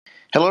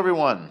Hello,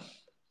 everyone.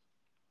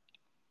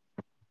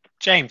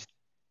 James,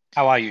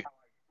 how are you?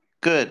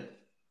 Good.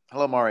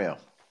 Hello, Mario.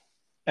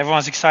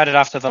 Everyone's excited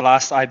after the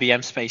last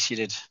IBM space you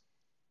did.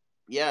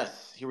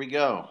 Yes, here we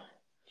go.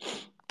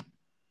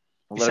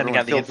 We'll You're let sending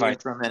everyone out the filter in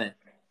invite. for a minute.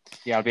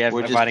 Yeah, I'll be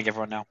We're just, inviting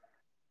everyone now.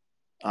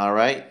 all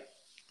right.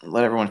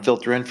 Let everyone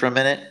filter in for a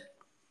minute.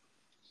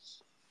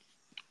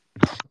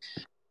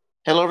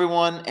 Hello,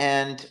 everyone,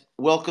 and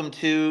welcome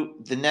to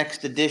the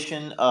next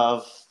edition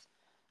of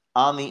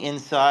On the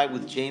Inside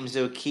with James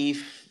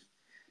O'Keefe,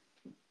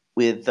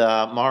 with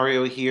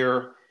Mario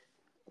here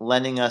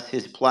lending us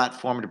his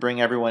platform to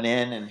bring everyone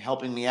in and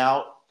helping me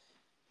out.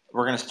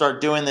 We're going to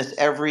start doing this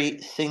every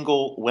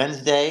single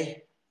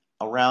Wednesday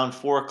around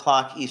 4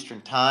 o'clock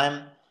Eastern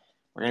Time.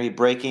 We're going to be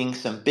breaking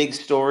some big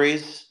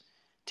stories.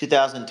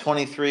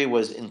 2023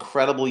 was an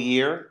incredible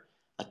year,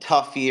 a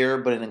tough year,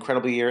 but an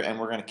incredible year, and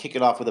we're going to kick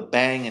it off with a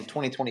bang in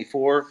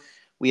 2024.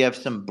 We have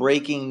some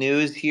breaking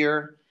news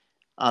here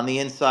on the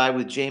inside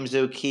with James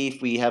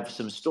O'Keefe. We have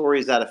some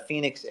stories out of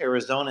Phoenix,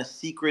 Arizona.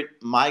 Secret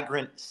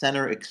Migrant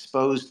Center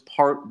Exposed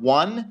Part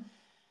 1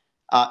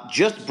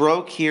 just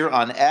broke here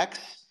on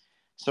X.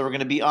 So we're going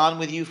to be on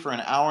with you for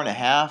an hour and a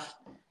half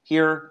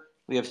here.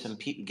 We have some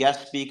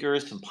guest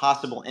speakers, some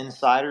possible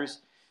insiders.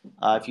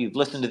 If you've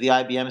listened to the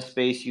IBM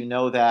space, you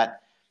know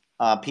that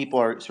people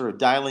are sort of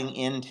dialing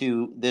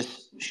into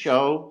this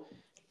show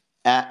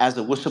as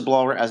a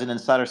whistleblower, as an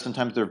insider.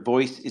 Sometimes their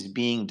voice is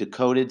being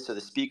decoded. So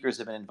the speakers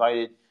have been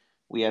invited.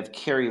 We have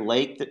Carrie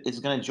Lake that is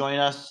going to join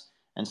us,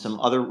 and some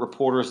other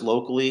reporters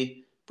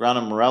locally, Brown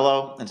and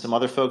Morello, and some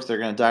other folks that are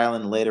going to dial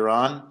in later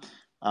on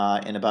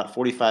in about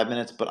 45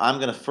 minutes. But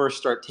I'm going to first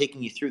start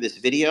taking you through this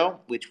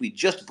video, which we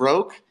just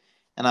broke.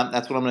 And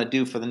that's what I'm going to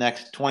do for the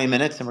next 20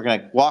 minutes. And we're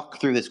going to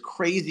walk through this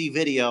crazy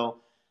video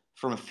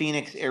from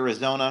Phoenix,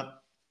 Arizona,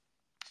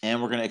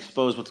 and we're going to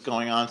expose what's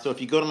going on. So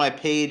if you go to my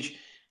page,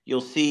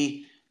 you'll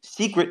see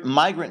Secret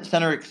Migrant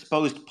Center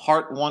Exposed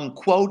Part 1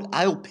 quote,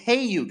 "I'll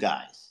pay you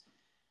guys."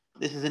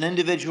 This is an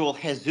individual,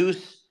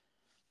 Jesus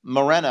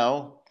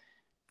Moreno,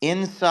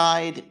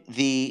 inside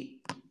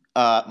the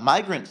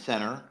Migrant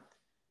Center,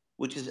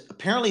 which is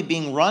apparently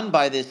being run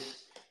by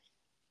this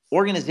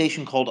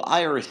organization called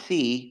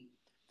IRC.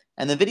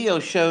 And the video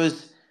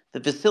shows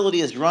the facility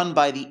is run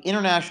by the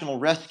International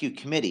Rescue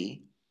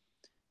Committee,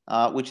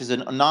 which is a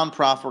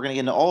nonprofit. We're going to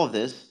get into all of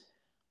this,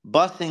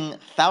 busing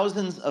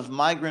thousands of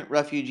migrant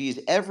refugees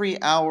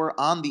every hour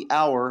on the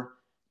hour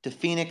to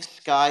Phoenix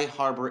Sky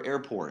Harbor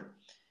Airport.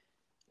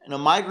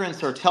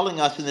 Migrants are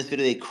telling us in this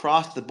video they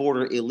crossed the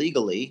border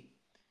illegally,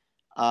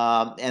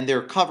 and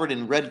they're covered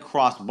in Red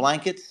Cross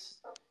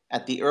blankets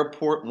at the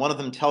airport. One of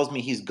them tells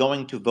me he's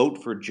going to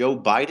vote for Joe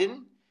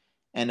Biden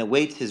and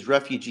awaits his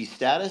refugee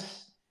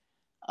status.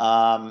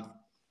 Um,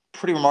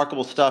 Pretty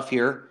remarkable stuff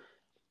here.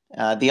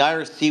 The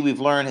IRC, we've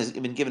learned, has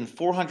been given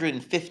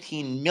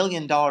 $415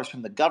 million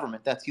from the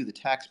government, that's you, the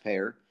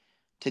taxpayer,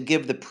 to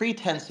give the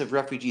pretense of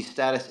refugee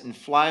status and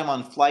fly them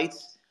on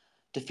flights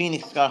to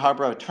Phoenix Sky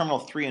Harbor out of Terminal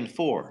 3 and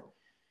 4.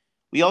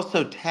 We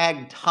also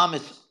tagged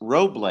Thomas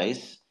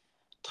Robles.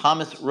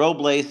 Thomas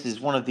Robles is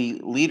one of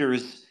the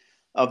leaders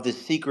of the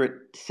secret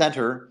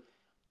center.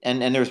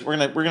 And we're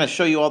gonna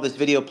show you all this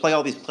video, play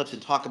all these clips,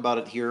 and talk about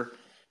it here.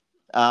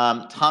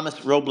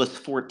 Thomas Robles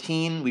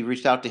 14, we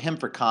reached out to him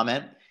for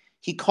comment.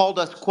 He called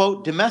us,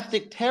 quote,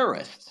 domestic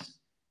terrorists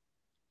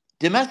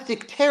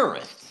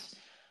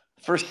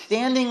for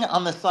standing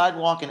on the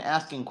sidewalk and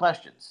asking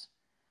questions.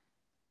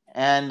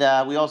 And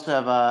we also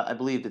have, I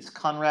believe it's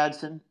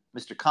Conradson,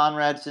 Mr.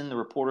 Conradson, the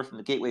reporter from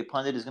the Gateway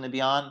Pundit, is going to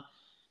be on,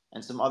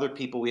 and some other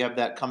people. We have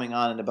that coming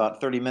on in about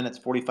 30 minutes,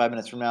 45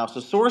 minutes from now. So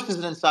sources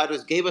and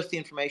insiders gave us the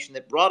information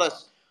that brought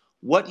us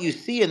what you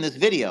see in this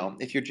video.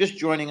 If you're just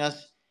joining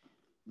us,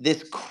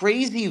 this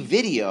crazy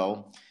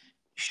video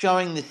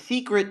showing the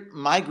secret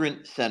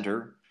migrant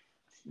center.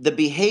 The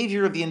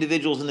behavior of the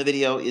individuals in the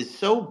video is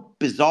so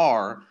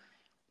bizarre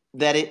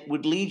that it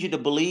would lead you to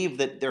believe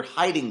that they're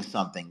hiding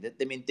something. That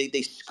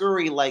they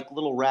scurry like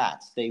little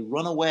rats. They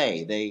run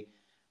away.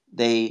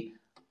 They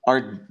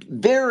are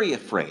very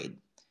afraid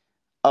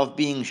of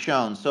being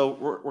shown.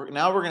 So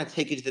now we're going to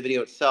take you to the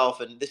video itself,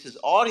 and this is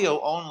audio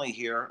only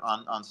here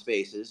on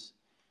Spaces.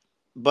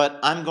 But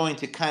I'm going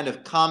to kind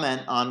of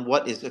comment on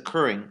what is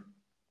occurring,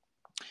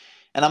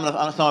 and I'm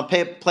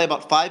gonna play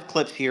about 5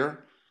 clips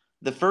here.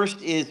 The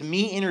first is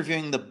me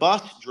interviewing the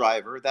bus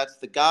driver. That's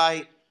the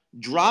guy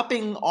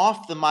dropping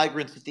off the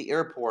migrants at the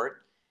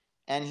airport,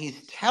 and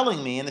he's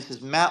telling me, and this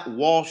is Matt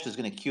Walsh is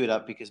going to cue it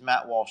up because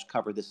Matt Walsh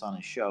covered this on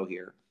his show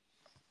here.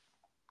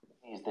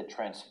 That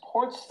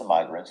transports the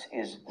migrants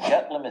is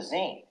Jet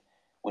Limousine,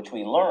 which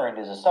we learned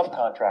is a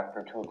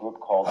subcontractor to a group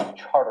called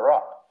Charter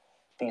Up.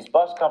 These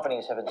bus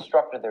companies have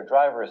instructed their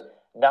drivers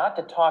not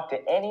to talk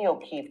to any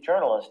O'Keefe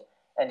journalist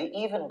and to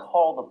even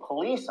call the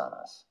police on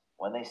us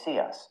when they see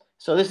us.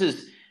 So this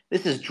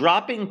is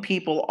dropping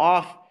people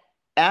off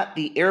at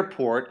the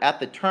airport, at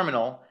the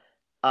terminal.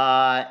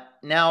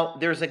 Now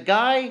there's a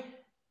guy.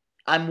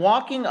 I'm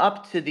walking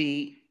up to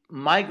the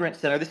migrant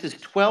center. This is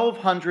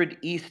 1200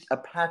 East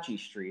Apache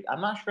Street.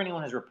 I'm not sure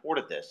anyone has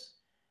reported this.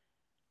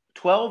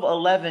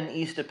 1211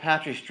 East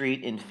Apache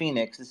Street in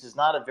Phoenix. This is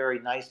not a very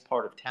nice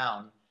part of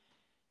town.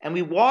 And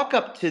we walk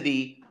up to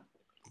the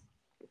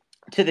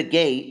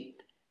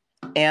gate,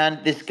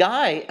 and this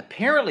guy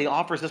apparently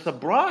offers us a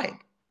bribe.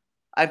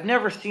 I've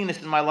never seen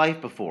this in my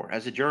life before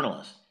as a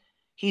journalist.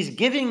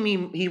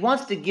 He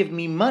wants to give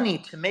me money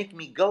to make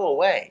me go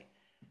away.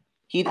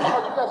 How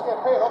much you guys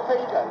get paid? I'll pay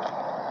you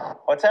guys.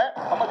 What's that?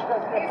 How much you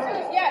guys get paid?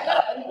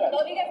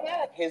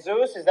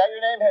 Jesus, is that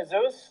your name,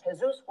 Jesus?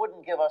 Jesus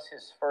wouldn't give us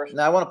his first.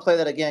 Now I want to play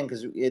that again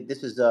because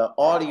this is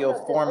audio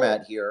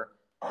format here.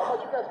 How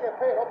much you guys get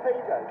paid? I'll pay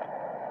you guys.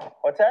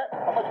 What's that?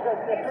 How much you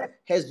guys get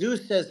paid?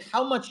 Jesus says,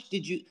 how much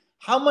did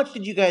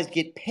you guys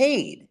get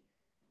paid?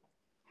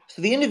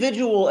 So the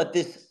individual at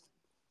the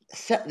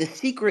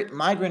secret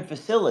migrant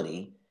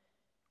facility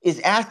is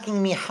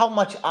asking me how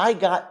much I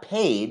got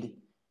paid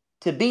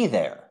to be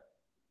there.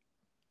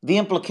 The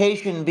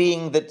implication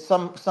being that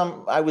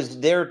I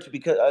was there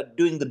to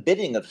doing the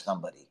bidding of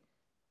somebody.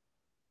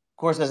 Of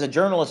course, as a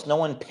journalist, no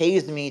one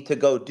pays me to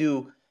go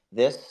do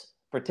this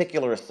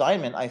particular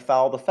assignment. I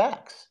follow the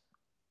facts.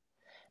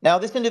 Now,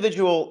 this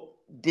individual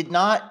did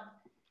not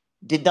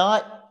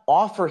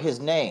offer his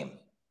name.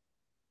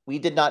 We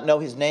did not know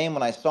his name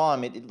when I saw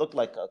him. It looked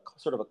like a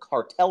sort of a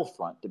cartel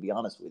front, to be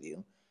honest with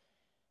you.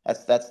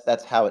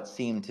 That's how it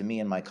seemed to me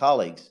and my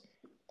colleagues.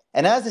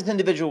 And as this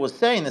individual was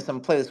saying this, I'm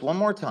going to play this one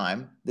more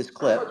time, this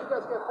clip. How much you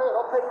guys get paid?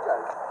 I'll pay you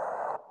guys.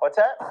 What's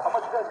that? How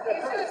much you guys get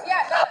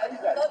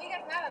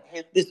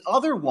paid? This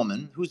other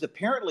woman, who's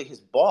apparently his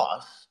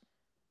boss,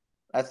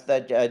 that's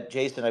that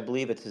Jason, I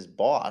believe it's his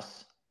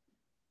boss.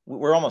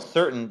 We're almost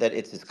certain that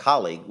it's his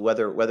colleague,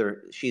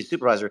 whether she's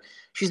supervisor.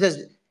 She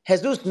says,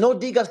 Jesus, no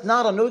digas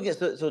nada, no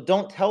digas, so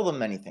don't tell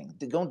them anything.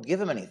 Don't give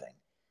them anything.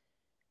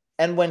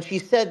 And when she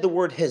said the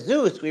word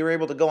Jesus, we were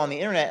able to go on the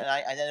internet and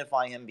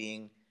identify him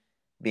being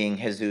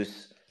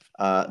Jesus,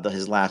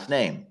 his last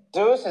name.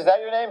 Jesus, is that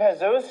your name,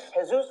 Jesus?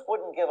 Jesus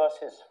wouldn't give us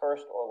his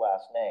first or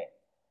last name,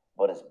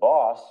 but his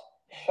boss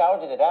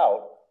shouted it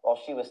out while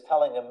she was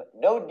telling him,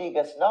 no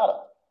digas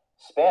nada,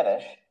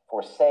 Spanish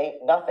for say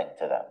nothing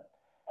to them.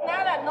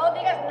 Nada, no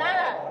digas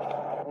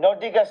nada. No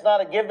digas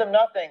nada, give them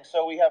nothing.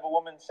 So we have a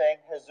woman saying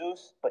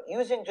Jesus, but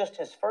using just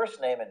his first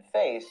name and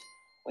face,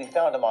 we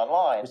found him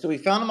online. So we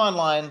found him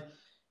online,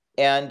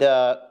 and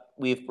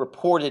we've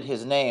reported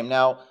his name.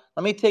 Now,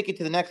 let me take you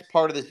to the next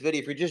part of this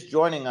video. If you're just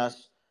joining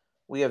us,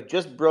 we have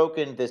just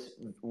broken this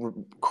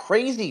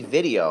crazy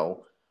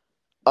video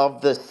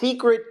of the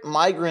secret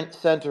migrant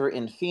center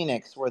in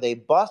Phoenix where they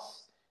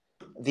bus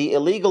the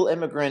illegal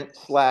immigrant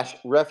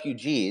 /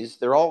 refugees.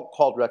 They're all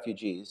called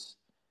refugees.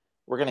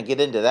 We're going to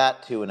get into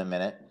that too in a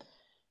minute.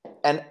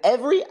 And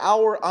every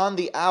hour on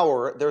the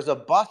hour, there's a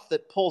bus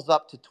that pulls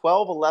up to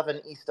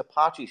 1211 East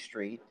Apache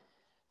Street.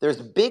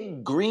 There's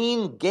big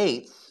green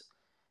gates.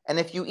 And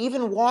if you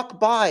even walk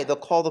by, they'll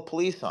call the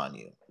police on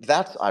you.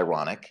 That's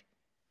ironic.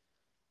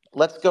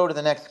 Let's go to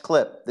the next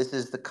clip. This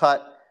is the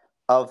cut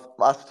of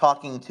us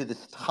talking to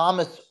this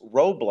Thomas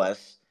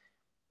Robles.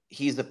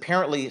 He's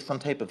apparently some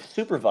type of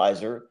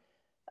supervisor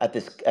at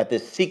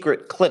this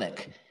secret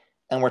clinic.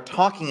 And we're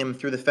talking him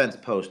through the fence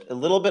post. A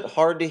little bit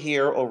hard to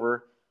hear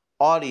over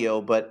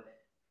audio, but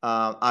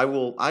I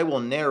will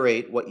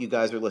narrate what you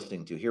guys are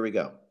listening to. Here we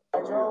go. I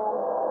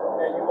know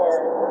that you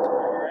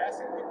are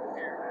harassing people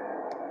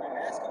here. I'm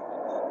asking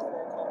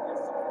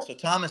people. So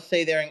Thomas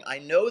say there, I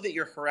know that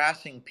you're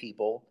harassing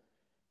people.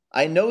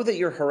 I know that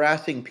you're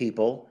harassing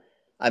people.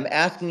 I'm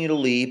asking you to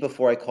leave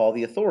before I call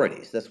the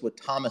authorities. That's what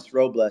Thomas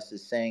Robles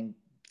is saying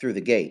through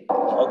the gate.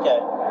 Okay.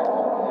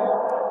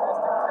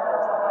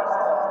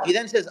 He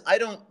then says, I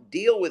don't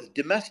deal with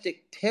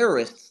domestic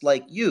terrorists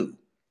like you.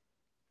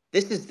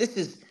 This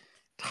is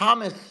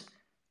Thomas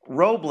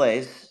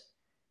Robles,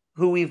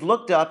 who we've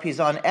looked up. He's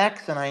on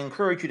X, and I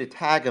encourage you to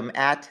tag him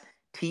at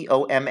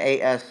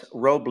TOMAS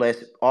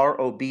Robles,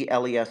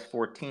 ROBLES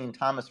 14.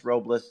 Thomas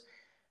Robles,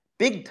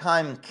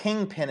 big-time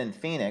kingpin in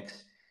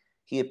Phoenix.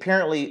 He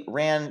apparently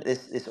ran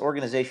this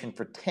organization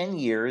for 10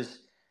 years,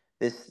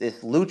 this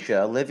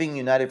Lucha, Living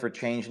United for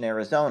Change in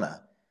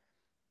Arizona.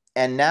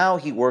 And now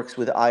he works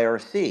with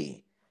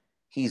IRC.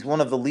 He's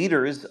one of the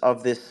leaders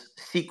of this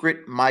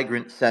secret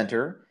migrant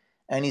center,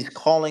 and he's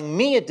calling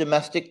me a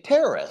domestic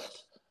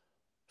terrorist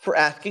for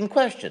asking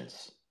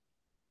questions.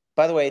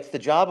 By the way, it's the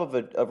job of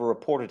a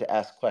reporter to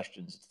ask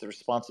questions. It's the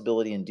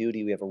responsibility and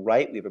duty. We have a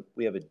right,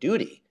 we have a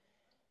duty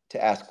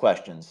to ask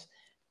questions.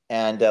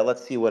 And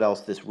let's see what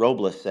else this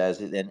Robles says.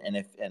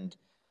 And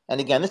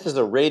again, this is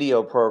a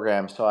radio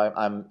program, so I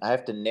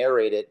have to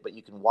narrate it, but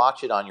you can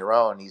watch it on your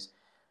own. He's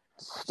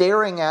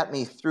staring at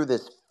me through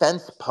this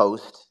fence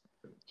post.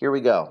 Here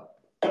we go.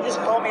 You just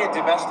call me a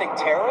domestic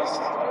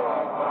terrorist?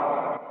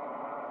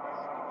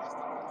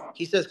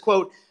 He says,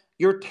 quote,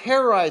 you're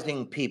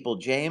terrorizing people,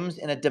 James,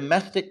 in a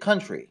domestic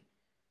country.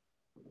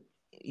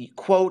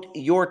 Quote,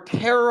 you're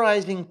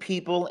terrorizing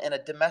people in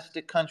a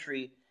domestic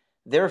country,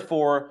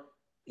 therefore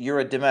you're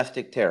a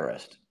domestic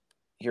terrorist.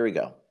 Here we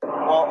go.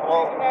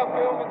 Well,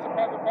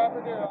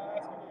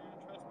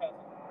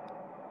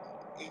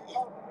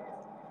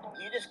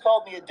 you just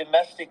called me a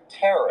domestic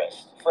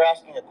terrorist for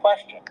asking a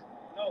question.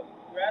 No,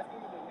 you're asking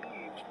me to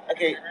leave.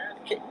 Okay,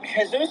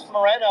 Jesus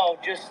Moreno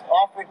just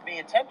offered me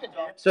attempted.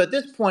 So at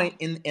this point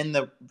in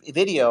the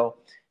video,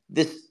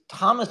 this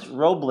Thomas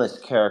Robles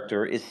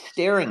character is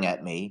staring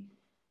at me,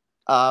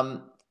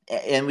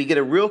 and we get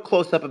a real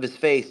close up of his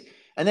face,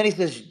 and then he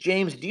says,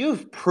 "James, do you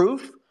have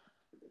proof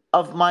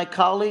of my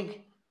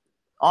colleague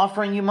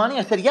offering you money?"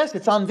 I said, "Yes,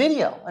 it's on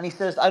video." And he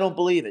says, "I don't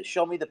believe it.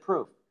 Show me the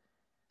proof."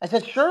 I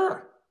said,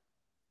 "Sure."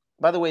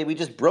 By the way, we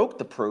just broke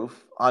the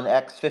proof on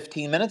X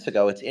 15 minutes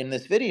ago. It's in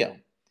this video.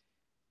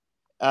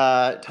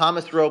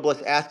 Thomas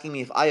Robles asking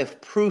me if I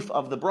have proof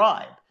of the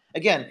bribe.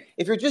 Again,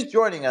 if you're just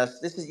joining us,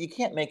 you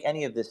can't make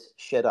any of this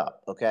shit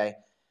up, okay?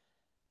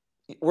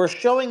 We're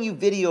showing you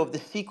video of the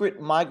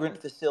secret migrant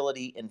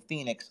facility in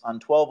Phoenix on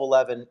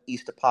 1211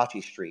 East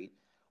Apache Street.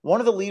 One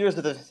of the leaders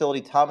of the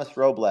facility, Thomas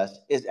Robles,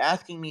 is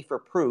asking me for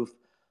proof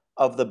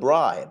of the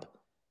bribe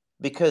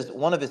because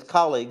one of his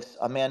colleagues,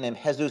 a man named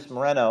Jesus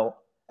Moreno,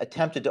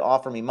 attempted to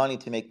offer me money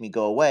to make me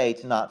go away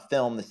to not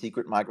film the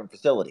secret migrant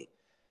facility.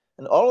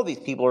 And all of these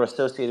people are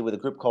associated with a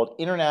group called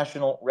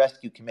International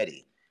Rescue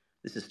Committee.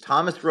 This is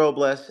Thomas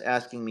Robles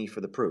asking me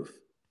for the proof.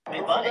 Hey,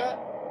 money.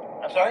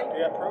 I'm sorry? Do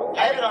you have proof?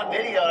 I have it on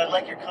video, and I'd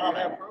like your comment.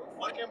 Do you have proof?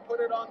 I can put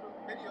it on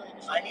the video.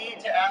 I need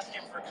to ask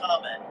him for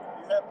comment.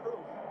 Do you have proof?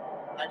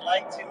 I'd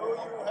like to. Do you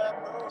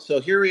have proof?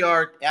 So here we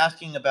are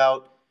asking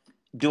about,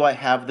 do I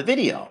have the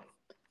video?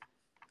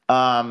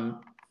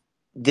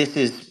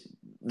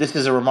 This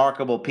is a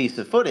remarkable piece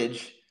of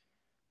footage.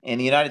 In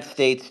the United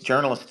States,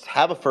 journalists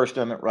have a First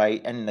Amendment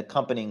right and an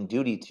accompanying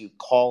duty to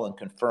call and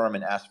confirm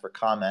and ask for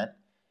comment.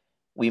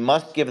 We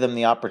must give them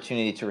the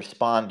opportunity to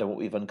respond to what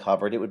we've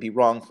uncovered. It would be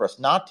wrong for us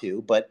not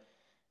to, but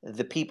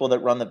the people that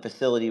run the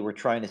facility were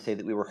trying to say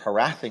that we were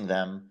harassing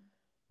them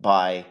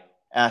by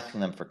asking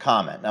them for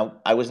comment.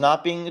 Now, I was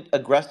not being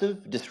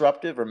aggressive,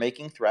 disruptive, or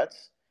making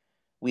threats.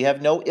 We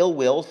have no ill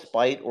will,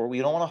 spite, or we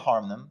don't want to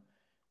harm them.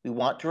 We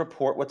want to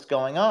report what's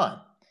going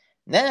on.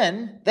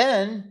 Then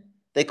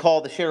they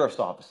call the sheriff's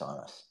office on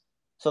us.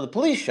 So the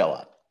police show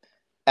up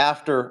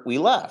after we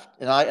left,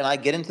 and I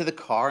get into the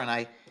car and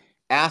I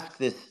ask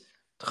this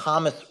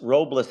Thomas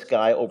Robles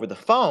guy over the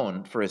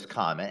phone for his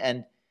comment,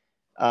 and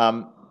he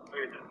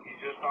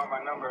just saw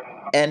my number.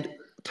 And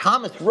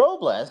Thomas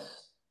Robles,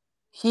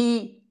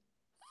 he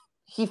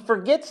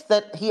forgets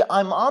that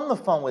I'm on the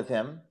phone with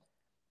him,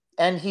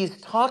 and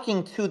he's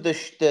talking to the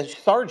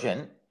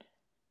sergeant.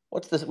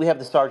 What's this? We have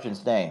the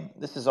sergeant's name.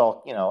 This is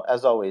all,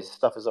 as always,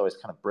 stuff is always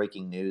kind of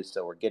breaking news,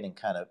 so we're getting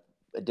kind of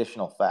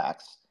additional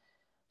facts.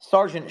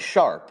 Sergeant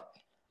Sharp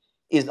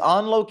is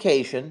on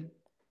location,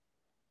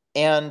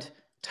 and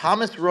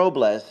Thomas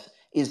Robles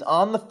is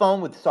on the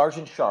phone with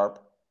Sergeant Sharp,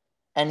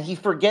 and he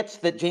forgets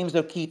that James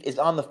O'Keefe is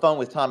on the phone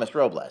with Thomas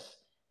Robles.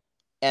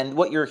 And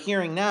what you're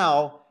hearing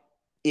now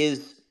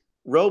is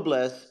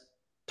Robles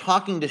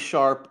talking to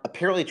Sharp,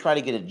 apparently trying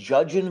to get a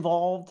judge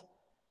involved.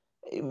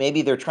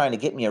 Maybe they're trying to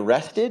get me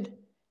arrested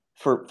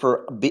for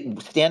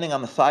standing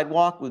on the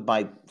sidewalk with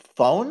my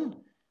phone.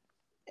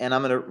 And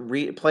I'm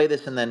going to play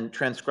this and then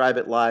transcribe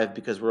it live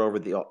because we're over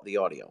the audio. That's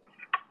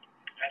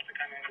the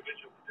kind of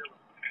individual we're dealing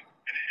with.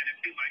 And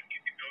if you like,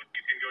 you can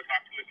go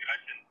talk to a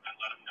judge and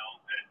let him know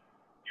that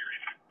you're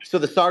in. So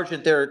the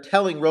sergeant there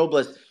telling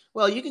Robles,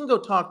 well, you can go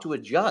talk to a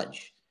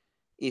judge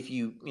if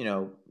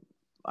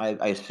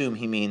I assume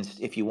he means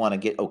if you want to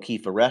get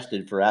O'Keefe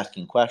arrested for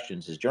asking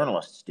questions as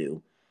journalists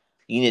do.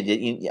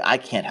 I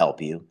can't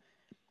help you.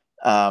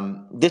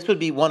 This would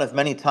be one of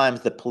many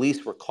times the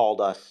police were called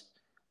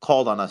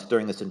on us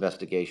during this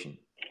investigation.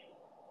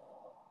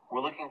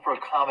 We're looking for a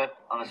comment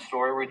on a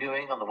story we're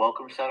doing on the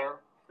Welcome Center,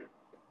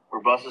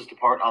 where buses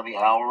depart on the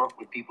hour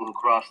with people who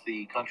cross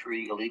the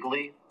country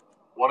illegally.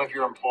 One of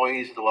your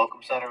employees at the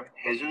Welcome Center,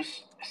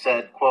 Jesus,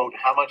 said, quote,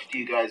 "How much do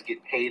you guys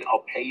get paid?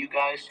 I'll pay you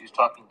guys." He's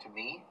talking to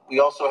me. We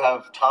also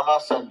have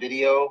Thomas on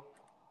video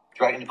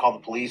trying to call the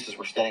police as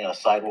we're standing on a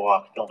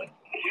sidewalk filming.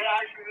 Yeah,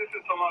 actually, this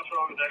is Tomas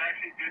Robles. I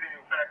actually did,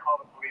 in fact, call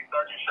the police.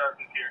 Sergeant Sharp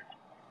is here.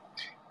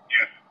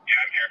 Yeah,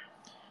 I'm here.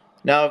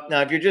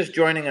 Now, if you're just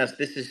joining us,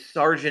 this is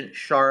Sergeant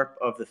Sharp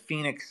of the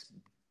Phoenix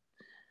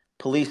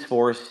Police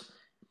Force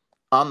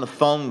on the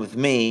phone with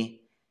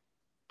me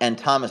and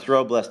Thomas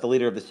Robles, the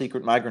leader of the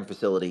secret migrant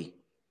facility.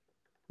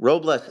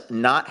 Robles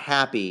not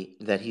happy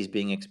that he's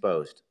being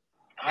exposed.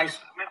 Mr.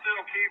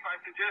 O'Keefe, I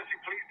suggest you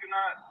please do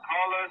not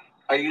call us.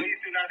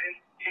 Please do not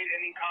instigate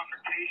any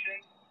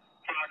confrontation.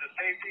 For the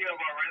safety of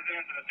our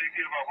residents and the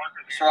safety of our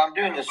workers. Sir, I'm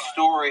doing this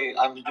story.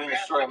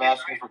 I'm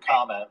asking for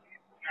comment.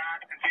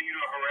 Not continue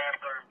to harass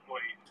our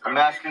employees. I'm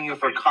asking you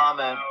for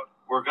comment.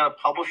 We're going to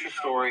publish a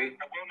story.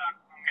 I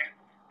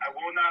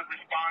will not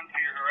respond to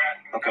your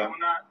harassment. Okay. I will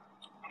not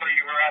put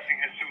you harassing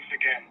Jesus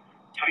again.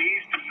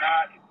 Please do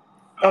not.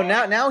 Oh,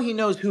 now he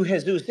knows who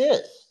Jesus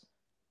is.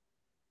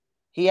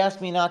 He asked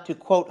me not to,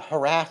 quote,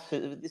 harass.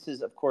 This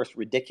is, of course,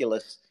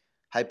 ridiculous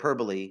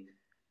hyperbole.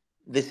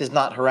 This is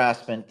not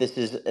harassment. This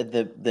is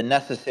the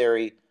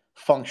necessary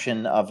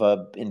function of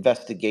an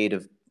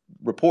investigative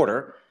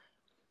reporter.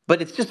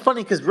 But it's just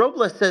funny because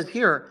Robles says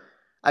here,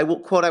 I will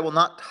quote, I will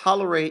not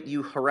tolerate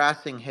you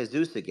harassing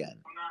Jesus again.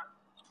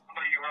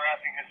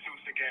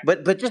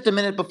 But just a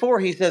minute before,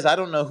 he says, I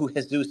don't know who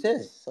Jesus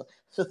is.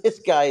 So this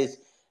guy is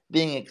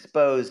being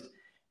exposed,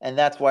 and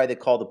that's why they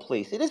call the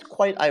police. It is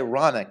quite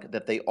ironic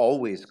that they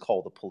always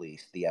call the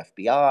police, the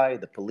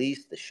FBI, the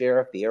police, the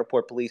sheriff, the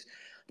airport police.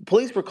 The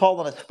police were called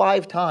on us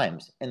 5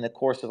 times in the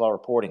course of our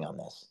reporting on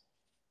this.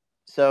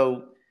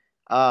 So,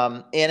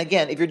 and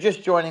again, if you're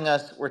just joining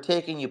us, we're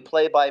taking you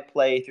play by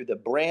play through the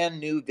brand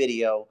new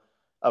video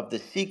of the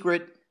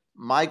secret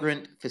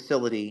migrant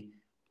facility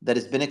that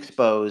has been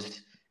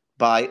exposed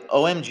by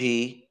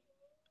OMG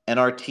and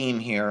our team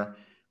here.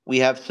 We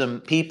have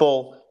some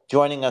people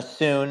joining us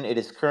soon. It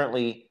is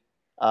currently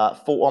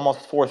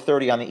almost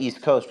 4:30 on the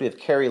East Coast. We have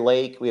Carrie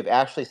Lake, we have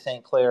Ashley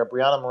St. Clair,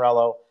 Brianna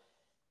Morello,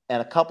 and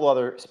a couple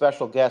other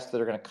special guests that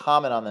are going to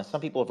comment on this.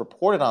 Some people have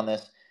reported on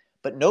this,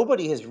 but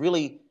nobody has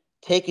really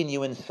taken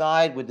you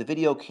inside with the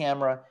video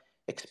camera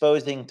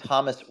exposing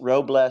Thomas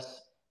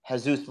Robles,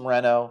 Jesus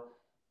Moreno,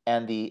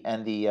 and the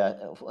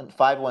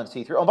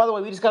 501c3. Oh, by the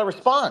way, we just got a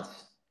response.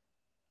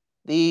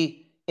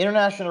 The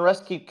International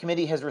Rescue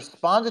Committee has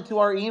responded to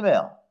our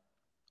email.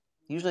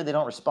 Usually they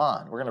don't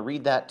respond. We're going to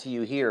read that to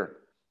you here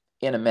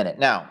in a minute.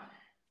 Now,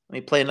 let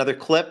me play another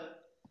clip.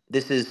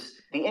 This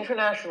is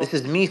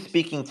me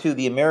speaking to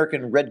the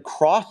American Red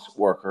Cross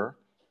worker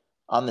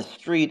on the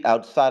street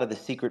outside of the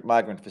secret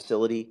migrant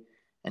facility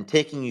and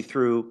taking you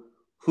through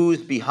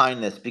who's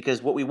behind this,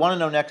 because what we want to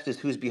know next is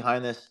who's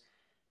behind this,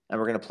 and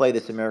we're going to play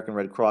this American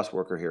Red Cross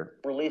worker here.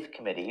 Relief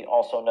Committee,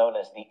 also known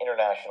as the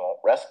International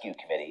Rescue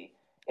Committee,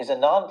 is a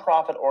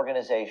nonprofit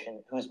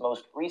organization whose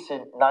most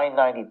recent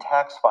 990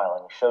 tax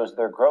filing shows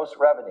their gross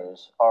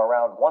revenues are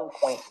around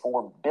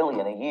 $1.4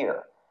 billion a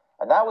year.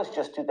 And that was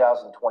just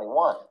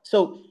 2021.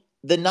 So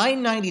the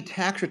 990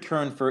 tax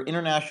return for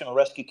International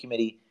Rescue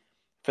Committee,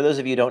 for those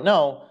of you who don't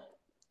know,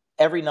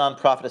 every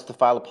nonprofit has to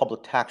file a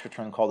public tax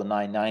return called a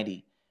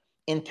 990.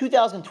 In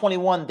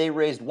 2021, they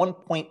raised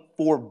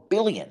 $1.4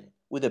 billion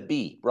with a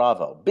B,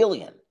 bravo,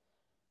 billion.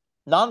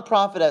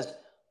 Nonprofit has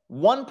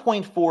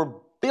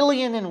 $1.4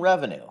 billion in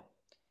revenue,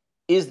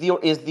 is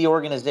the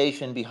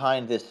organization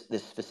behind this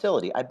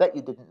facility. I bet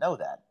you didn't know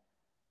that.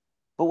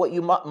 But what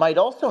you might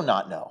also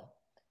not know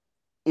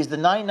is the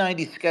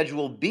 990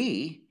 Schedule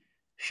B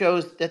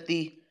shows that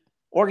the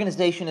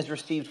organization has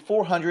received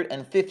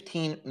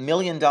 $415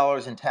 million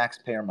in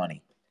taxpayer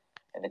money.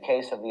 In the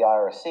case of the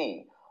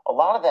IRC, a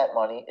lot of that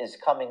money is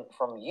coming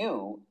from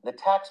you, the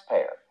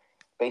taxpayer.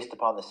 Based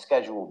upon the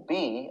Schedule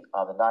B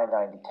on the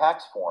 990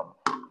 tax form,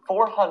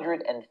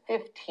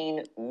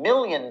 $415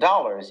 million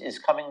is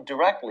coming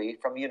directly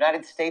from the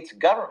United States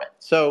government.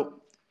 So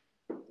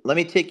let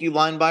me take you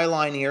line by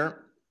line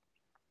here.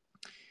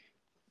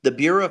 The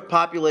Bureau of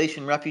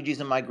Population, Refugees,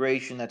 and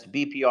Migration, that's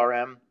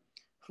BPRM,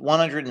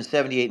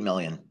 $178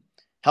 million.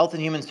 Health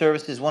and Human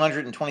Services,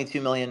 $122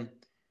 million.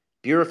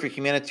 Bureau for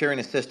Humanitarian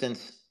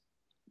Assistance,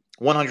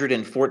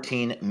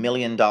 $114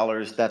 million.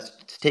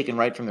 That's taken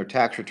right from their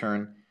tax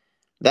return.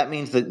 That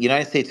means the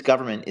United States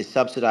government is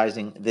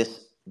subsidizing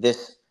this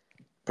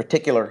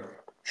particular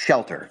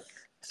shelter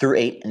through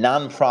a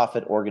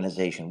nonprofit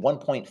organization,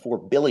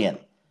 $1.4 billion,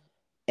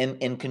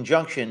 in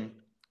conjunction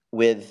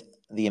with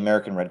the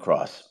American Red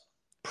Cross.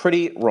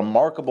 Pretty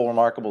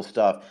remarkable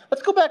stuff.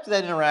 Let's go back to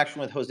that interaction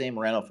with Jose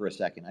Moreno for a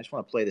second. I just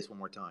want to play this one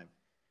more time.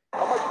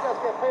 How much you guys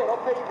get paid? I'll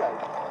pay you guys.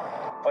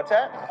 What's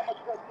that? How much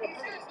you guys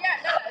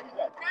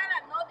get paid?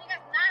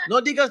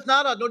 No digas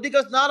nada. No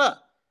digas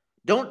nada.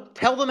 Don't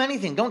tell them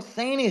anything. Don't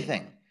say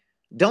anything.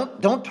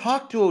 Don't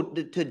talk to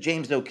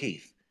James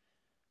O'Keefe.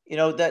 You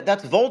know,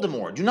 that's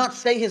Voldemort. Do not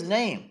say his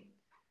name.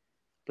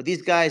 But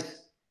these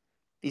guys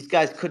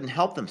couldn't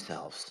help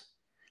themselves.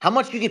 How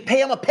much you get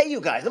paid? I'm gonna pay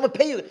you guys. I'm gonna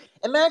pay you.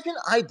 Imagine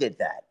I did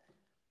that.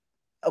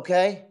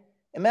 Okay?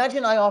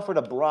 Imagine I offered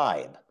a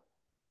bribe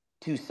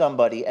to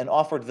somebody and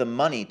offered them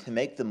money to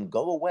make them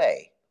go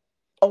away.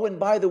 Oh, and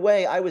by the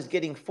way, I was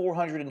getting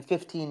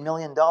 $415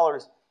 million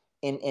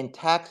in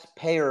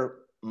taxpayer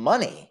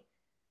money.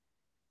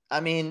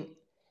 I mean,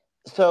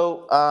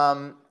 so,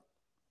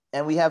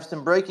 and we have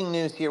some breaking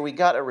news here. We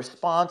got a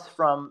response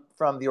from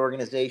the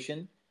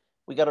organization.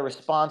 We got a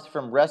response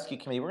from Rescue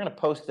Committee. We're going to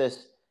post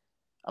this.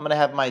 I'm going to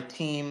have my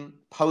team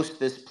post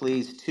this,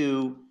 please,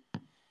 to,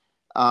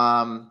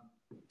 I'm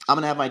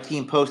going to have my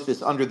team post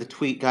this under the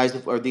tweet, guys,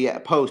 or the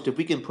post. If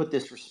we can put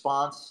this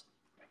response,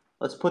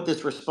 let's put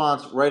this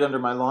response right under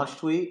my launch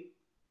tweet.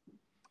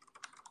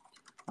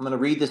 I'm going to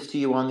read this to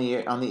you on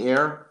the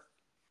air.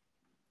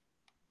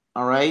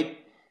 All right.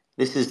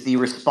 This is the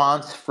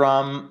response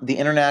from the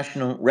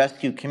International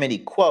Rescue Committee.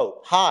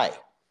 Quote, Hi,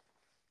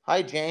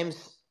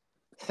 James.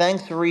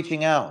 Thanks for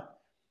reaching out.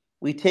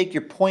 We take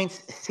your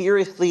points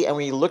seriously and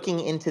we're looking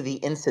into the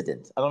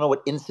incident. I don't know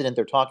what incident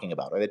they're talking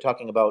about. Are they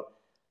talking about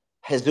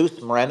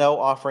Jesus Moreno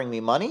offering me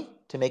money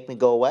to make me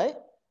go away?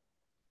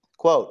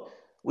 Quote,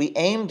 we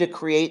aim to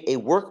create a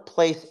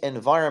workplace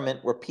environment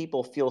where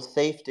people feel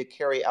safe to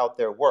carry out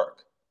their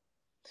work.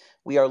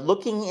 We are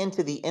looking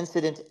into the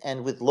incident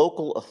and with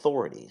local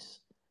authorities.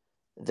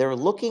 they're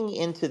looking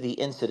into the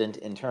incident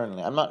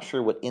internally. I'm not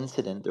sure what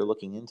incident they're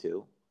looking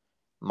into,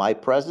 my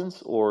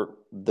presence or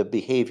the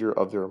behavior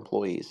of their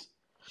employees.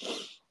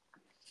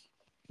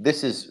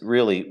 This is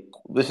really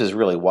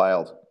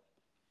wild.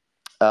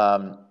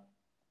 Um,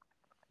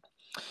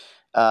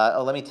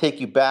 Let me take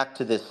you back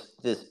to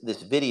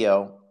this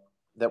video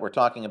that we're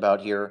talking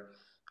about here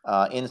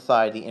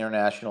inside the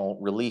International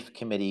Relief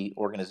Committee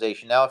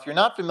organization. Now, if you're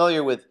not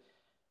familiar with,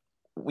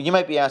 you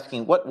might be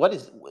asking, what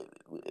is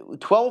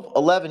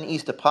 1211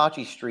 East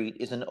Apache Street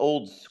is an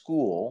old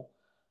school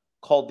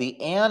called the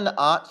Ann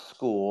Ott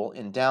School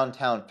in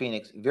downtown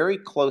Phoenix, very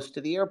close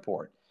to the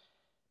airport.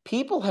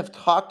 People have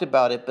talked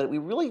about it, but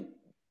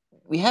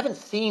we haven't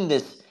seen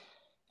this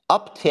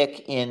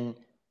uptick in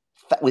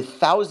with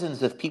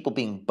thousands of people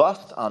being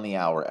bussed on the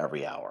hour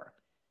every hour.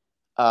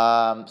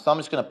 So I'm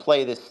just going to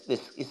play this.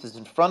 This is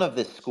in front of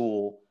this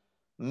school.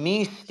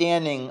 Me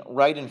standing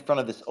right in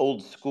front of this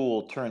old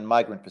school turned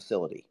migrant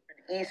facility.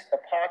 East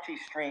Apache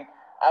Street,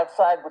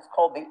 outside what's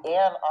called the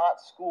Ann Ott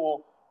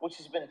School, which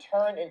has been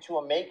turned into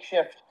a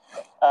makeshift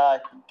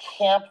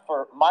camp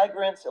for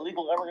migrants,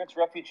 illegal immigrants,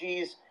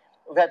 refugees.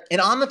 And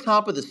on the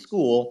top of the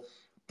school,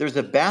 there's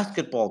a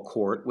basketball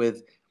court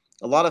with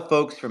a lot of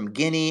folks from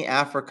Guinea,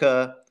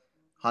 Africa,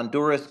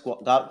 Honduras,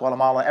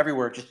 Guatemala,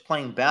 everywhere, just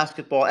playing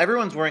basketball.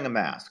 Everyone's wearing a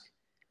mask.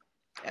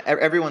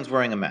 Everyone's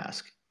wearing a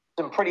mask.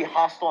 Some pretty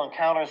hostile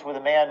encounters with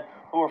a man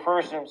who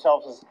refers to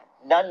himself as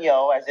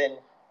Nunyo, as in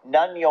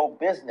none yo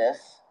business.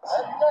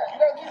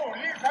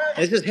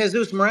 This is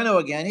Jesus Moreno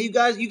again. Hey, you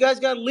guys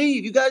got to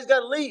leave. You guys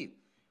got to leave.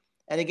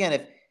 And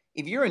again,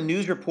 if you're a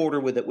news reporter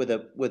with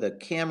a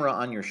camera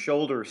on your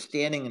shoulder,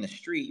 standing in the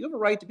street, you have a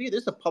right to be.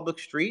 This is a public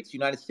street, it's the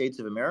United States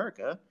of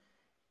America.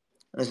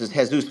 And this is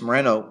Jesus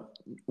Moreno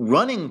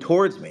running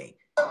towards me.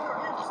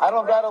 I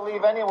don't got to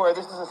leave anywhere.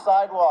 This is a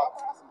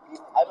sidewalk.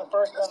 I'm the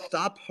first one.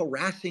 Stop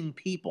harassing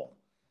people.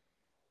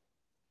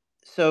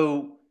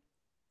 So,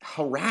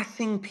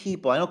 harassing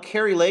people. I know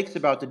Carrie Lake's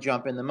about to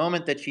jump in. The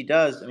moment that she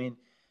does, I mean,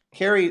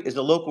 Carrie is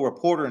a local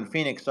reporter in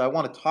Phoenix, so I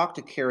want to talk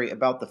to Carrie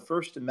about the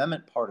First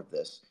Amendment part of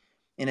this,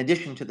 in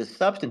addition to the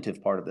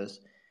substantive part of this.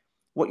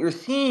 What you're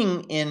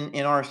seeing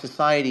in our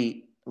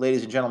society,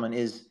 ladies and gentlemen,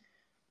 is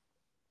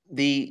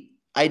the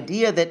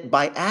idea that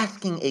by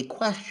asking a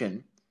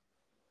question,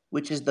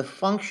 which is the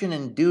function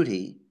and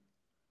duty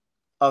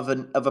of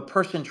a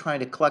person trying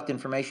to collect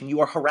information,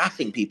 you are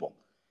harassing people.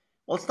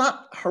 Well, it's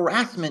not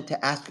harassment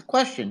to ask a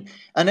question.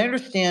 And I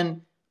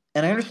understand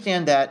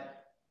that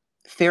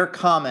fair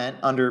comment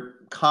under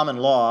common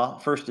law,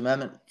 First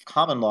Amendment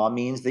common law,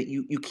 means that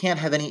you can't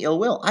have any ill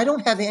will. I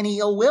don't have any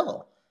ill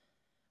will.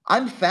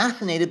 I'm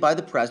fascinated by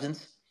the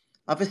presence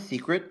of a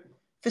secret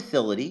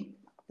facility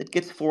that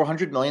gets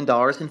 $400 million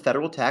in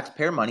federal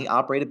taxpayer money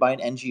operated by an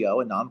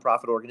NGO, a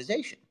nonprofit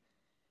organization.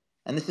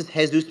 And this is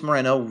Jesus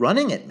Moreno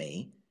running at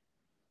me,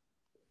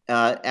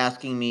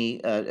 asking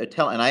me,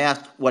 and I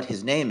asked what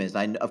his name is.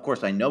 Of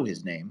course, I know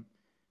his name.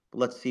 But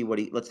let's see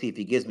if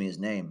he gives me his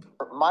name.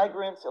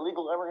 Migrants,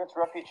 illegal immigrants,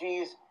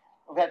 refugees.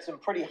 We've had some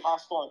pretty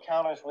hostile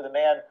encounters with a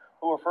man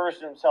who refers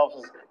to himself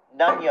as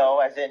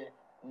Nunyo, as in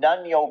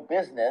none yo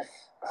business.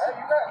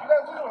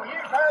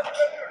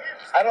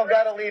 I don't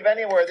got to leave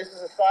anywhere. This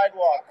is a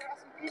sidewalk.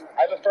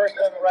 I have a First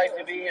Amendment right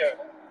to be here.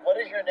 What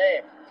is your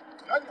name?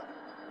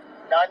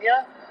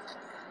 Nanya?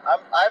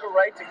 I have a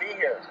right to be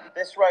here.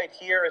 This right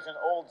here is an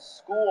old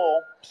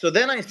school. So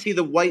then I see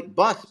the white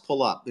bus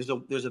pull up.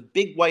 There's a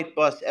big white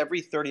bus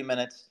every 30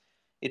 minutes.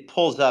 It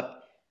pulls up.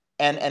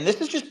 And this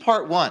is just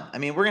part one. I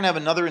mean, we're going to have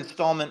another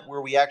installment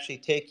where we actually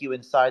take you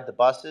inside the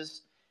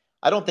buses.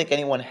 I don't think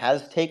anyone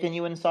has taken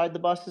you inside the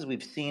buses.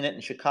 We've seen it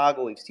in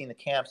Chicago. We've seen the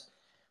camps.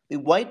 The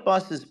white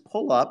buses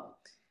pull up,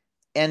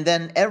 and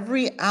then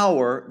every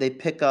hour they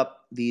pick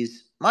up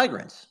these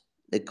migrants.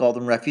 They call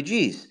them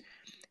refugees.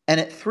 And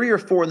at 3 or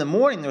 4 in the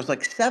morning, there's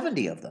like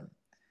 70 of them.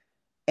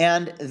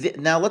 And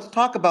now let's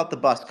talk about the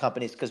bus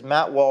companies, because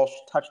Matt Walsh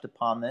touched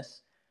upon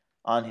this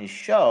on his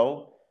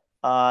show.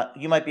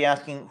 You might be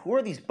asking, who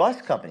are these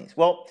bus companies?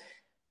 Well,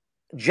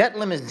 Jet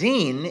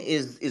Limousine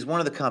is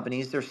one of the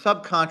companies. They're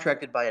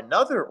subcontracted by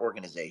another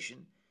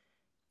organization.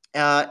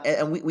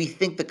 And we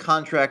think the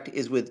contract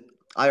is with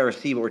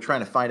IRC, but we're trying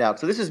to find out.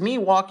 So this is me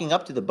walking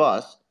up to the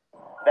bus.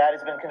 That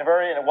has been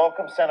converted in a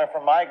welcome center for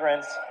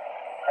migrants.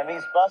 And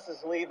these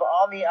buses leave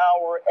on the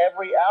hour,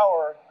 every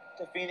hour,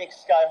 to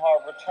Phoenix Sky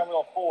Harbor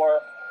Terminal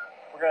 4.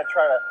 We're going to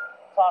try to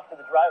talk to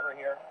the driver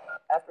here.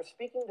 After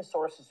speaking to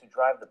sources who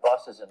drive the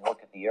buses and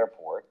work at the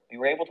airport, we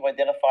were able to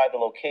identify the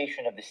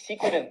location of the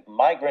secretive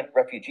migrant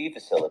refugee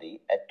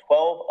facility at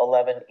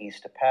 1211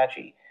 East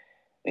Apache.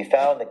 We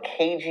found the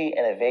cagey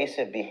and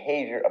evasive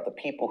behavior of the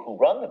people who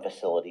run the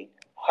facility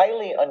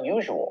highly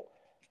unusual,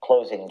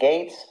 closing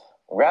gates,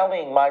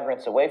 rallying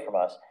migrants away from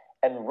us,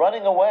 and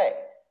running away.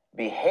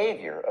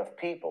 Behavior of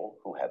people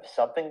who have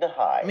something to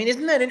hide. I mean,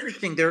 isn't that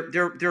interesting? They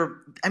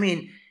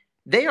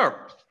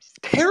are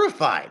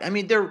terrified. I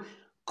mean, they're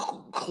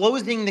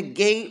closing the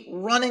gate,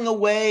 running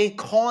away,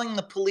 calling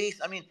the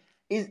police. I mean,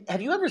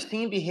 have you ever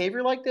seen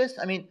behavior like this?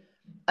 I mean,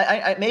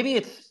 maybe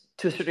it's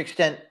to a certain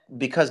extent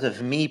because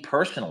of me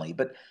personally,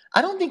 but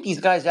I don't think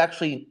these guys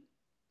actually,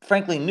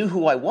 frankly, knew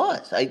who I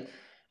was. I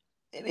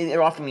mean,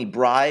 they're offering me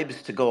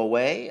bribes to go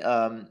away.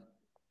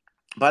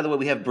 By the way,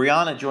 we have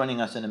Brianna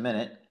joining us in a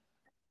minute.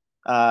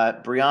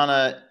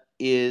 Brianna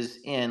is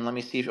in. Let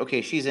me see.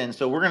 Okay, she's in.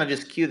 So we're going to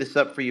just cue this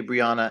up for you,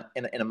 Brianna,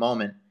 in a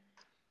moment,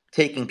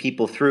 taking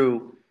people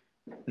through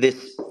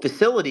this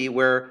facility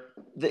where,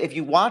 if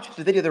you watch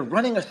the video,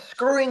 they're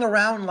scurrying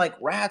around like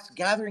rats,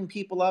 gathering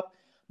people up.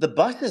 The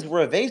buses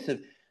were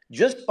evasive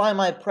just by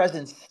my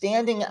presence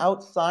standing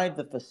outside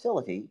the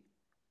facility.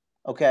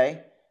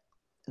 Okay,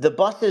 the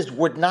buses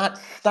would not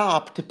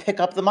stop to pick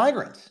up the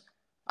migrants.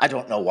 I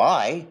don't know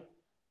why.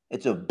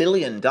 It's $1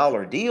 billion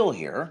deal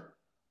here.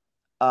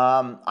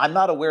 I'm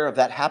not aware of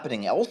that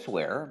happening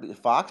elsewhere.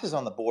 Fox is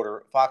on the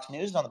border. Fox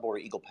News is on the border,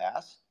 Eagle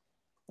Pass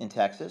in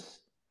Texas.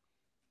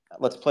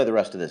 Let's play the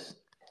rest of this.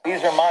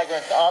 These are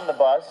migrants on the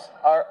bus.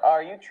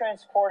 Are you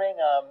transporting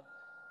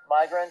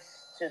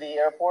migrants to the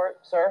airport,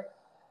 sir?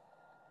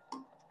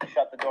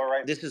 Shut the door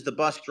right. This is the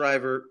bus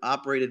driver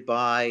operated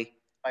by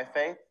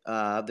Faith.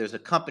 There's a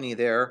company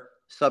there,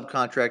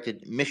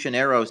 subcontracted,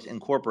 Missioneros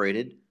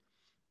Incorporated.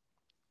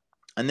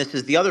 And this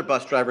is the other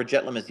bus driver,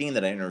 Jet Limousine,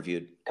 that I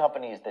interviewed.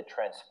 Companies that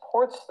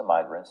transports the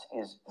migrants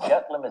is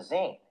Jet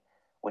Limousine,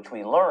 which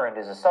we learned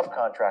is a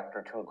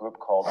subcontractor to a group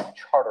called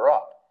Charter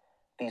Up.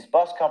 These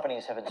bus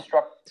companies have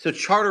instructed. So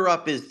Charter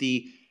Up is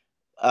the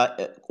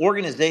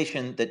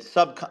organization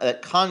that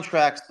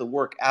contracts the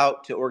work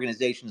out to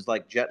organizations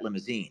like Jet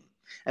Limousine.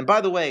 And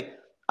by the way,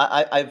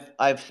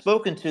 I've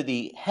spoken to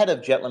the head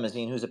of Jet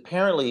Limousine, who's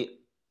apparently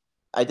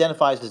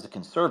identifies as a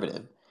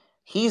conservative.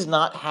 He's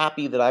not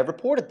happy that I've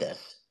reported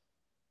this.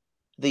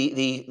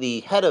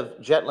 The head of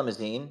Jet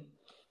Limousine,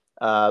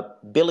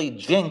 Billy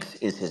Jinks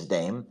is his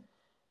name.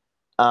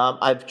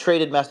 I've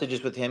traded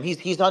messages with him.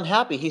 He's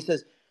unhappy. He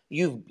says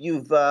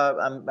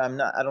I'm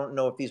not. I don't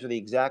know if these are the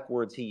exact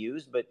words he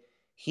used, but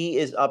he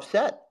is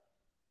upset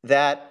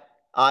that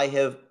I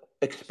have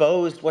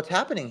exposed what's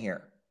happening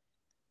here.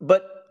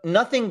 But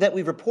nothing that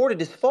we've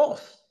reported is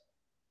false.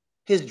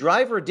 His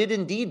driver did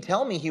indeed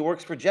tell me he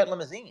works for Jet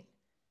Limousine.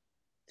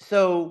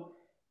 So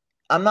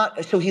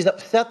he's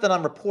upset that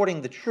I'm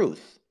reporting the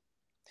truth.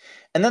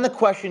 And then the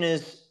question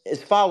is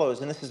as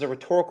follows, and this is a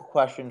rhetorical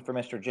question for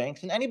Mr.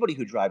 Jenks and anybody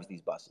who drives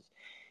these buses.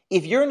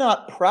 If you're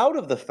not proud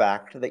of the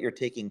fact that you're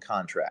taking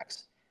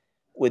contracts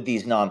with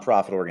these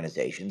nonprofit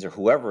organizations or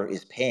whoever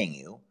is paying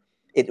you,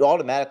 it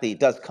automatically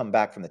does come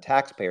back from the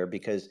taxpayer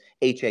because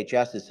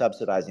HHS is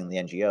subsidizing the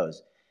NGOs.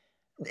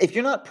 If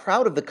you're not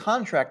proud of the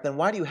contract, then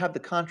why do you have the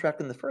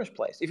contract in the first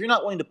place? If you're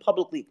not willing to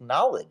publicly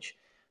acknowledge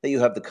that you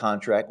have the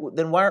contract,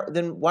 then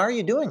why are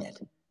you doing it?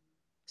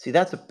 See,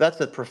 that's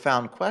a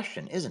profound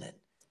question, isn't it?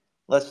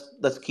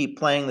 Let's keep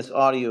playing this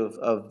audio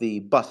of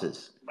the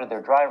buses. For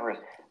their drivers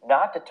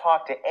not to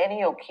talk to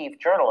any O'Keefe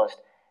journalist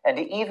and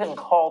to even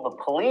call the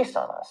police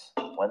on us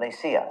when they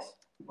see us.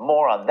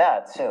 More on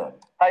that soon.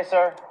 Hi,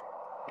 sir.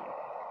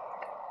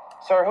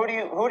 Sir, who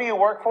do you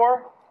work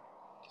for?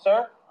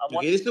 Sir?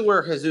 Okay, this is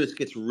where Jesus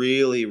gets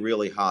really,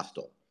 really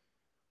hostile.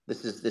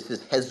 This is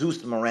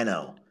Jesus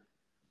Moreno.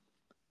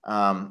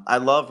 I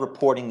love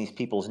reporting these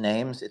people's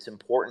names. It's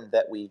important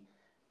that we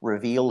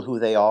reveal who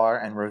they are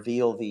and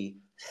reveal the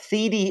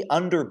seedy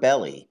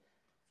underbelly,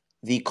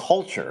 the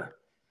culture,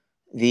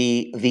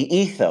 the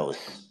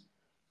ethos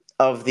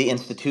of the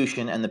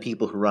institution and the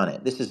people who run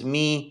it. This is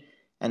me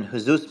and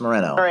Jesus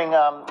Moreno.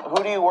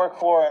 Who do you work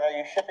for, and are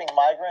you shipping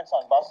migrants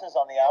on buses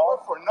on the hour? I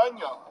work for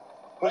Nunyo.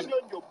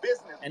 Nunyo, your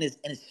business. And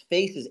his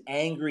face is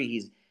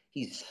angry.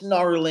 He's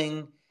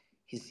snarling.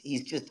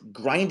 He's just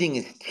grinding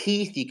his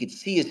teeth. You could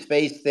see his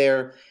face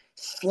there,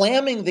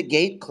 slamming the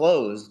gate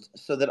closed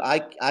so that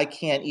I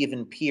can't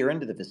even peer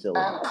into the facility.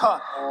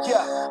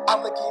 Yeah,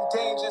 I'm looking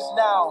dangerous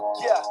now.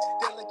 Yeah,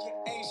 they're looking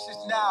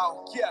anxious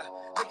now. Yeah,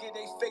 look at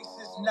their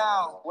faces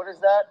now. What is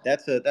that?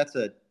 That's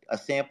a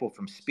sample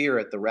from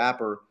Spirit, the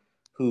rapper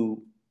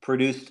who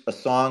produced a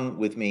song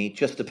with me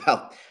just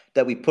about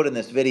that we put in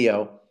this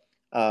video.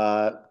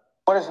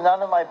 What is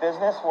none of my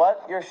business?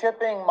 What? You're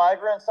shipping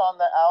migrants on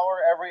the hour,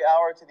 every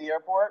hour to the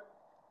airport?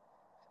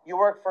 You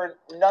work for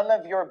none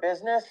of your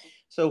business?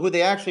 So who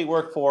they actually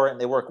work for and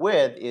they work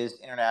with is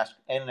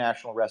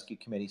International Rescue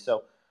Committee.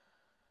 So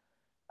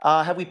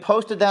have we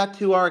posted that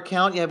to our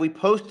account? Yeah, have we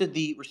posted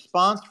the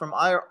response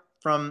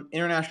from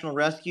International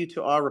Rescue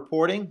to our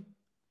reporting?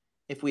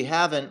 If we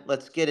haven't,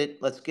 let's get it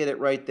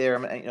right there.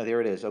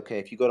 There it is. Okay,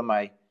 if you go to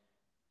my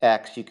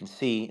X, you can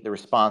see the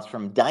response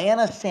from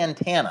Diana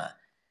Santana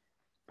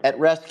at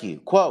Rescue.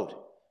 Quote,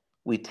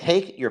 "We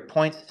take your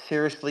points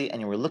seriously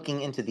and we're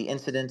looking into the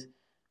incident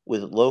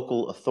with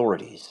local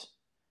authorities."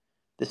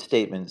 This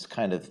statement is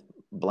kind of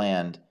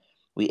bland.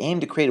 "We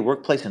aim to create a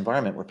workplace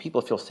environment where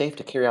people feel safe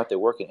to carry out their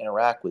work and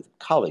interact with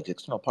colleagues,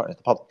 external partners,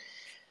 the public."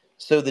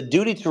 So the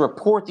duty to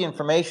report the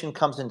information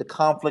comes into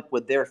conflict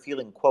with their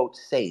feeling, quote,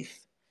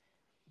 safe.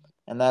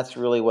 And that's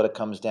really what it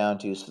comes down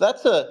to. So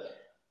that's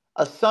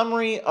a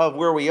summary of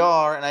where we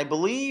are. And I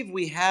believe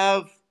we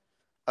have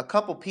a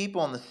couple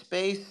people in the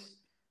space.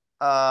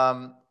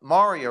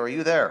 Mario, are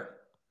you there?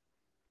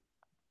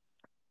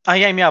 I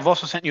am, yeah. I've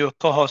also sent you a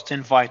co-host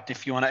invite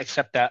if you want to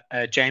accept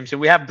that, James. And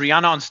we have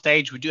Brianna on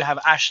stage. We do have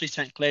Ashley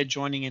St. Clair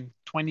joining in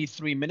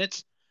 23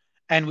 minutes.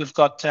 And we've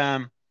got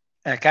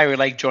Gary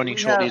Lake joining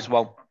shortly as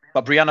well.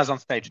 But Brianna's on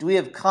stage. Do we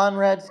have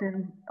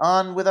Conradson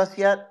on with us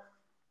yet?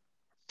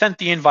 Sent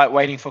the invite,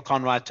 waiting for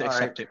Conrad to All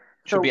accept right. it.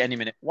 Should So be any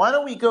minute. why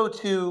don't we go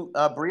to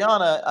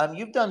Brianna?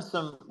 You've done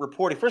some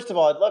reporting. First of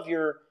all, I'd love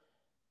your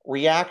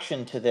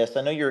reaction to this.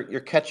 I know you're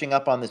catching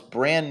up on this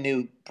brand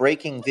new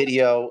breaking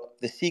video,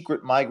 the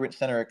secret migrant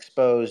center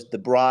exposed,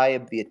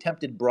 the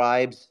attempted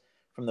bribes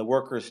from the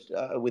workers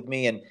with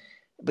me,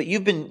 but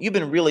you've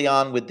been really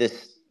on with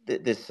this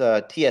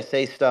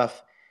TSA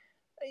stuff,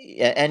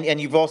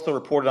 and you've also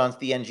reported on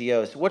the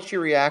NGOs. What's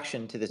your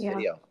reaction to this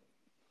video?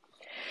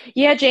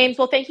 Yeah, James.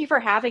 Well, thank you for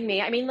having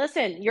me. I mean,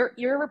 listen,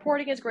 your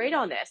reporting is great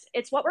on this.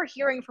 It's what we're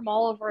hearing from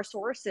all of our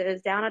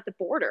sources down at the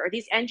border.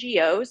 These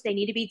NGOs, they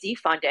need to be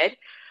defunded.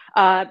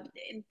 Uh,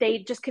 they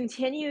just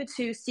continue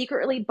to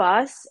secretly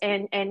bus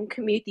and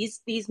commute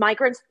these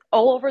migrants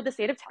all over the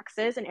state of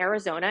Texas and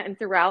Arizona and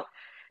throughout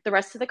the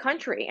rest of the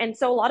country. And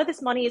so a lot of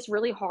this money is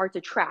really hard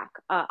to track.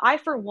 I,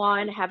 for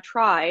one, have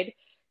tried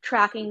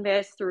tracking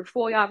this through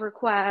FOIA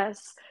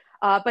requests,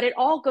 but it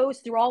all goes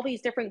through all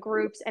these different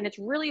groups, and it's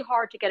really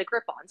hard to get a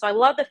grip on. So I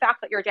love the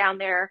fact that you're down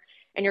there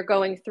and you're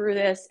going through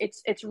this.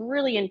 It's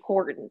really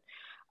important.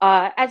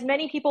 As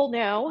many people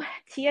know,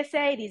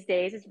 TSA these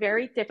days is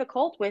very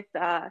difficult with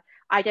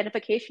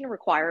identification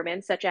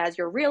requirements, such as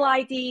your real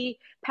ID,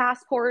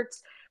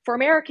 passports. For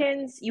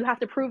Americans, you have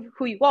to prove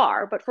who you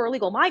are, but for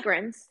illegal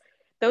migrants,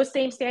 those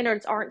same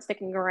standards aren't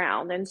sticking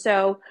around. And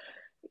so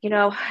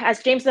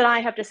as James and I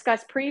have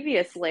discussed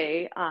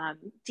previously,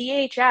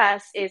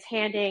 DHS is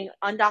handing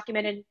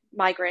undocumented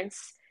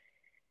migrants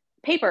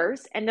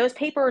papers, and those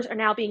papers are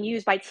now being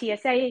used by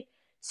TSA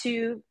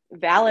to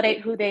validate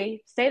who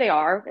they say they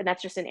are. And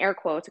that's just in air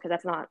quotes because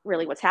that's not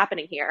really what's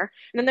happening here.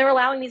 And then they're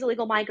allowing these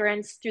illegal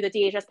migrants through the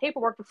DHS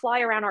paperwork to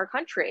fly around our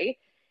country,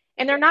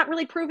 and they're not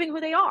really proving who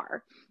they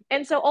are.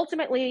 And so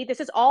ultimately, this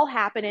is all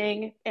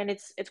happening, and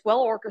it's well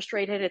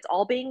orchestrated. It's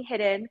all being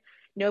hidden.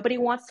 Nobody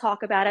wants to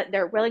talk about it.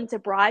 They're willing to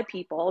bribe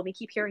people. And we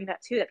keep hearing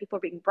that too, that people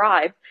are being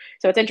bribed.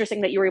 So it's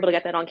interesting that you were able to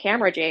get that on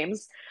camera,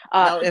 James.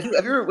 Now,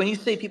 when you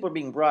say people are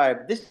being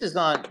bribed, this is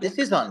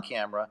on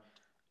camera.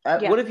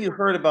 Yeah. What have you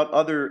heard about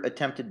other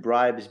attempted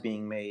bribes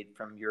being made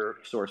from your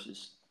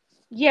sources?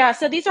 Yeah,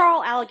 so these are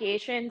all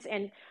allegations,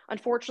 and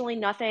unfortunately,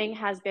 nothing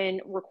has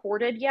been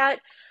recorded yet.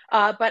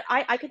 But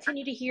I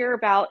continue to hear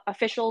about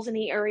officials in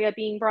the area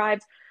being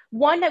bribed.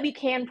 One that we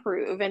can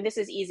prove, and this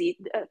is easy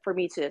for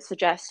me to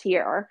suggest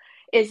here,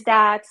 is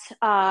that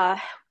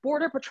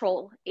Border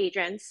Patrol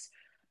agents,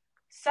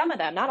 some of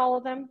them, not all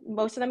of them,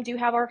 most of them do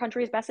have our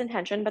country's best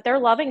intention, but they're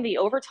loving the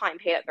overtime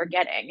pay that they're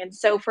getting. And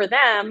so for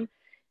them,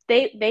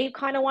 they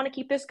kind of want to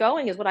keep this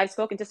going, is what I've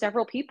spoken to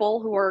several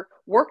people who are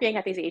working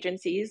at these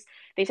agencies.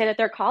 They say that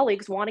their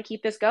colleagues want to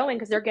keep this going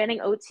because they're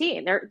getting OT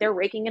and they're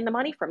raking in the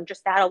money from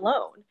just that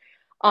alone.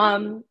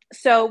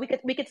 So we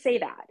could say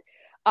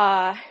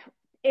that.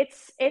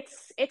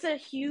 It's a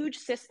huge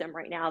system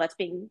right now that's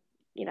being,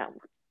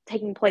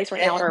 taking place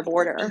right now at our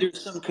border.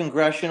 There's some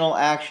congressional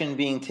action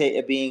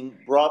being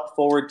brought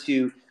forward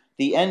to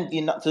the end.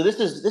 So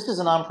this is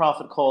a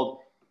nonprofit called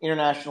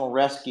International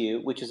Rescue,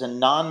 which is a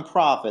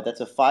nonprofit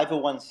that's a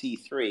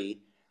 501c3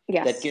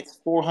 that gets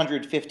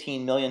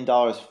 $415 million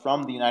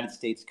from the United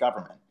States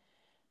government.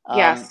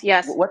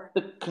 Yes. What's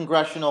the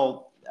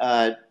congressional?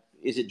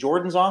 Is it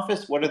Jordan's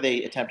office? What are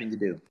they attempting to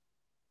do?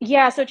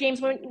 Yeah, so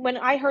James, when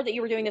I heard that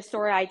you were doing this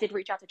story, I did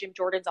reach out to Jim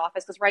Jordan's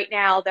office because right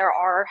now there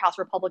are House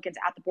Republicans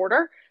at the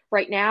border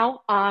right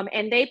now,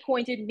 and they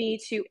pointed me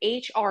to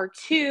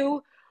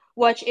HR2,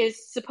 which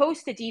is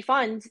supposed to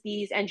defund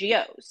these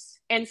NGOs.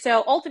 And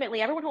so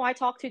ultimately, everyone who I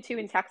talked to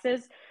in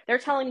Texas, they're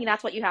telling me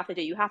that's what you have to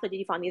do. You have to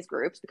defund these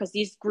groups because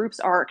these groups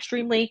are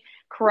extremely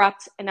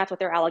corrupt, and that's what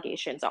their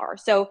allegations are.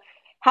 So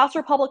House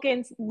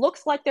Republicans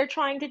looks like they're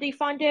trying to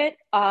defund it.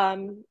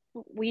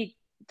 We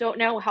don't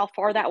know how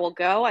far that will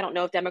go. I don't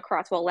know if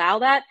Democrats will allow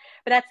that,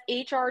 but that's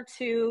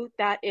HR2.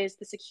 That is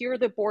the Secure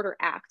the Border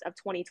Act of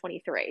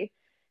 2023.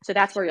 So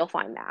that's where you'll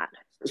find that.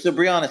 So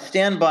Brianna,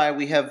 stand by.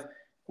 We have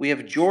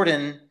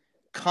Jordan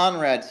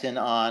Conradson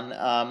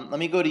on. Let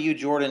me go to you,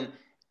 Jordan.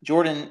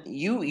 Jordan,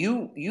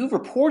 you've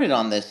reported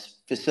on this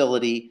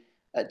facility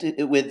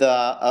with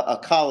a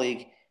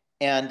colleague.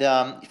 And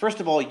first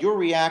of all, your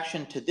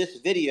reaction to this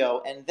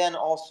video, and then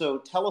also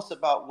tell us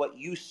about what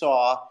you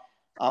saw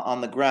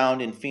on the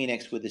ground in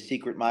Phoenix with the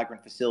secret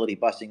migrant facility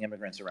busing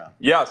immigrants around.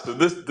 Yeah, so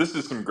this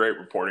is some great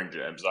reporting,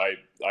 James.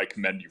 I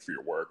commend you for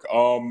your work.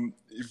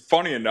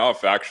 Funny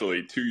enough,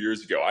 actually, 2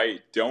 years ago, I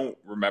don't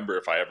remember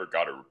if I ever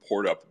got a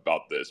report up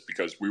about this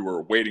because we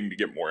were waiting to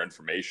get more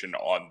information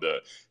on the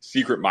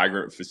secret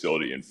migrant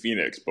facility in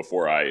Phoenix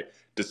before I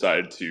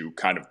decided to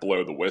kind of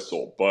blow the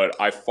whistle. But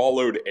I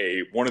followed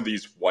one of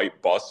these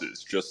white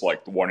buses, just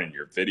like the one in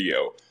your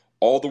video,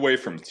 all the way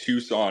from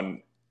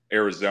Tucson,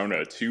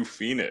 Arizona to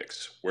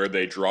Phoenix, where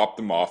they dropped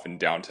them off in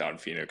downtown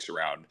Phoenix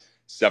around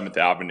 7th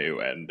Avenue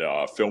and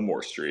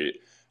Fillmore Street,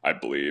 I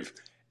believe.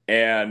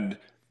 And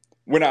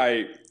when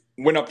I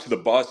went up to the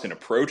bus and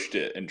approached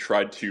it and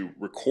tried to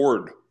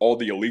record all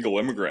the illegal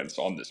immigrants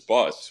on this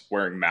bus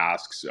wearing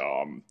masks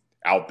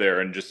out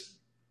there and just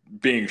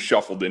being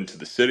shuffled into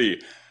the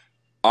city,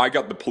 I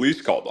got the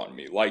police called on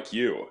me, like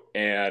you.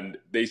 And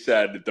they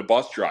said the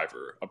bus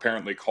driver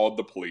apparently called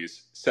the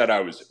police, said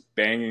I was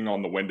banging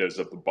on the windows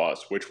of the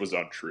bus, which was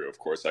untrue. Of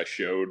course, I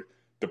showed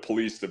the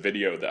police the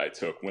video that I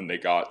took when they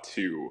got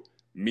to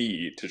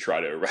me to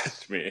try to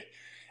arrest me.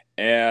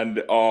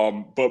 And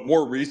but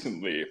more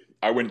recently,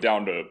 I went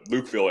down to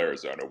Lukeville,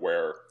 Arizona,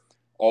 where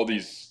all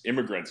these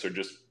immigrants are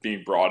just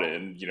being brought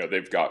in. You know,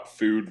 they've got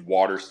food,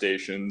 water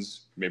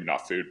stations, maybe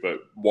not food, but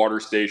water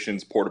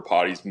stations, porta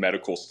potties,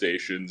 medical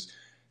stations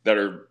that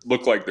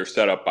look like they're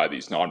set up by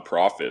these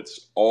nonprofits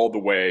all the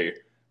way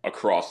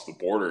across the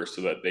border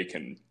so that they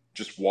can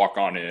just walk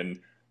on in.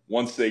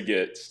 Once they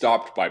get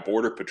stopped by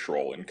Border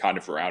Patrol and kind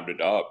of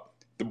rounded up,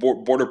 the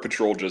Border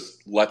Patrol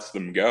just lets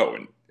them go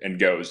and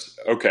goes,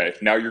 okay,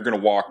 now you're going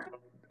to walk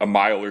a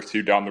mile or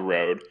two down the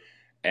road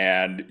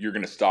and you're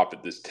going to stop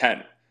at this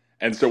tent.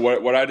 And so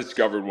what I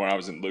discovered when I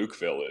was in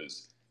Lukeville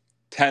is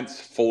tents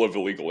full of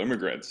illegal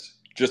immigrants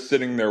just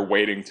sitting there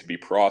waiting to be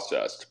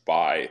processed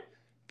by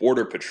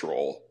Border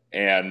Patrol.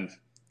 And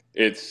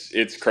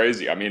it's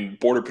crazy. I mean,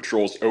 Border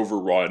Patrol's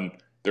overrun.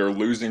 They're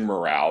losing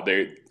morale.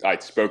 I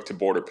spoke to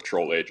Border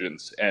Patrol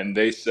agents and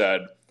they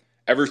said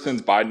ever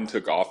since Biden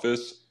took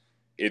office,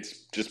 it's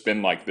just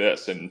been like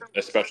this, and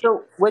especially.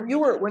 So when you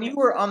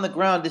were on the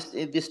ground, this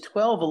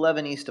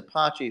 1211 East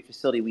Apache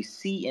facility we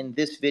see in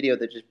this video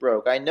that just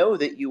broke, I know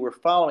that you were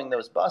following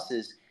those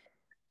buses.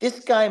 This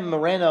guy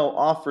Moreno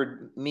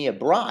offered me a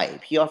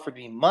bribe. He offered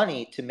me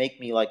money to make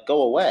me like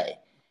go away.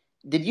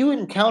 Did you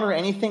encounter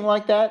anything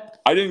like that?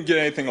 I didn't get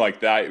anything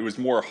like that. It was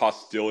more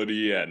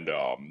hostility and,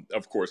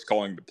 of course,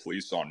 calling the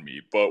police on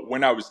me. But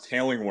when I was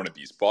tailing one of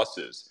these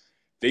buses,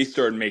 they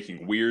started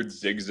making weird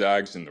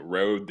zigzags in the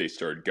road. They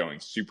started going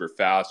super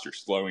fast or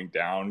slowing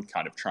down,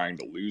 kind of trying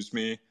to lose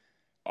me.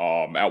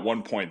 At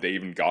one point, they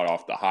even got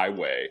off the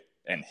highway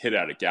and hit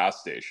at a gas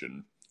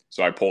station.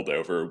 So I pulled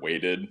over,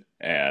 waited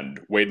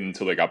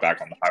until they got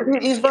back on the highway.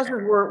 These buses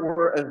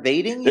were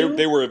evading you?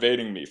 They were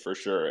evading me for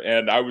sure.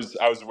 And I was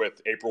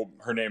with April.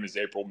 Her name is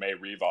April May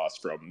Rivas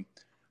from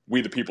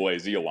We the People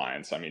AZ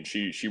Alliance. I mean,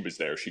 she was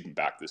there. She can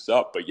back this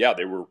up. But yeah,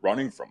 they were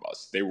running from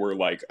us. They were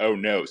like, oh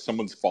no,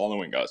 someone's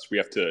following us. We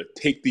have to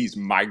take these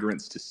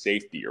migrants to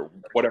safety or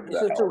whatever the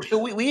hell. So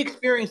we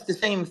experienced the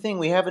same thing.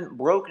 We haven't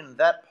broken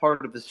that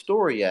part of the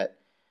story yet,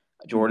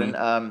 Jordan.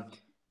 Mm-hmm.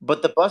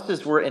 But the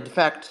buses were in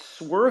fact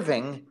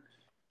swerving.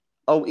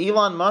 Oh,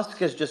 Elon Musk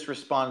has just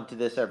responded to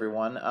this,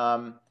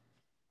 everyone.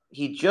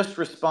 He just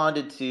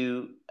responded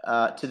to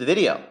the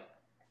video.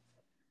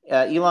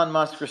 Elon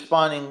Musk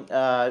responding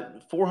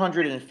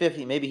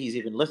 450. Maybe he's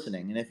even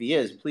listening, and if he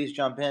is, please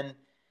jump in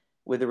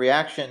with a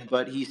reaction.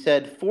 But he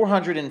said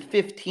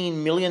 $415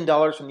 million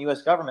from the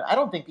U.S. government. I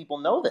don't think people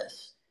know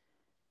this.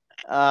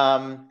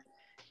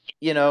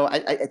 You know,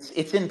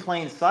 it's in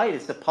plain sight.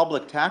 It's a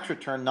public tax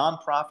return.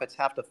 Nonprofits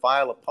have to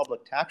file a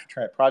public tax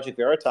return at Project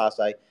Veritas.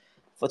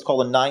 Let's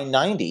call it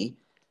 990,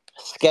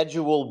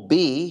 Schedule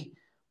B,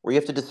 where you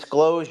have to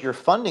disclose your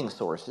funding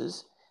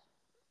sources.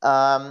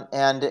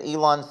 And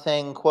Elon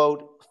saying,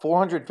 quote,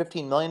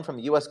 415 million from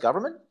the U.S.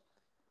 government?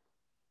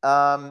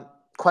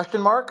 Question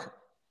mark?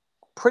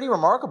 Pretty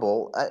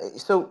remarkable.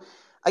 So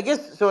I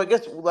guess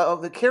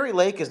Carrie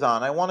Lake is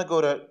on. I want to go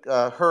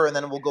to her, and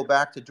then we'll go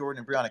back to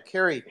Jordan and Brianna.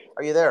 Carrie,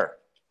 are you there?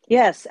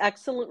 Yes,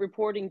 excellent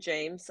reporting,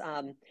 James.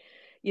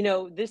 You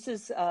know, this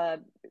is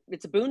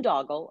it's a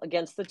boondoggle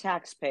against the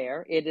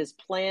taxpayer. It is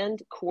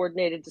planned,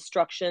 coordinated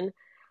destruction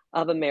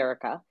of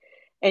America.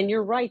 And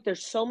you're right,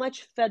 there's so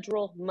much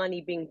federal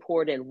money being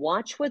poured in.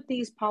 Watch what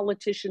these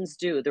politicians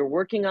do. They're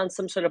working on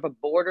some sort of a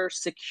border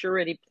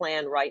security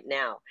plan right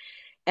now.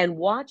 And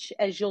watch,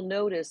 as you'll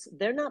notice,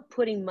 they're not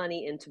putting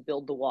money in to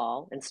build the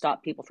wall and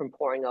stop people from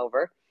pouring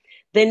over.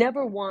 They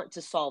never want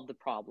to solve the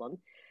problem.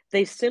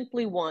 They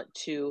simply want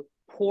to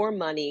pour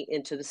money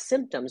into the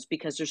symptoms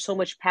because there's so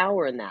much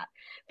power in that.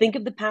 Think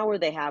of the power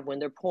they have when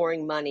they're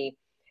pouring money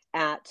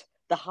at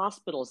the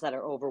hospitals that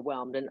are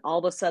overwhelmed, and all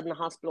of a sudden the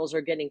hospitals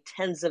are getting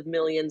tens of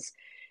millions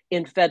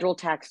in federal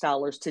tax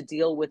dollars to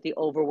deal with the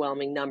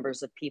overwhelming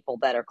numbers of people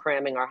that are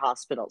cramming our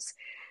hospitals.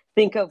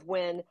 Think of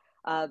when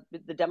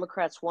the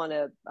Democrats want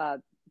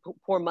to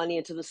pour money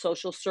into the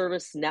social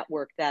service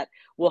network that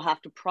will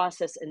have to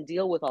process and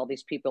deal with all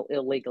these people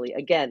illegally.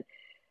 Again,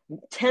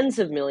 tens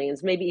of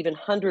millions, maybe even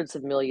hundreds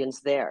of millions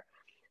there.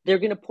 They're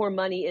going to pour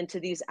money into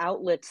these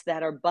outlets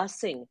that are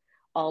busing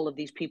all of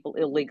these people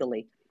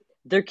illegally.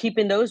 They're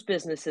keeping those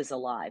businesses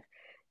alive.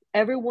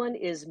 Everyone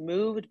is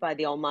moved by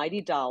the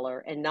almighty dollar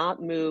and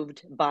not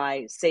moved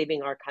by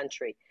saving our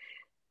country.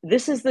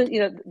 This is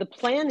the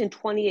plan in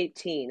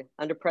 2018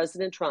 under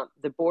President Trump.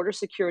 The Border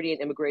Security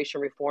and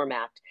Immigration Reform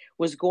Act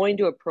was going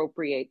to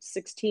appropriate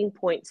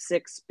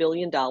 $16.6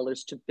 billion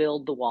to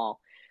build the wall,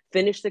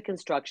 finish the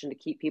construction to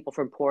keep people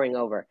from pouring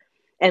over.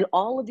 And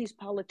all of these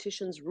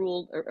politicians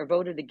ruled or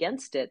voted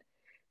against it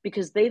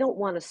because they don't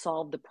want to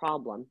solve the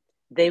problem.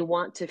 They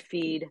want to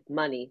feed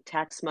money,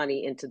 tax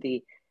money, into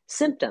the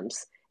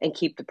symptoms and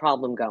keep the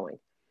problem going.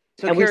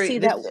 So, And Carrie,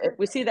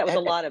 we see that with a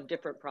lot of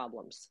different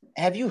problems.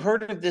 have you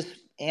heard of this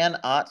Ann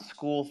Ott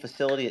School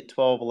facility at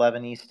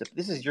 1211 East?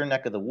 This is your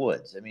neck of the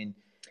woods. I mean,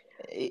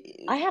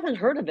 I haven't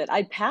heard of it.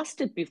 I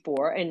passed it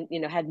before and,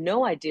 had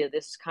no idea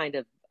this kind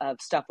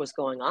of stuff was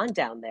going on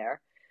down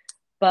there.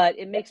 But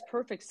it makes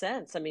perfect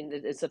sense. I mean,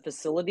 it's a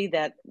facility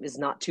that is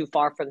not too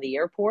far from the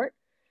airport.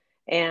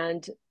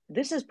 And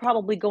this is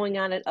probably going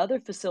on at other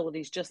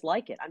facilities just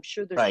like it. I'm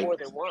sure there's right. more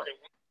than one.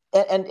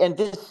 And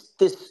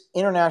this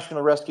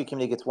International Rescue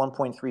Committee gets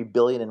 1.3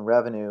 billion in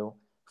revenue,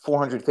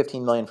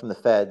 415 million from the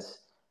feds.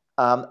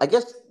 I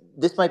guess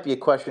this might be a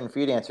question for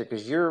you to answer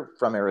because you're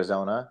from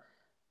Arizona.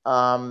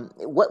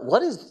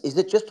 What is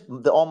it just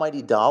the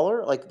almighty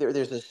dollar? Like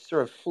there's a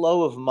sort of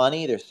flow of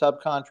money. There's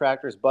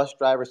subcontractors, bus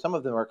drivers. Some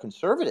of them are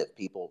conservative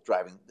people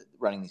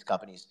running these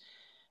companies.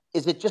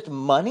 Is it just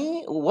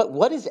money?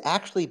 What is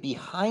actually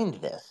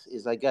behind this?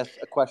 Is I guess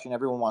a question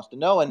everyone wants to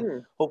know,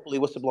 and hopefully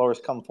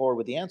whistleblowers come forward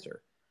with the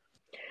answer.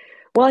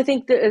 Well, I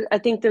think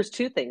there's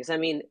two things. I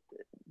mean,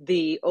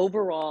 the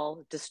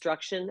overall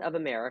destruction of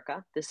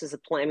America. This is a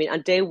plan. I mean,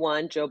 on day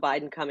one, Joe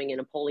Biden coming in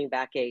and pulling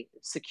back a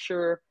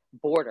secure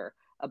border,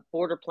 a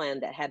border plan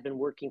that had been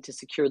working to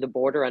secure the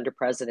border under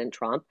President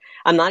Trump.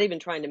 I'm not even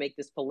trying to make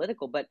this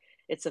political, but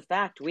it's a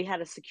fact. We had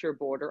a secure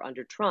border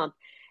under Trump,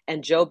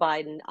 and Joe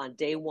Biden on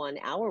day one,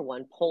 hour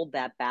one, pulled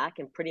that back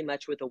and pretty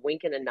much with a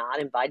wink and a nod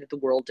invited the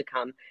world to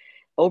come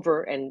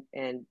over and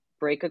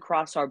break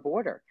across our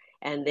border.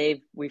 And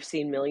we've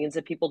seen millions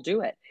of people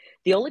do it.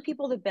 The only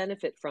people that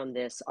benefit from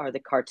this are the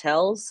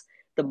cartels,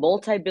 the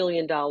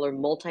multi-billion-dollar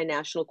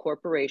multinational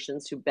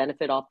corporations who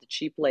benefit off the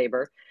cheap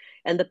labor,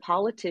 and the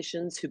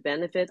politicians who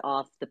benefit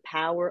off the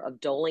power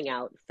of doling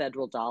out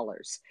federal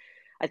dollars.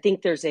 I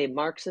think there's a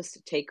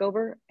Marxist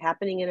takeover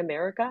happening in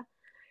America.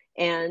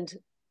 And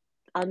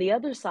on the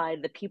other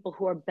side, the people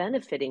who are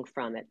benefiting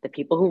from it, the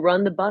people who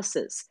run the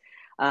buses,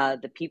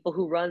 the people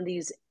who run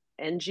these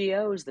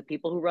NGOs, the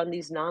people who run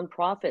these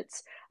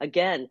nonprofits.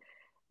 Again,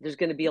 there's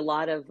going to be a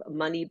lot of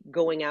money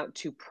going out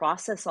to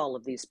process all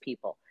of these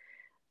people.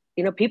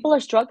 People are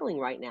struggling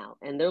right now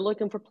and they're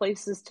looking for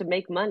places to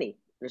make money.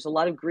 There's a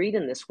lot of greed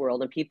in this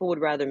world and people would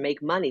rather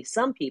make money.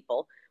 Some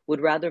people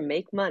would rather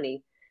make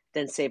money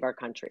than save our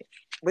country.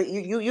 But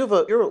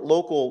you're a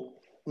local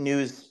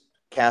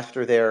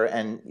newscaster there,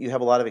 and you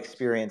have a lot of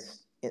experience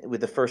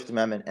with the First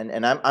Amendment.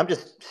 And I'm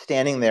just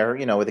standing there,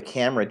 with a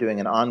camera doing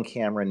an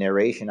on-camera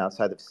narration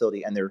outside the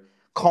facility, and they're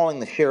calling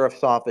the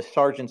sheriff's office.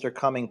 Sergeants are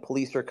coming,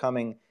 police are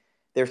coming.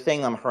 They're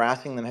saying I'm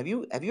harassing them. Have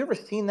you ever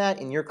seen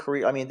that in your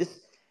career? I mean,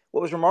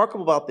 what was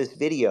remarkable about this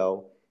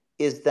video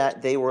is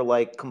that they were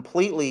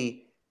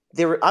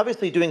they were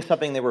obviously doing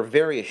something they were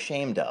very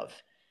ashamed of.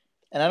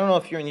 And I don't know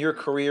if you're in your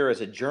career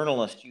as a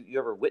journalist, you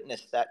ever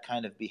witnessed that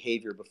kind of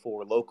behavior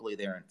before locally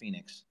there in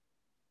Phoenix.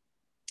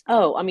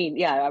 Oh, I mean,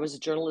 yeah, I was a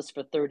journalist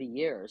for 30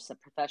 years, a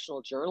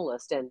professional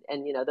journalist. And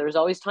there's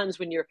always times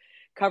when you're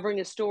covering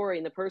a story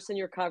and the person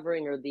you're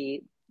covering or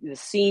the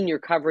scene you're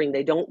covering,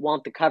 they don't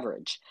want the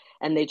coverage.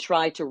 And they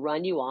try to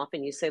run you off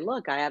and you say,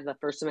 look, I have the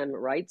First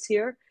Amendment rights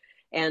here.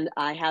 And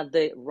I have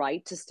the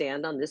right to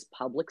stand on this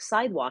public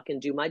sidewalk and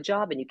do my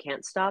job, and you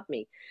can't stop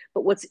me.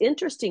 But what's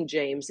interesting,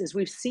 James, is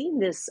we've seen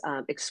this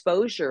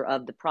exposure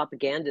of the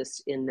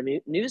propagandists in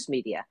the news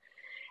media.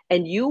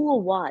 And you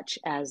will watch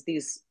as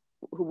these,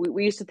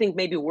 we used to think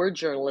maybe we're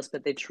journalists,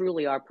 but they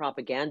truly are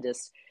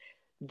propagandists.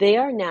 They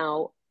are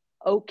now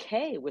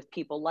okay with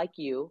people like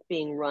you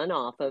being run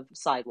off of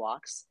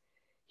sidewalks.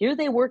 Here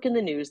they work in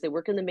the news, they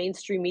work in the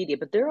mainstream media,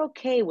 but they're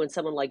okay when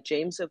someone like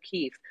James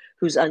O'Keefe,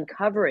 who's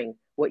uncovering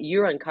what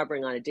you're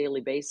uncovering on a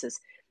daily basis,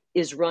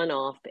 is run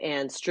off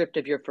and stripped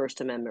of your First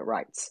Amendment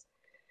rights.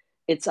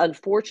 It's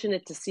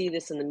unfortunate to see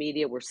this in the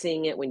media. We're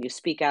seeing it when you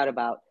speak out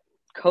about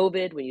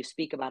COVID, when you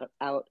speak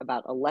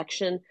about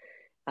election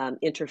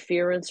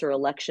interference or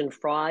election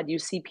fraud. You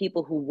see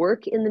people who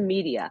work in the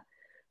media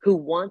who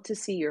want to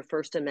see your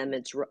First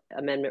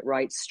Amendment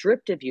rights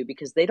stripped of you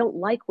because they don't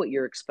like what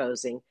you're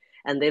exposing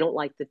and they don't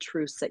like the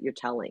truths that you're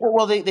telling.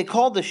 Well, they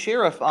called the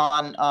sheriff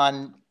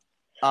on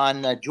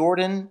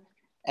Jordan,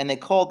 and they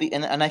called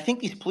and I think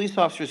these police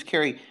officers,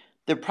 Carrie,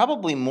 they're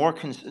probably more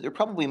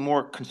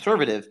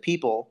conservative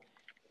people.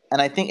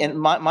 And I think, and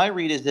my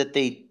read is that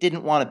they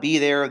didn't want to be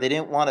there. They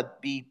didn't want to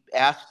be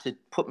asked to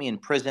put me in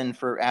prison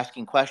for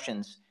asking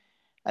questions.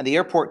 And the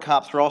airport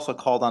cops were also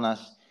called on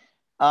us.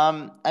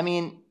 I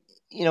mean,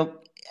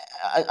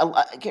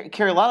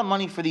 Carrie, a lot of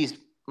money for these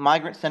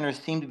migrant centers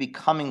seem to be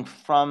coming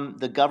from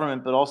the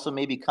government, but also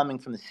maybe coming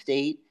from the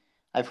state.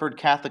 I've heard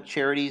Catholic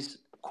charities,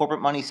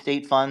 corporate money,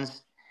 state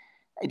funds.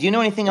 Do you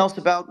know anything else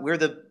about where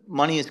the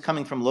money is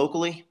coming from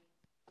locally?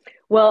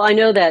 Well, I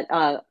know that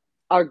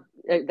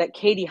that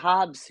Katie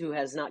Hobbs, who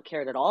has not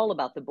cared at all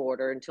about the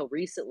border until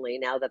recently,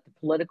 now that the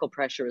political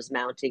pressure is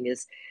mounting,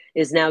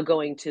 is now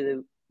going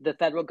to the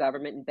federal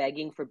government and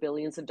begging for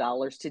billions of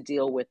dollars to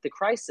deal with the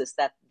crisis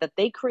that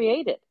they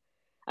created.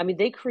 I mean,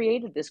 they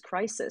created this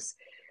crisis.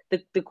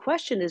 The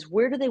question is,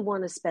 where do they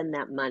want to spend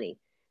that money?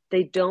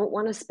 They don't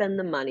want to spend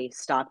the money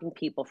stopping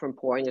people from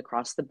pouring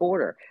across the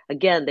border.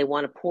 Again, they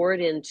want to pour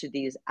it into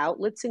these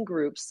outlets and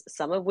groups,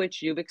 some of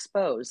which you've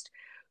exposed,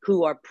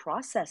 who are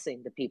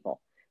processing the people.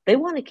 They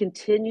want to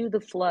continue the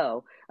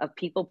flow of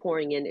people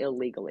pouring in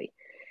illegally.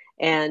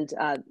 And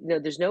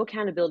there's no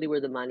accountability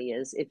where the money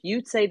is. If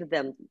you say to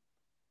them,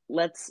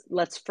 let's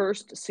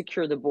first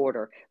secure the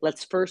border,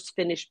 let's first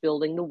finish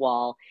building the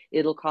wall,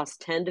 it'll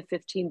cost 10 to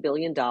 15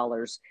 billion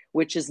dollars,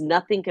 which is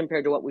nothing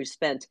compared to what we've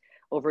spent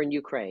over in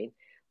Ukraine.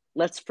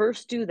 Let's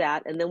first do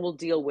that, and then we'll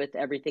deal with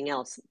everything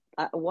else.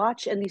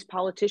 Watch, and these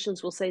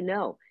politicians will say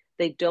no.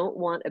 They don't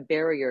want a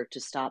barrier to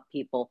stop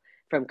people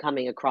from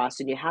coming across,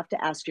 and you have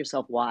to ask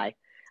yourself why.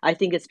 I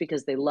think it's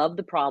because they love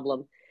the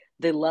problem.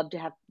 They love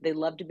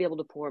to be able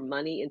to pour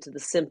money into the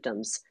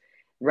symptoms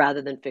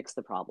rather than fix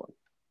the problem.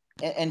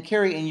 And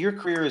Carrie, in your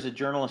career as a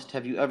journalist,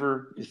 have you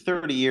ever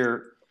 30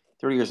 years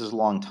is a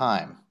long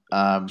time.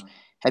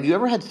 Have you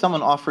ever had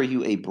someone offer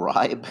you a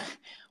bribe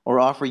or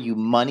offer you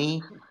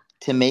money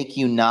to make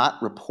you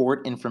not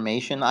report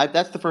information?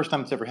 That's the first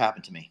time it's ever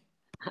happened to me.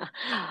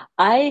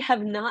 I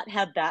have not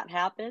had that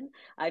happen.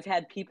 I've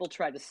had people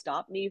try to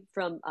stop me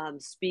from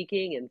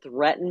speaking and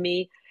threaten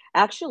me.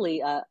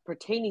 Actually,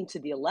 pertaining to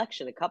the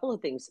election, a couple of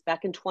things.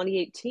 Back in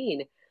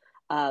 2018,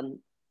 um,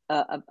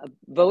 a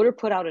voter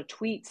put out a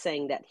tweet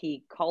saying that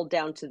he called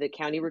down to the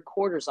county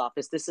recorder's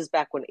office. This is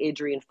back when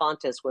Adrian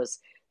Fontes was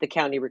the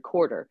county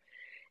recorder.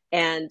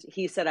 And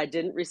he said, I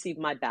didn't receive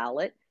my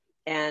ballot.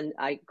 And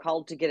I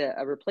called to get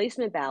a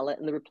replacement ballot.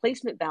 And the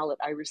replacement ballot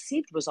I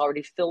received was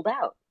already filled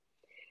out.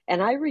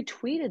 And I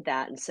retweeted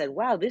that and said,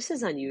 wow, this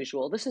is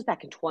unusual. This is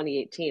back in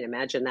 2018.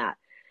 Imagine that.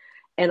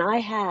 And I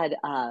had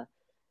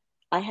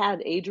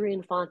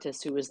Adrian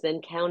Fontes, who was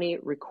then county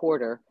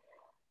recorder,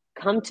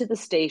 come to the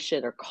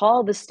station or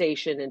call the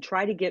station and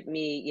try to get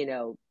me,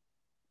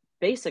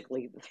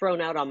 basically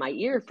thrown out on my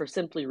ear for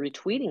simply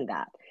retweeting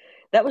that.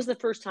 That was the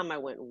first time I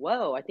went,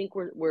 whoa, I think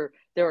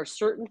there are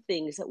certain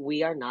things that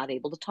we are not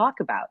able to talk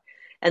about.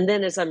 And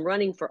then as I'm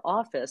running for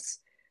office,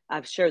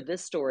 I've shared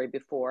this story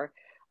before.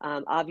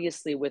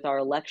 Obviously, with our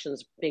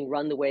elections being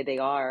run the way they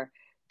are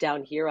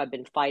down here, I've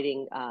been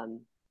fighting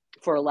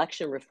for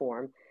election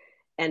reform.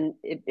 And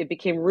it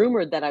became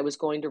rumored that I was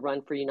going to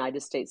run for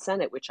United States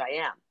Senate, which I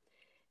am.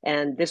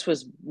 And this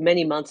was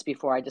many months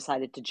before I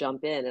decided to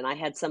jump in. And I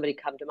had somebody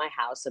come to my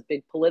house, a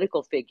big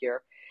political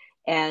figure,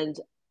 and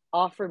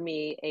offer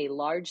me a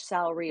large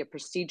salary, a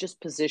prestigious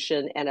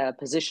position, and a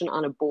position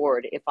on a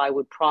board if I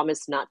would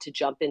promise not to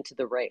jump into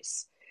the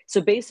race.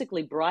 So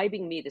basically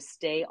bribing me to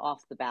stay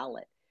off the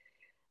ballot.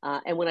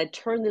 And when I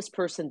turned this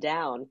person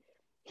down,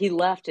 he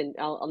left, and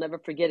I'll never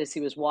forget, as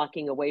he was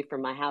walking away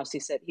from my house, he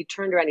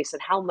turned around, he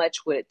said, how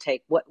much would it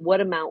take?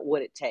 What amount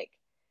would it take?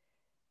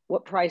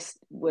 What price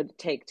would it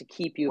take to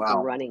keep you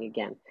from running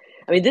again?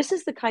 I mean, this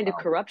is the kind of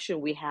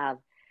corruption we have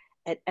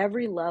at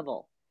every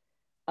level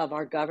of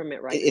our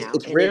government right now.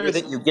 It's rare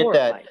that you get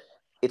that.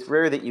 It's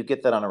rare that you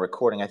get that on a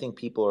recording. I think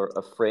people are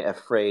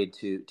afraid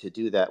to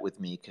do that with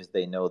me because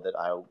they know that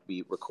I'll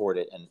be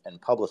recorded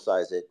and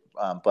publicize it.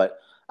 But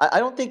I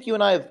don't think you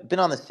and I have been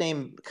on the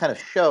same kind of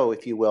show,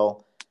 if you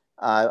will.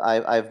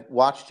 I've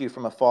watched you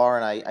from afar,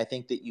 and I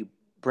think that you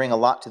bring a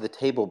lot to the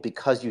table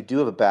because you do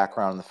have a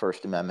background in the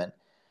First Amendment.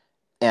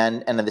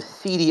 And the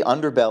seedy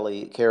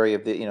underbelly, Carrie,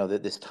 of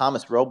this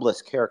Thomas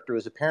Robles character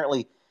is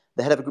apparently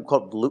the head of a group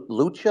called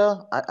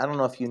Lucha. I don't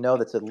know if you know,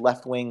 that's a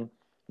left-wing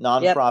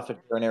nonprofit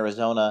here in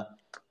Arizona.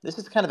 This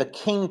is kind of a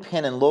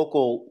kingpin in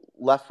local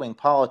left-wing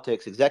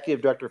politics,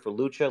 executive director for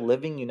Lucha,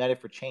 Living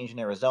United for Change in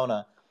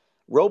Arizona.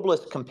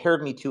 Robles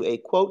compared me to a,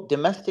 quote,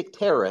 domestic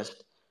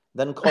terrorist,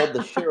 then called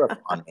the sheriff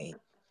on me.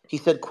 He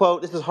said,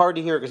 quote, this is hard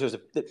to hear because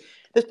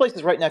this place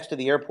is right next to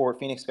the airport,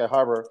 Phoenix Sky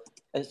Harbor.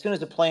 As soon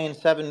as the plane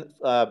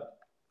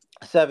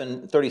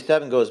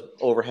 737 goes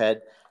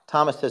overhead,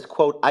 Thomas says,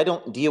 quote, I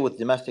don't deal with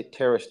domestic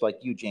terrorists like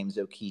you, James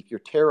O'Keefe. You're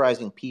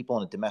terrorizing people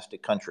in a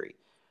domestic country.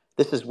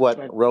 This is what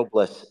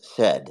Robles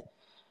said.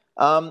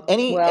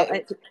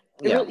 If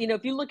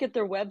you look at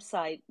their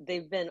website,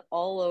 they've been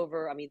all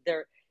over. I mean,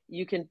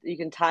 you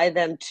can tie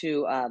them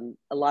to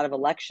a lot of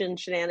election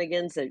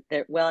shenanigans.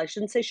 Well, I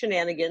shouldn't say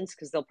shenanigans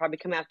because they'll probably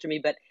come after me,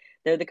 but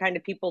they're the kind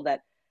of people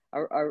that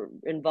are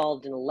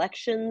involved in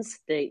elections.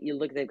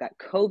 They've got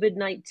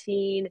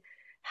COVID-19,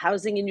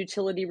 housing and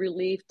utility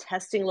relief,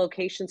 testing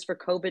locations for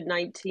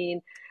COVID-19.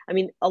 I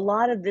mean, a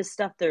lot of this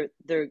stuff,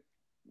 they're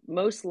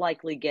most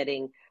likely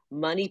getting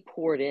money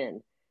poured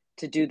in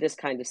to do this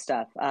kind of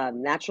stuff.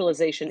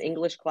 Naturalization,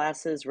 English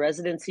classes,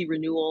 residency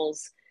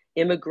renewals,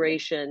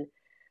 immigration.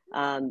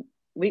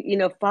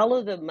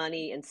 Follow the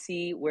money and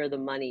see where the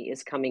money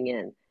is coming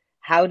in.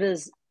 How do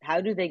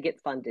they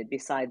get funded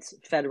besides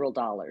federal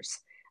dollars?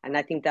 And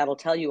I think that'll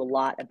tell you a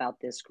lot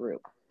about this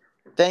group.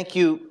 Thank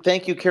you,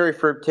 Carrie,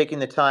 for taking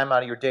the time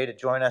out of your day to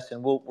join us.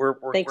 And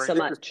Thanks so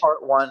much. This is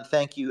part one.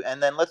 Thank you.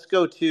 And then let's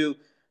go to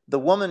the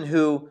woman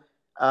who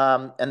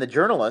and the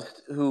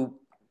journalist who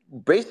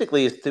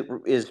basically is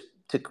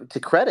to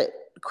credit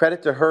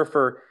to her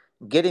for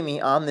getting me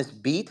on this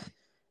beat.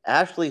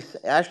 Ashley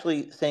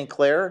St.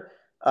 Clair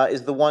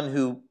is the one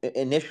who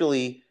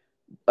initially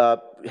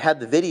had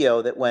the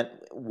video that went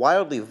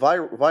wildly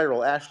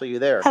viral. Ashley, you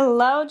there?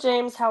 Hello,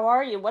 James. How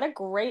are you? What a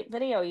great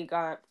video you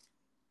got.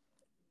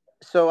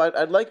 So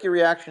I'd like your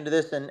reaction to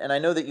this, and I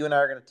know that you and I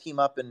are going to team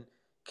up and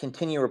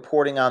continue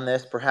reporting on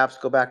this. Perhaps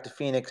go back to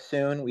Phoenix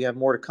soon. We have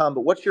more to come.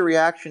 But what's your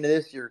reaction to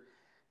this?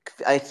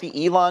 I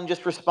see Elon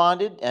just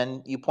responded,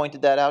 and you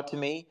pointed that out to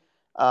me.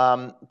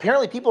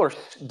 Apparently, people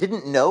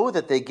didn't know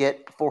that they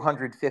get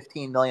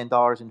 $415 million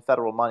in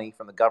federal money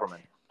from the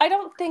government. I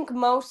don't think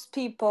most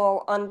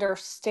people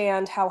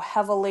understand how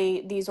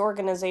heavily these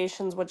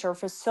organizations, which are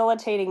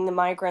facilitating the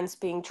migrants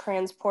being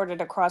transported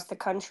across the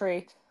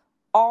country,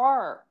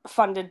 are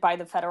funded by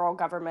the federal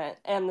government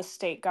and the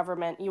state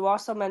government. You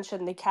also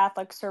mentioned the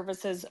Catholic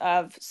Services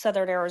of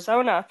Southern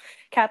Arizona,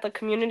 Catholic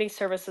Community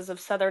Services of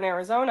Southern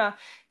Arizona.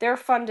 They're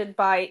funded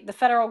by the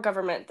federal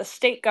government, the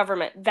state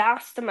government,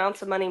 vast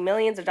amounts of money,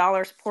 millions of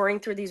dollars pouring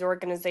through these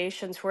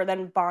organizations who are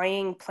then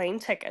buying plane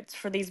tickets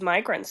for these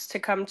migrants to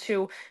come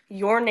to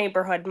your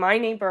neighborhood, my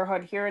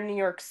neighborhood here in New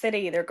York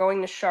City. They're going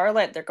to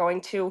Charlotte, they're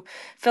going to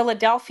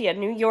Philadelphia,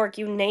 New York,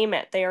 you name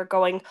it. They are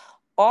going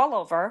all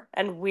over,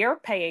 and we're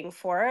paying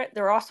for it.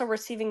 They're also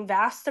receiving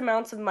vast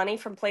amounts of money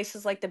from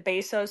places like the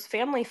Bezos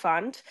Family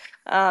Fund.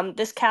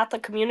 This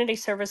Catholic Community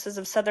Services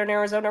of Southern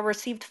Arizona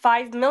received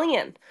 $5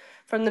 million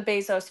from the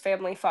Bezos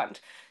Family Fund.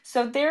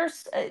 So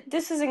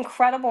this is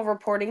incredible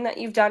reporting that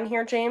you've done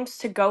here, James,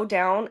 to go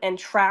down and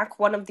track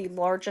one of the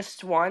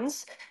largest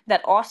ones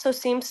that also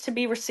seems to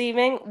be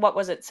receiving, what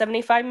was it,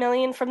 75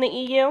 million from the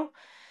EU?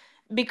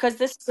 Because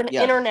this is an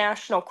Yes.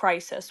 international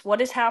crisis.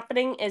 What is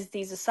happening is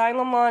these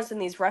asylum laws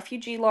and these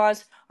refugee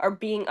laws are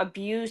being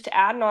abused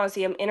ad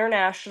nauseum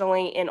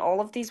internationally in all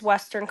of these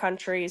Western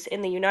countries,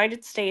 in the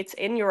United States,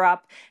 in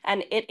Europe,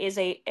 and it is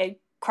a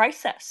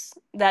crisis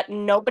that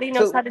nobody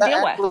knows how to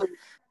deal with. Actually,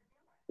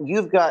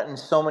 you've gotten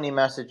so many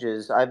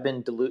messages. I've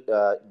been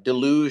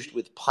deluged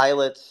with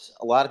pilots,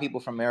 a lot of people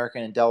from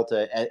American and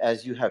Delta,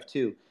 as you have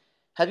too.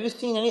 Have you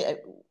seen any?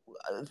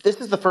 This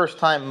is the first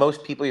time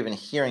most people are even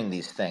hearing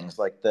these things,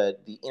 like the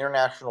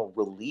International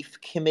Relief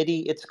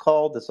Committee. It's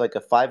called. It's like a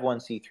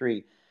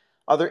 501(c)(3).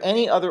 Are there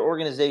any other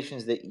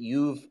organizations that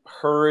you've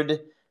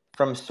heard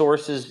from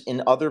sources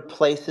in other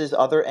places,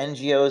 other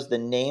NGOs, the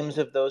names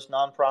of those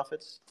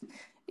nonprofits?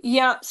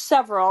 Yeah,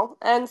 several.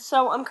 And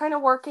so I'm kind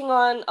of working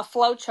on a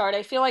flow chart.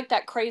 I feel like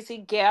that crazy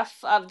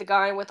gif of the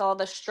guy with all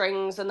the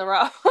strings and the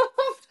rope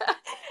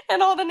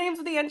and all the names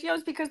of the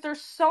NGOs, because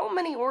there's so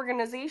many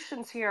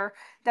organizations here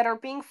that are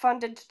being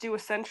funded to do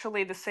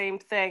essentially the same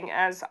thing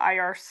as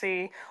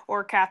IRC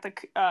or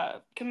Catholic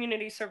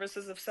Community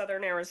Services of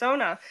Southern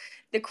Arizona.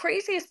 The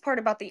craziest part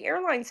about the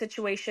airline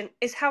situation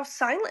is how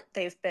silent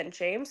they've been,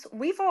 James.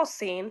 We've all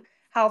seen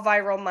how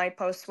viral my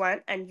post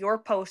went and your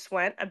post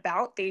went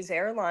about these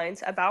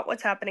airlines, about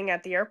what's happening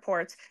at the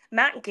airports.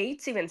 Matt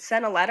Gaetz even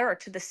sent a letter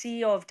to the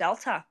CEO of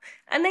Delta,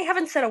 and they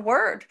haven't said a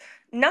word.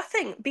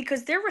 Nothing,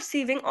 because they're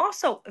receiving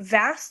also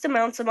vast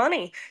amounts of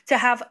money to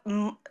have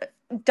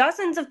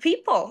dozens of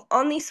people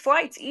on these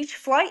flights, each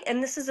flight,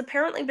 and this has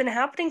apparently been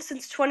happening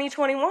since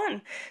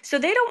 2021. So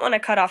they don't want to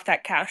cut off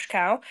that cash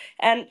cow,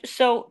 and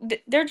so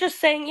they're just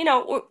saying,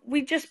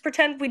 we just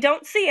pretend we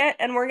don't see it,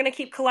 and we're going to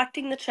keep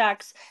collecting the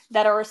checks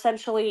that are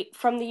essentially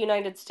from the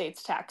United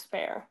States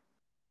taxpayer.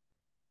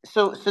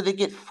 So they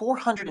get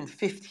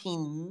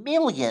 415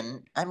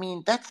 million. I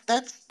mean, that's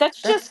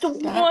just one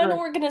staggering.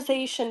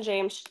 organization,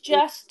 James.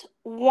 Just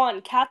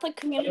one. Catholic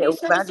Community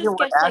Services Imagine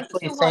what gets like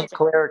Ashley St. 200.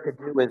 Clair could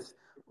do with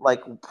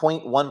like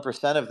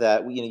 0.1% of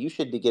that. You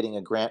should be getting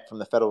a grant from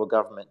the federal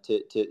government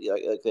like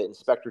the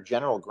Inspector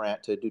General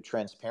grant to do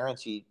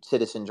transparency,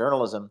 citizen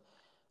journalism.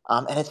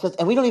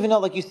 And we don't even know,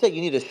 like you said,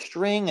 you need a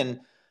string, and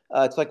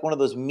it's like one of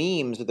those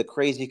memes of the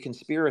crazy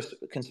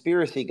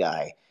conspiracy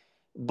guy.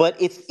 But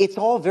it's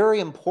all very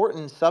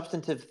important,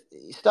 substantive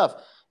stuff.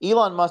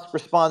 Elon Musk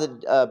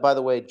responded, by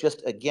the way,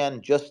 just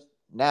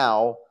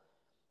now.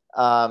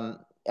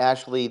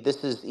 Ashley,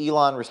 this is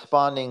Elon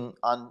responding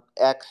on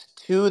X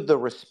to the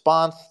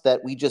response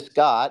that we just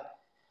got.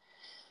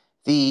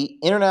 The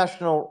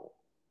International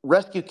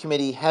Rescue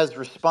Committee has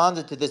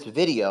responded to this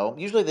video.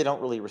 Usually they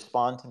don't really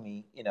respond to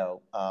me,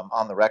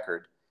 on the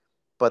record,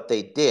 but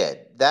they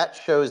did. That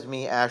shows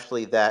me,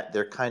 Ashley, that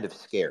they're kind of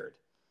scared.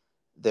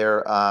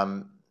 They're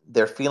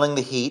feeling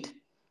the heat.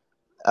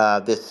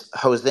 This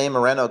Jose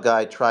Moreno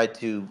guy tried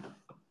to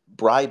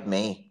bribe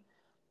me,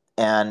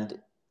 and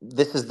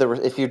this is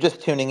if you're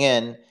just tuning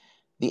in,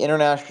 the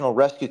International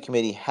Rescue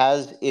Committee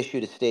has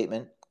issued a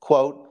statement.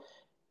 Quote,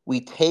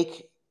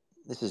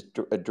 this is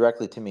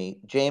directly to me,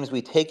 James,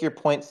 we take your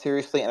point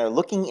seriously and are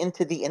looking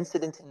into the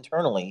incident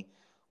internally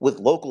with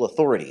local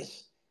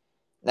authorities.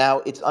 Now,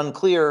 it's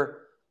unclear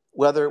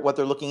whether what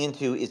they're looking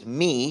into is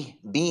me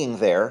being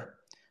there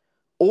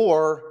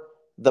or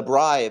the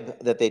bribe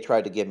that they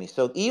tried to give me.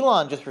 So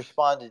Elon just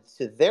responded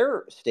to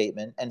their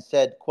statement and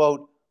said,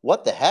 quote,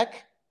 what the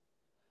heck?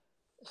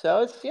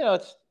 So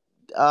it's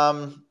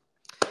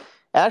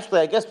Ashley,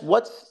 I guess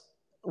what's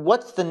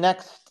the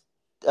next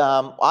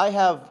I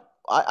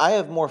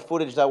have more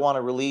footage that I want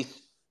to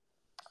release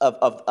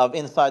of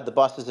inside the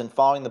buses and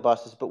following the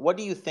buses. But what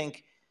do you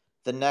think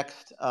the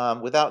next,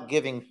 without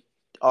giving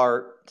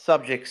our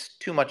subjects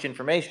too much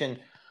information,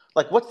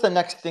 like what's the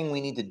next thing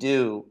we need to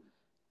do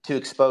to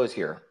expose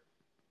here?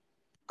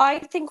 I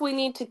think we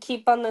need to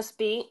keep on this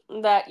beat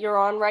that you're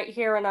on right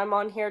here and I'm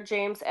on here,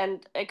 James,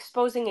 and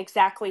exposing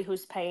exactly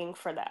who's paying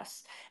for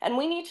this. And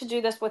we need to do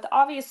this with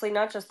obviously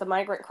not just the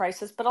migrant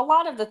crisis, but a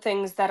lot of the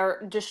things that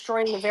are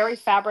destroying the very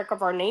fabric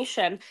of our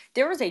nation.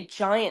 There is a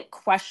giant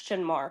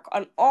question mark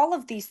on all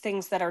of these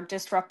things that are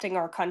disrupting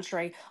our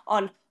country,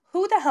 on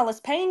who the hell is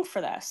paying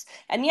for this?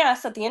 And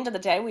yes, at the end of the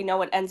day, we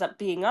know it ends up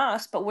being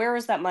us, but where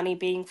is that money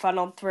being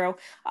funneled through?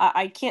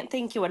 I can't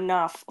thank you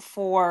enough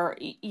for,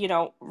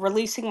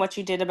 releasing what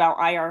you did about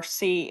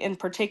IRC in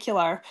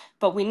particular,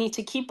 but we need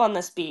to keep on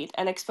this beat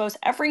and expose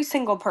every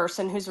single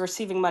person who's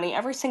receiving money,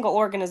 every single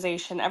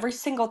organization, every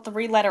single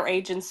three-letter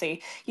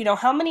agency.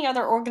 How many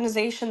other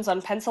organizations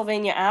on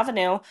Pennsylvania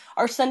Avenue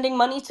are sending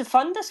money to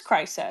fund this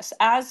crisis?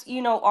 As,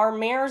 our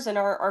mayors and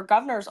our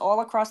governors all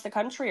across the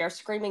country are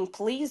screaming,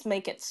 please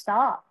make it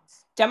stop.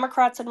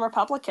 Democrats and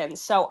Republicans.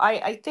 So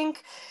I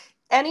think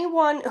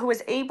anyone who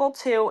is able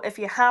to, if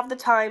you have the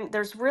time,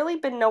 there's really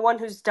been no one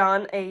who's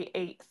done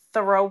a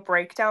thorough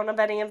breakdown of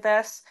any of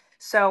this.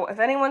 So if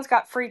anyone's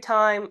got free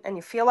time and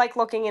you feel like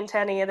looking into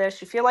any of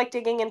this, you feel like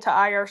digging into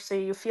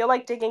IRC, you feel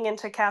like digging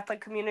into Catholic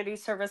Community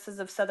Services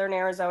of Southern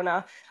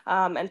Arizona,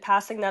 and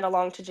passing that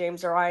along to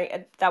James or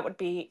I, that would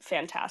be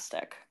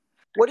fantastic.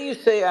 What do you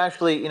say,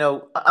 Ashley?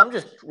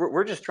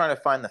 We're just trying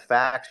to find the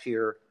facts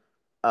here,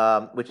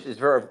 which is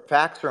very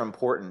facts are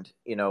important.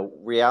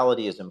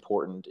 Reality is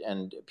important,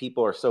 and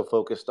people are so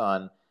focused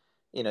on,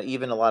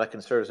 even a lot of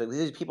conservatives. Like,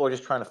 these people are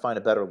just trying to find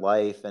a better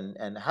life,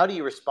 and how do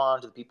you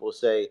respond to the people who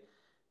say,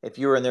 if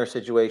you were in their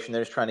situation,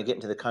 they're just trying to get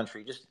into the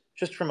country,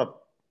 just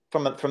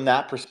from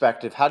that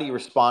perspective, how do you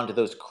respond to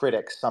those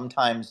critics?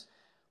 Sometimes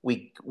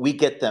we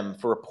get them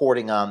for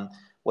reporting on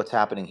what's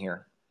happening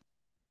here.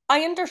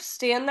 I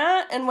understand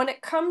that. And when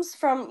it comes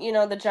from,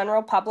 the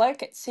general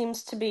public, it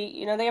seems to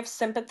be, they have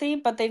sympathy,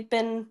 but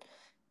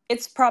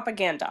it's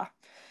propaganda.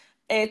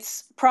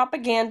 It's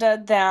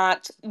propaganda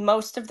that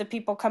most of the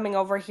people coming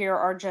over here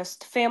are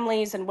just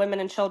families and women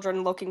and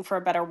children looking for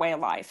a better way of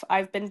life.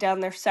 I've been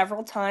down there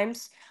several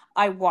times.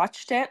 I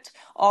watched it.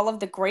 All of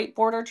the great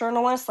border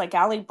journalists like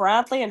Ali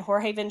Bradley and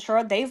Jorge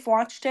Ventura, they've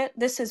watched it.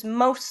 This is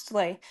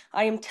mostly,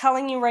 I am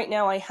telling you right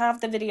now, I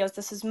have the videos.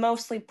 This is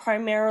mostly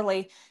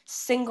primarily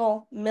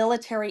single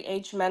military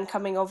age men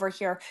coming over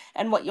here.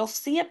 And what you'll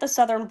see at the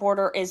southern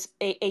border is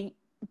a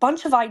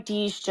bunch of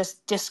IDs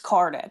just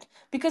discarded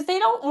because they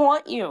don't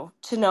want you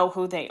to know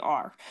who they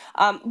are.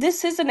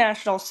 This is a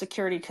national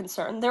security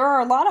concern. There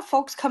are a lot of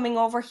folks coming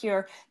over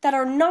here that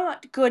are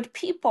not good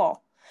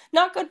people.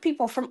 Not good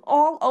people from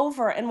all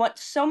over. And what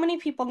so many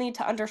people need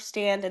to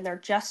understand, and they're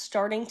just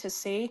starting to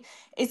see,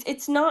 is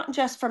it's not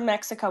just from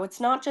Mexico. It's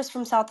not just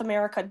from South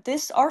America.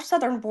 Our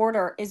southern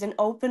border is an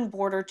open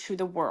border to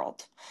the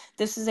world.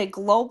 This is a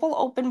global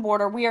open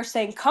border. We are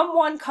saying, come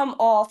one, come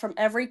all from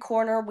every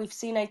corner. We've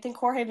seen, I think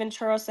Jorge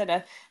Ventura said,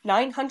 a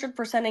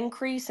 900%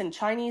 increase in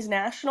Chinese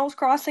nationals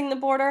crossing the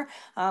border.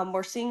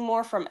 We're seeing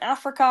more from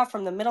Africa,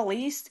 from the Middle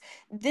East.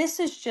 This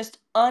is just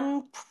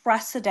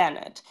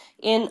unprecedented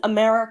in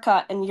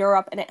America and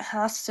Europe, and it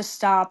has to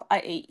stop.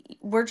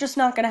 We're just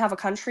not going to have a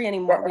country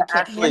anymore. We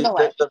can't Actually, handle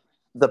it.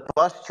 the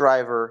bus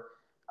driver,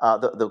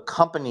 the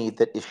company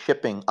that is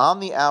shipping on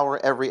the hour,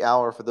 every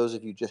hour, for those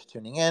of you just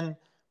tuning in,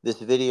 this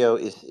video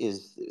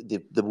is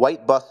the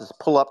white buses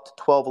pull up to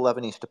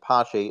 1211 East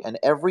Apache, and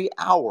every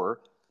hour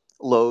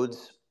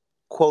loads,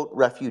 quote,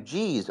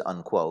 refugees,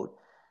 unquote,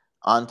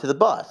 onto the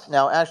bus.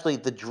 Now, actually,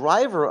 the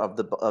driver of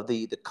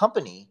the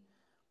company,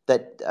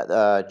 that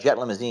jet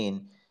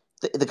limousine,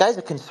 the guy's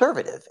a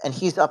conservative, and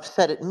he's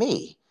upset at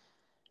me.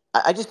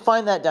 I just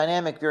find that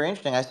dynamic very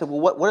interesting. I said, well,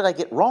 what did I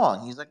get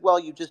wrong? He's like, well,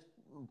 you just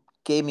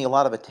gave me a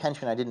lot of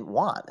attention I didn't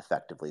want,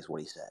 effectively, is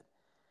what he said.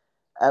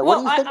 What do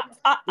Well, you think?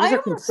 These are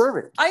I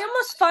conservatives.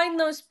 almost find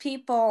those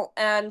people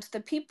and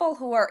the people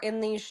who are in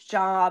these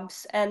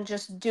jobs and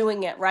just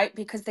doing it, right?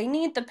 Because they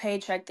need the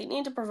paycheck, they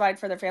need to provide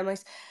for their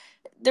families.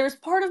 There's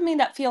part of me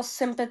that feels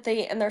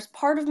sympathy, and there's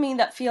part of me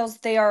that feels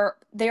they are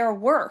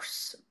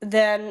worse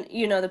than,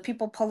 the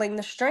people pulling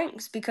the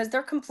strings because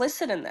they're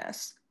complicit in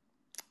this.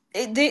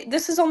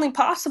 This is only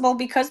possible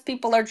because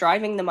people are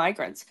driving the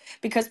migrants,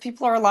 because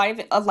people are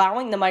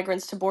allowing the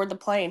migrants to board the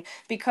plane,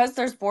 because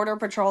there's border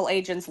patrol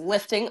agents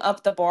lifting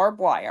up the barbed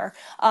wire.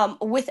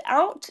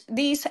 Without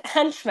these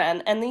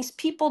henchmen and these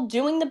people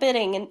doing the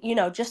bidding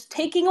and, just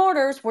taking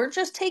orders, we're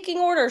just taking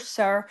orders,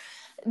 sir.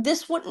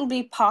 This wouldn't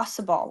be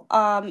possible.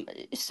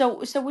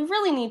 So we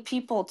really need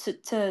people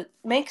to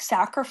make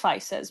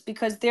sacrifices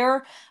because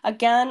they're,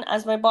 again,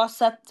 as my boss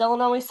Seth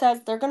Dillon always says,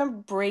 they're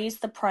going to raise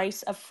the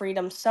price of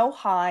freedom so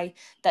high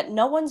that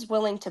no one's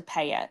willing to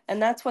pay it.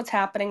 And that's what's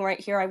happening right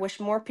here. I wish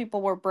more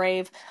people were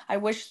brave. I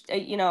wish,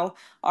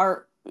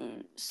 our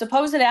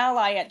supposed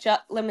ally at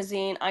Jet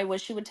Limousine, I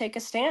wish he would take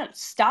a stand.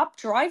 Stop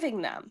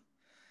driving them.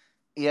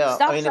 Yeah, I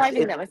Stop mean,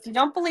 driving them. If you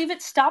don't believe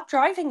it, stop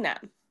driving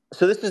them.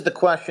 so this is the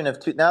question of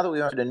now that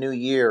we entered a new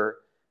year,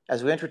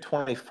 as we enter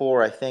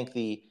 24, I think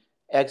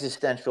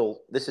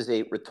this is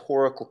a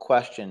rhetorical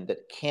question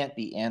that can't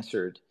be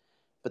answered.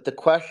 But the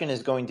question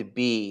is going to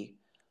be,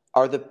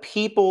 are the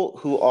people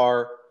who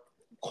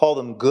call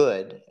them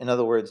good, in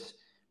other words,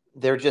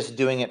 they're just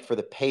doing it for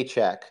the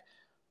paycheck,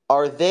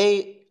 are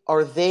they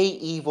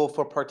evil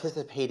for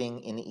participating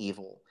in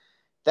evil?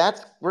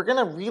 We're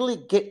going to really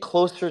get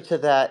closer to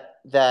that.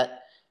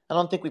 I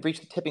don't think we've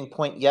reached the tipping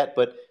point yet,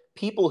 but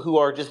people who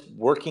are just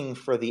working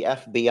for the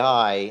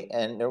FBI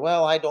and they're,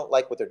 well, I don't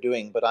like what they're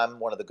doing, but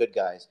I'm one of the good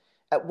guys.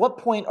 At what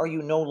point are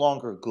you no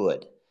longer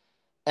good?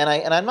 And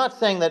I'm not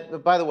saying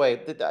that. By the way,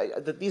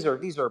 that these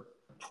are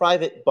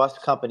private bus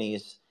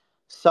companies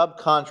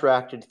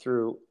subcontracted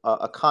through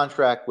a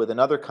contract with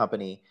another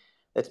company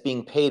that's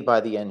being paid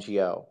by the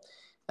NGO.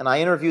 And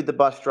I interviewed the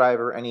bus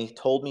driver, and he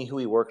told me who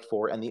he worked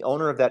for. And the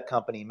owner of that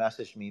company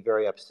messaged me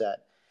very upset.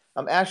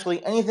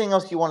 Ashley, anything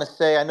else you want to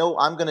say? I know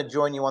I'm going to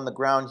join you on the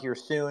ground here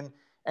soon.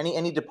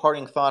 Any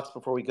departing thoughts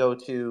before we go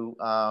to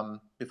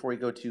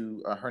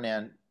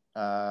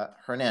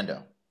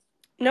Hernando?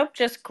 Nope,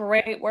 just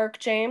great work,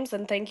 James,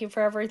 and thank you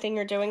for everything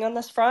you're doing on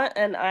this front.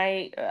 And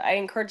I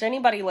encourage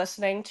anybody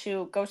listening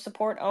to go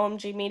support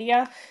OMG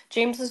Media.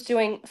 James is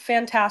doing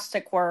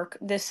fantastic work.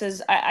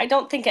 I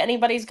don't think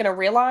anybody's going to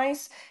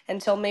realize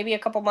until maybe a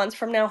couple months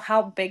from now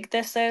how big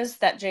this is,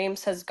 that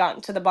James has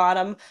gotten to the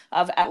bottom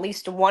of at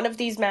least one of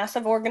these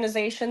massive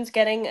organizations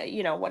getting,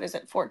 what is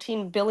it,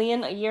 14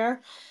 billion a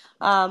year.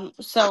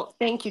 So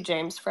thank you,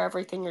 James, for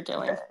everything you're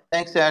doing.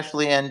 Thanks,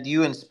 Ashley, and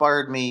you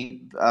inspired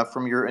me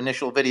from your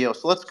initial video.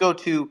 So let's go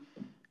to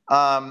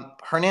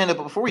Hernando.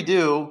 But before we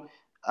do,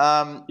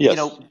 Yes.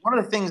 one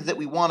of the things that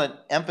we want to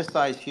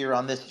emphasize here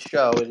on this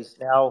show, it is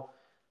now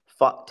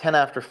 10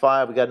 after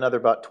 5. We got another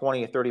about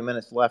 20 or 30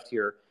 minutes left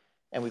here,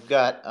 and we've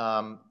got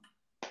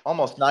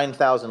almost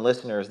 9,000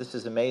 listeners. This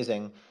is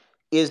amazing.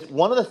 Is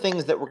one of the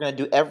things that we're going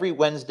to do every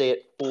Wednesday at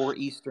 4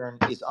 Eastern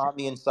is On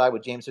the Inside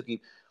with James O'Keefe.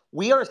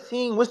 We are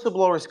seeing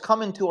whistleblowers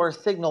come into our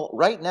signal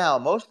right now,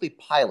 mostly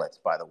pilots,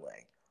 by the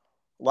way.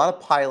 A lot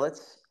of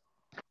pilots.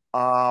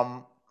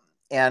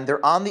 And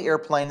they're on the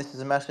airplane. This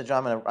is a message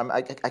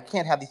I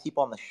can't have these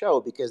people on the show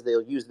because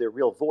they'll use their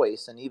real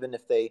voice. And even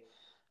if they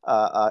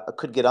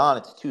could get on,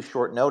 it's too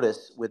short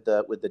notice with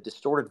the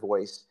distorted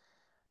voice.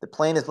 The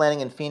plane is landing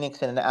in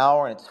Phoenix in an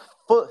hour, and it's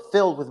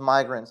filled with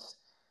migrants.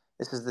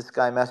 This is this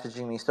guy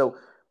messaging me. So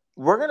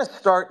we're going to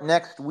start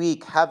next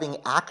week having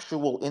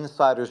actual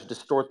insiders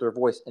distort their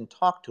voice and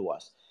talk to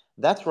us.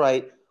 That's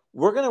right.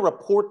 We're going to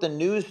report the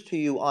news to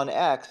you on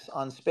X,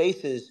 on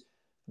Spaces,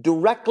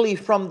 directly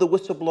from the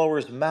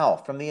whistleblower's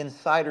mouth, from the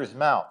insider's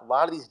mouth. A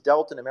lot of these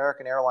Delta and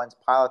American Airlines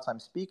pilots I'm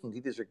speaking to,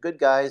 these are good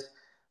guys.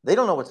 They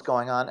don't know what's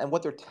going on. And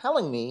what they're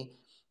telling me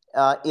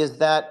is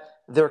that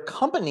their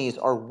companies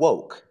are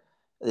woke,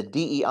 the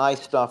DEI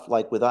stuff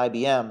like with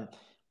IBM,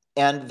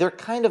 and they're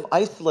kind of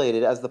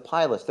isolated as the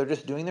pilots. They're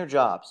just doing their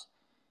jobs.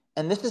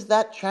 And this is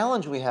that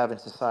challenge we have in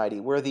society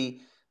where the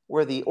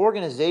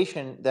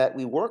organization that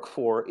we work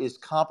for is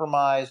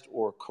compromised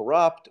or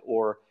corrupt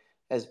or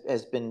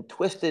has been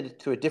twisted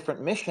to a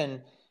different mission,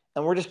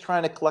 and we're just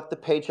trying to collect the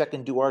paycheck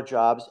and do our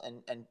jobs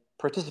and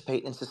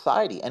participate in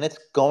society. And it's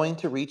going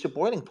to reach a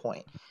boiling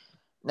point.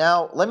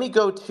 Now, let me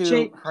go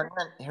to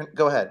Hernan.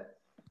 Go ahead.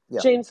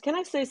 Yeah. James, can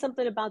I say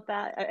something about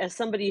that? As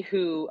somebody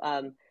who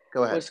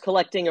Go ahead. was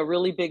collecting a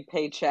really big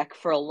paycheck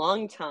for a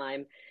long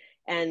time,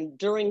 and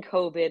during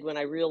COVID, when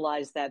I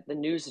realized that the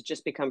news has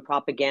just become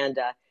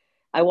propaganda,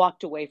 I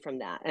walked away from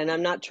that. And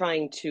I'm not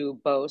trying to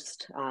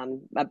boast,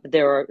 but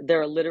there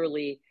are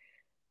literally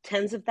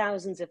tens of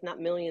thousands, if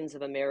not millions,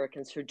 of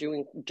Americans who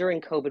during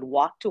COVID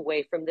walked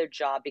away from their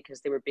job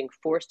because they were being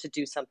forced to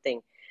do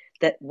something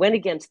that went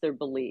against their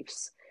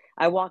beliefs.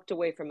 I walked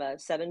away from a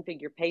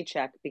 7-figure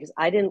paycheck because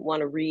I didn't want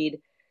to read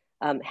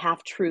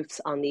half truths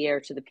on the air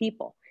to the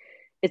people.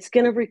 It's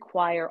going to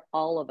require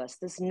all of us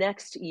this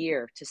next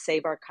year to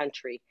save our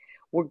country.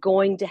 We're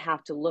going to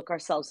have to look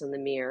ourselves in the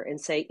mirror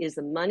and say, is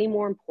the money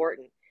more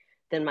important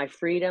than my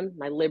freedom,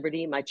 my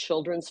liberty, my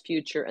children's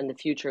future, and the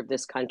future of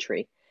this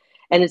country?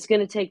 And it's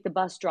going to take the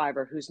bus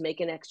driver who's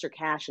making extra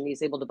cash and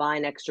he's able to buy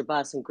an extra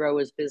bus and grow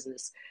his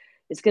business.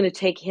 It's going to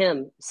take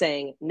him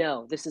saying,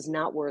 no, this is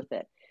not worth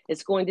it.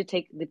 It's going to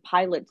take the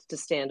pilots to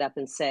stand up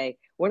and say,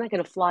 we're not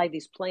going to fly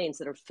these planes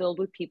that are filled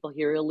with people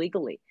here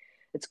illegally.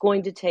 It's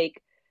going to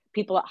take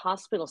people at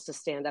hospitals to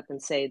stand up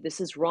and say, this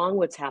is wrong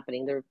what's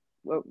happening.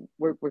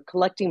 We're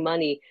collecting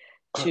money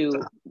to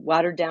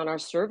water down our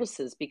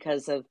services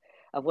because of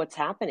what's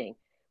happening.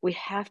 We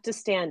have to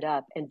stand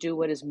up and do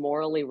what is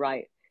morally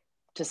right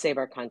to save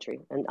our country.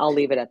 And I'll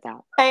leave it at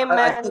that.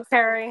 Amen,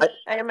 Carrie.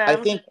 I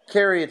Amen. think,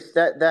 Carrie,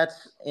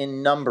 that's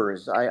in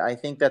numbers. I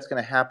think that's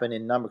going to happen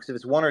in numbers. Because if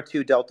it's one or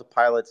two Delta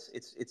pilots,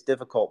 it's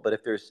difficult. But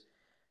if there's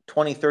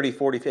 20, 30,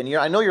 40, and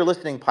I know you're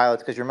listening,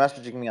 pilots, because you're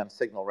messaging me on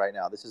Signal right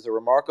now. This is a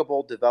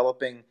remarkable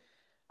developing,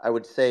 I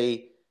would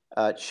say,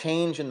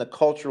 change in the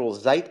cultural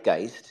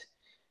zeitgeist.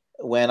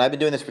 When I've been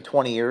doing this for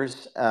 20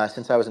 years,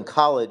 since I was in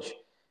college,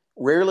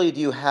 rarely do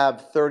you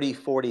have 30,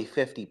 40,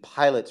 50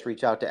 pilots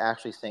reach out to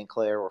Ashley St.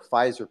 Clair or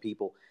Pfizer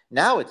people.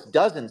 Now it's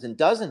dozens and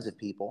dozens of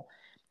people.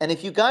 And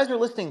if you guys are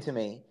listening to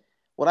me,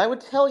 what I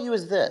would tell you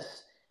is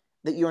this,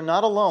 that you're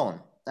not alone.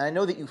 And I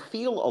know that you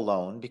feel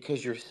alone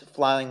because you're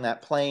flying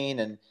that plane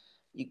and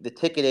the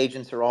ticket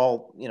agents are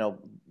all,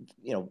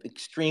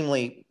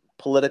 extremely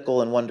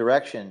political in one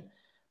direction.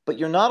 But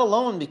you're not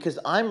alone because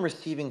I'm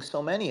receiving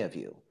so many of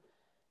you.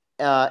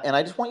 And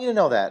I just want you to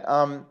know that.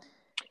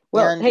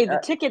 Well, And hey, the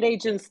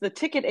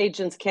ticket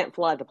agents can't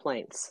fly the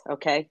planes,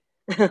 okay?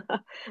 I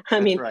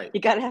That's mean, right. you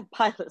got to have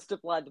pilots to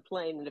fly the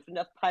plane. And if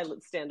enough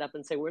pilots stand up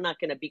and say, we're not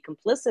going to be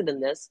complicit in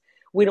this,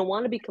 we don't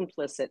want to be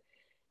complicit.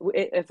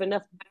 If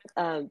enough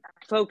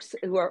folks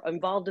who are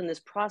involved in this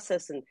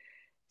process and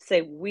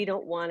say, we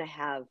don't want to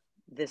have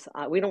this,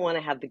 we don't want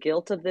to have the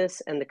guilt of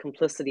this and the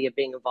complicity of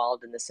being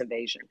involved in this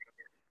invasion.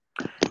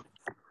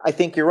 I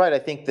think you're right. I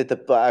think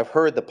that I've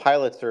heard the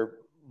pilots are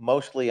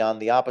mostly on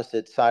the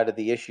opposite side of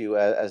the issue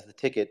as the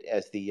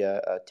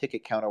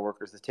ticket counter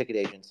workers, the ticket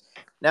agents.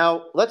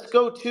 Now let's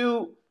go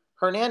to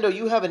Hernando.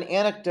 You have an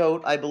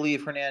anecdote, I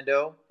believe,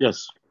 Hernando.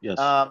 Yes.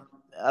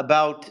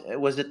 About,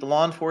 was it the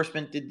law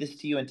enforcement did this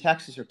to you in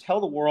Texas, or tell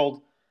the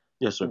world?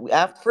 Yes, sir.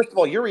 First of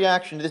all, your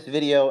reaction to this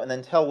video, and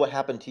then tell what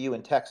happened to you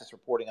in Texas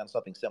reporting on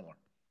something similar.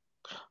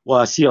 Well,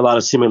 I see a lot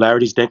of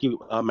similarities. Thank you,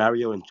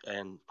 Mario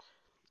and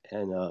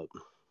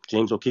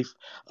James O'Keefe.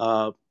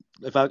 Uh,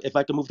 if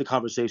I can move the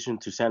conversation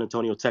to San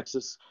Antonio,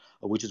 Texas,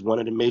 which is one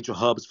of the major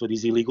hubs for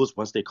these illegals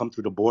once they come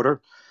through the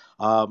border.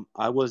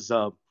 I was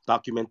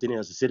documenting it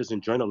as a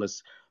citizen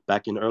journalist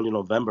back in early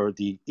November,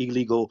 the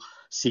illegal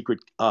secret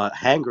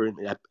hangar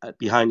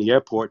behind the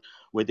airport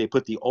where they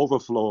put the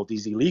overflow of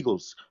these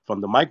illegals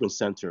from the migrant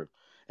center.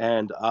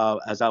 And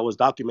as I was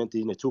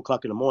documenting at 2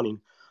 o'clock in the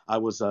morning, I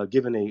was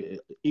given a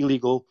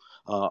illegal,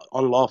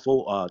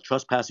 unlawful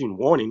trespassing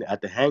warning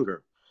at the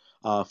hangar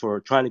for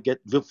trying to get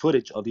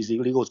footage of these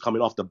illegals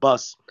coming off the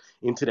bus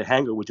into the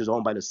hangar, which is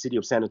owned by the city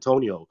of San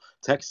Antonio,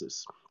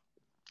 Texas.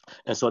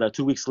 And so that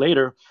 2 weeks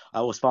later,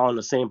 I was following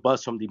the same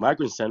bus from the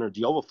migrant center,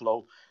 the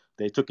overflow.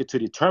 They took it to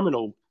the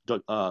terminal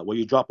where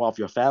you drop off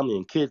your family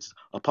and kids,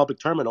 a public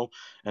terminal.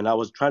 And I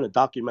was trying to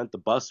document the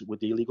bus with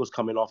the illegals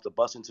coming off the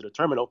bus into the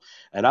terminal.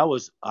 And I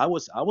was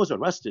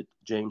arrested,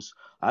 James.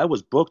 I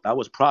was booked. I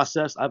was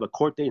processed. I have a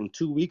court date in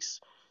 2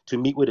 weeks to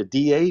meet with a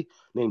DA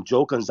named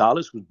Joe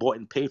Gonzalez, who's bought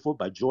and paid for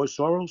by George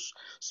Soros.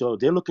 So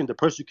they're looking to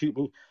persecute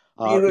me.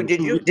 You In did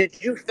 2 weeks.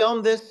 did you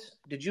film this?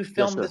 Did you Yes,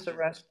 film sir. this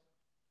arrest?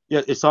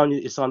 Yeah, it's on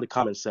the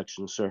comment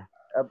section, sir.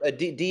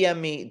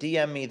 DM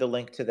me the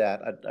link to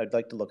that. I'd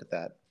like to look at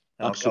that,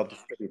 and I'll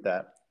distribute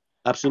that.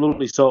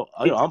 Absolutely. So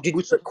Did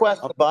you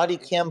request the body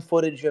cam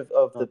footage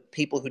of the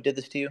people who did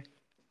this to you?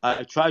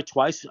 I tried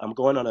twice. I'm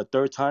going on a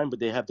third time, but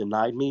they have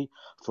denied me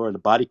for the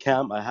body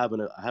cam. I have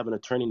an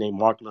attorney named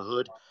Mark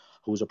LaHood,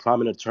 who's a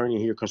prominent attorney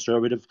here,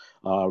 conservative,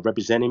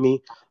 representing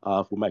me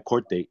for my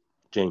court date,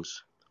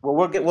 James. Well,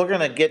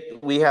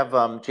 we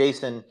have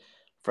Jason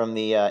from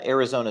the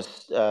Arizona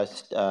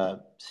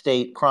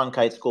State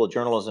Cronkite School of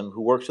Journalism,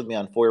 who works with me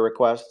on FOIA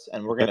requests,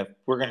 and Okay.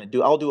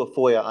 I'll do a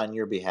FOIA on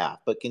your behalf.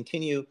 But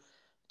continue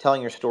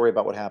telling your story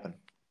about what happened.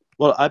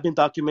 Well, I've been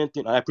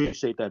documenting. I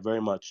appreciate that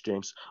very much,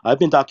 James. I've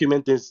been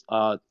documenting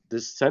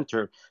this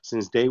center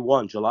since day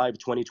one, July of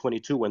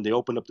 2022, when they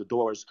opened up the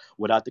doors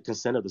without the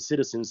consent of the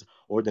citizens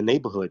or the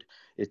neighborhood.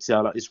 It's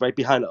right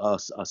behind a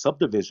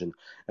subdivision,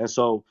 and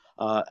so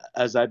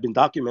as I've been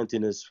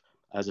documenting this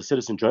as a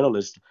citizen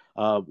journalist,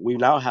 we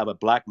now have a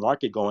black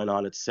market going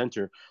on at the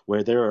center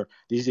where there are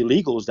these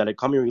illegals that are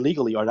coming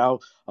illegally are now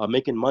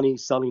making money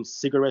selling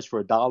cigarettes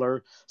for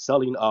 $1,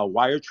 selling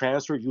wire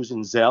transfer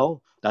using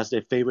Zelle. That's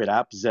their favorite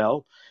app,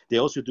 Zelle. They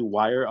also do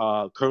wire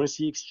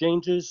currency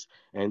exchanges,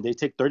 and they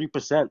take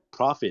 30%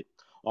 profit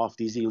off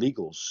these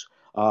illegals.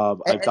 I've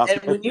And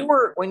documented.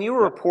 when you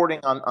were Yeah, reporting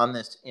on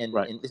this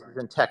right. this is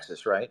in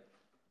Texas, right?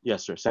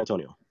 Yes, sir. San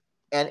Antonio.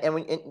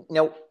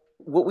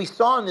 What we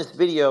saw in this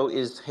video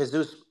is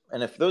Jesus.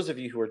 And if those of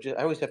you who are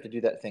I always have to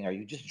do that thing. Are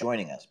you just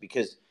joining us?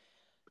 Because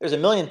there's a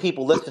million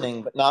people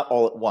listening, but not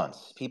all at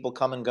once. People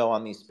come and go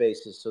on these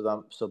spaces,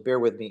 so bear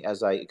with me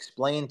as I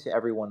explain to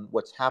everyone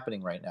what's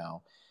happening right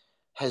now.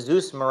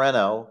 Jesus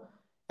Moreno,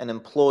 an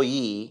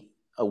employee,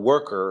 a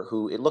worker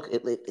who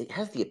it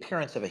has the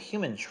appearance of a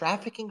human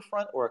trafficking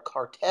front or a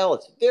cartel.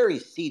 It's very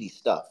seedy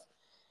stuff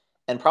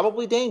and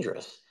probably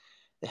dangerous.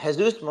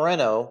 Jesus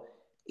Moreno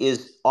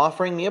is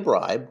offering me a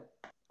bribe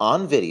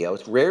on video.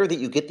 It's rare that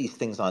you get these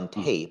things on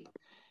Mm. tape.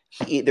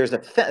 There's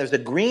a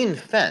green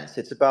fence.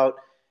 It's about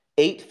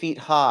 8 feet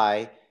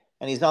high,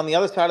 and he's on the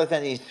other side of the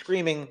fence. And he's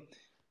screaming,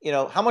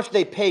 how much do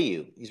they pay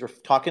you? He's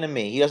talking to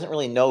me. He doesn't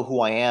really know who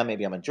I am.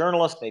 Maybe I'm a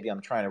journalist. Maybe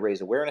I'm trying to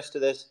raise awareness to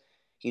this.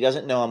 He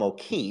doesn't know I'm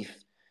O'Keefe.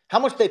 How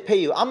much they pay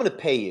you? I'm going to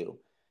pay you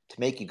to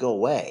make you go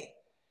away.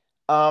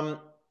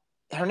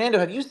 Hernando,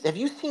 have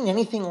you seen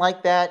anything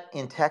like that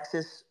in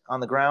Texas on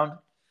the ground?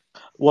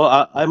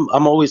 Well,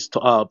 I'm always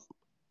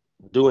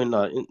doing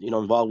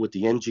involved with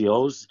the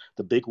NGOs.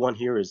 The big one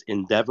here is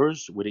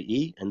Endeavors with an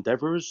E,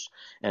 Endeavors,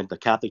 and the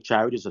Catholic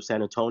Charities of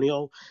San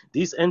Antonio.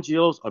 These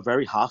NGOs are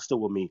very hostile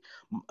with me,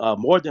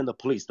 more than the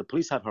police. The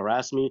police have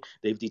harassed me.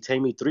 They've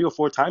detained me 3 or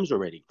 4 times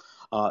already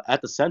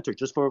at the center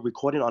just for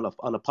recording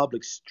on a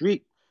public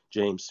street.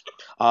 James,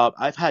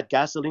 I've had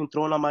gasoline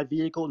thrown on my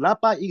vehicle,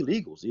 not by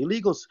illegals.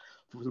 Illegals,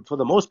 for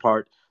the most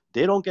part,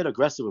 they don't get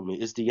aggressive with me.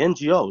 It's the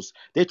NGOs.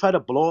 They tried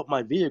to blow up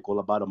my vehicle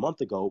about a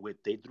month ago.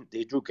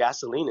 They drew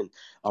gasoline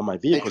on my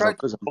They vehicle tried to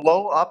because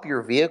blow up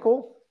your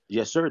vehicle.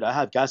 yes, sir. I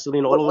have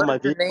gasoline all What over what my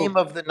is the vehicle. name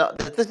of the?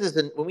 This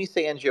is when we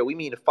say NGO, we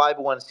mean a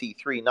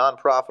 501c3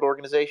 nonprofit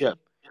Yeah, organization.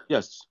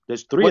 yes.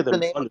 There's three of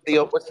them.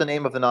 What's the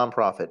name of the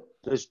nonprofit?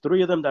 There's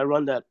 3 of them that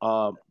run that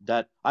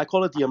I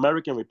call it the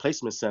American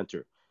Replacement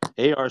Center,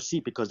 ARC,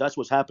 because that's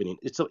what's happening.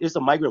 It's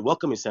a migrant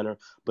welcoming center,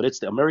 but it's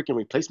the American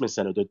Replacement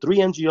Center. The 3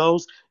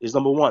 NGOs is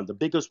number one, the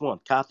biggest one,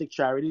 Catholic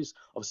Charities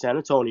of San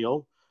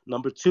Antonio.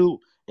 Number two,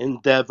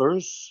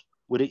 Endeavors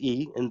with an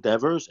E,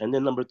 Endeavors, and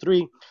then number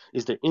three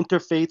is the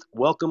Interfaith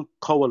Welcome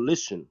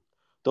Coalition.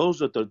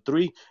 Those are the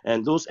three,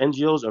 and those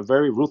NGOs are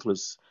very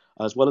ruthless,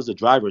 as well as the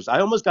drivers.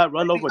 I almost got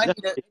run over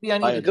yesterday Maybe I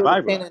by need to a go to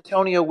driver. San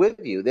Antonio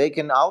with you. They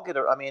can. I'll get.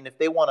 I mean, if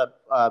they want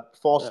to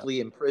Yeah, falsely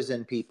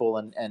imprison people,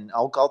 and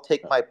I'll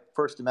take my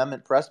First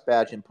Amendment press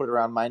badge and put it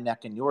around my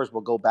neck and yours.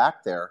 We'll go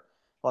back there.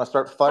 Want to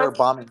start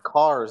firebombing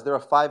cars? They're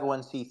a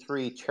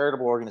 501c3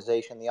 charitable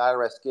organization. The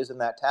IRS gives them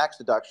that tax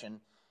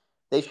deduction.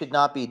 They should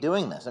not be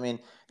doing this. I mean,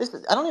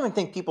 I don't even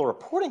think people are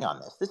reporting on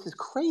this. This is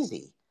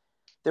crazy.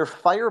 They're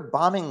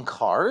firebombing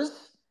cars,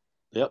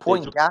 yep, they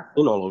pouring threw gas.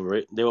 in all over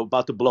it. They were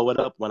about to blow it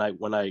up when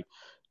I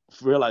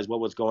realized what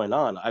was going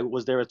on. I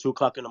was there at 2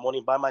 o'clock in the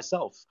morning by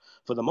myself.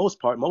 For the most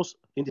part, most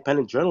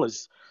independent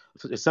journalists,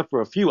 except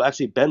for a few,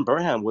 actually Ben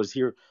Burnham was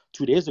here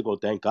 2 days ago,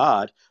 thank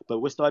God. But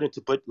we're starting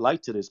to put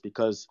light to this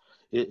because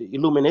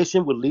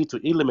illumination will lead to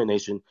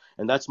elimination,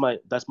 and that's my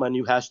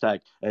new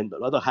hashtag. And the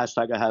other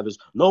hashtag I have is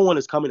no one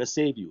is coming to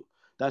save you.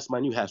 That's my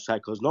new hashtag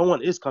because no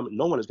one is coming.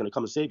 No one is going to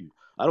come and save you.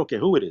 I don't care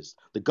who it is.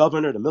 The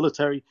governor, the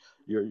military,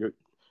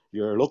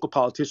 your local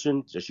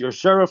politician, just your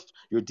sheriff,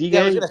 your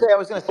Yeah, DA. I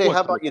was gonna No say, one's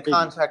how coming about to you save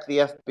you. contact the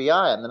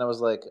FBI? And then I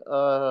was like,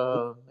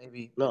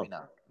 maybe No.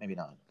 not, maybe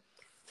not.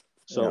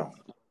 So Yeah.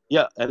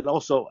 yeah, and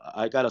also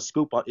I got a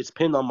scoop on it's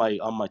pinned on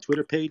my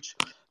Twitter page.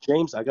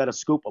 James, I got a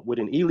scoop with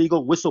an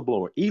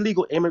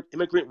illegal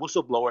immigrant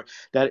whistleblower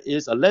that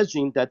is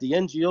alleging that the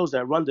NGOs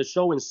that run the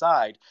show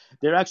inside,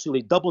 they're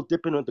actually double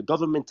dipping on the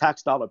government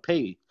tax dollar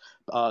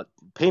uh,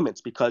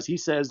 payments because he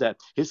says that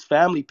his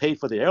family paid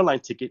for the airline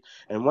ticket,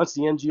 and once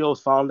the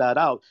NGOs found that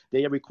out,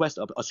 they request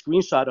a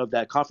screenshot of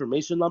that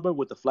confirmation number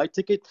with the flight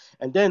ticket,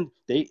 and then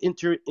they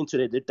enter into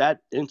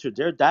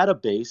their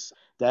database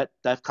that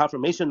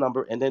confirmation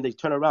number, and then they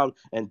turn around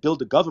and bill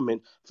the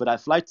government for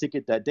that flight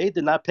ticket that they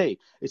did not pay.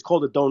 It's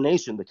called a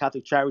donation. The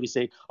Catholic charities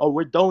say, "Oh,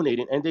 we're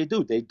donating," and they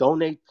do. They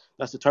donate.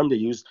 That's the term they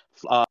use.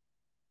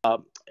 Uh,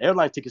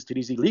 Airline tickets to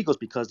these illegals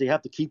because they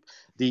have to keep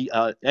the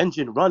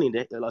engine running,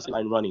 the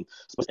line running.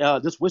 So,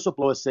 this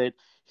whistleblower said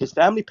his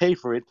family paid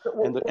for it, So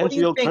and the what do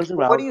you NGO think? turns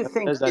What do around you and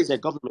think says that their is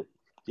government.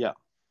 Yeah,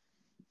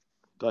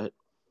 go ahead.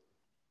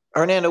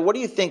 Hernando? What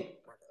do you think?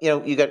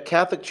 You got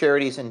Catholic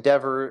Charities,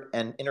 Endeavor,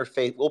 and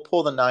Interfaith. We'll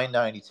pull the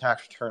 990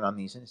 tax return on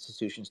these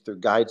institutions through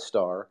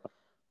GuideStar.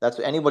 That's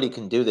anybody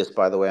can do this.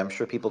 By the way, I'm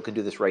sure people can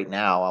do this right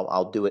now.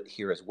 I'll do it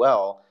here as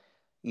well.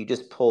 You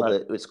just pull Right,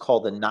 it's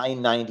called the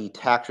 990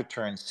 tax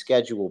return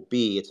Schedule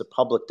B. It's a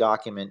public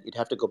document. You'd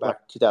have to go right.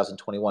 back to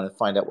 2021 and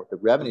find out what the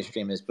revenue Mhm.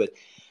 stream is. But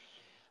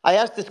I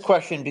asked this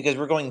question because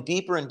we're going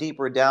deeper and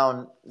deeper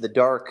down the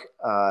dark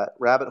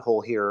rabbit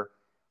hole here.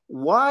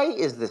 Why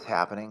is this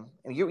happening?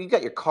 You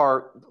got your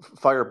car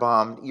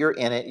firebombed. You're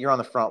in it. You're on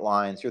the front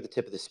lines. You're the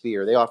tip of the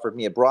spear. They offered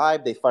me a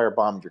bribe. They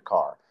firebombed your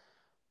car.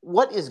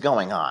 What is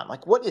going on?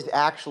 Like, what is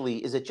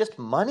actually? Is it just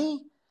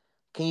money?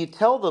 Can you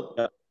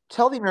Yeah.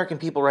 tell the American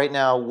people right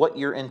now what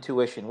your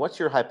intuition, what's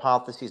your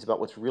hypotheses about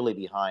what's really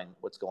behind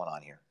what's going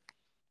on here?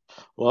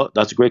 Well,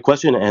 that's a great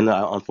question, and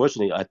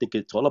unfortunately, I think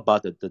it's all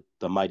about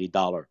the mighty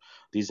dollar.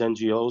 These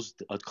NGOs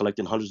are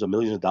collecting hundreds of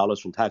millions of dollars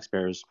from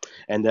taxpayers,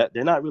 and that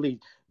they're not really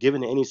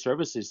giving any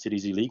services to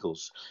these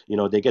illegals.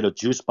 They get a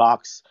juice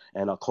box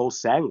and a cold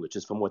sandwich,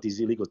 is from what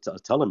these illegals are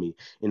telling me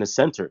in the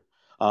center.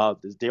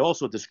 They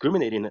also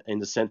discriminate in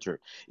the center.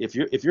 If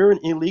you're an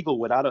illegal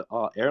without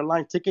a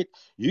airline ticket,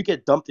 you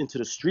get dumped into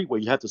the street where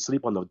you have to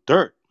sleep on the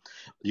dirt.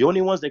 The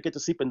only ones that get to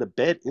sleep in the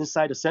bed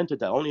inside a center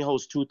that only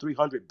holds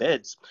 300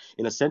 beds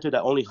in a center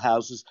that only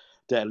houses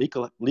that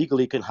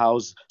legally can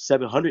house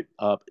 700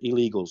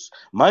 illegals.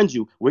 Mind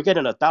you, we're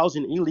getting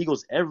 1,000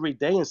 illegals every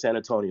day in San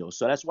Antonio,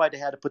 so that's why they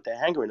had to put the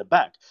hanger in the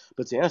back.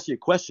 But to answer your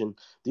question,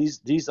 these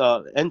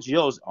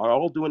NGOs are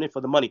all doing it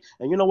for the money.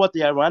 And you know what?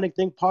 The ironic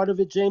thing, part of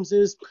it, James,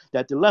 is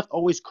that the left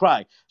always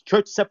cry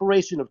church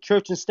separation of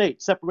church and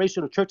state,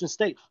 separation of church and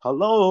state.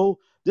 Hello,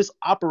 this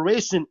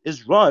operation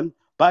is run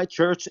by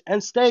church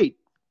and state,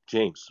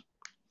 James.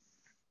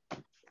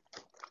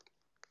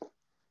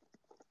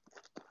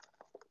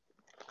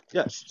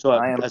 Yes. So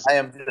as I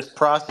am just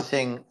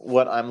processing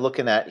what I'm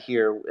looking at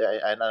here,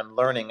 and I'm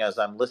learning as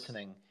I'm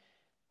listening.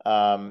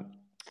 Um,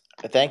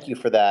 Thank you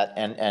for that,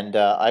 and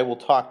I will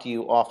talk to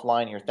you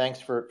offline here.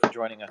 Thanks for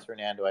joining us,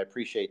 Fernando. I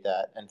appreciate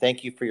that, and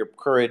thank you for your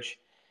courage.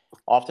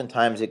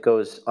 Oftentimes it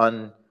goes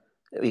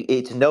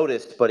it's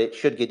noticed, but it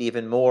should get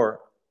even more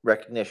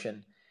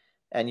recognition.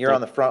 And you're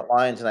on thank the front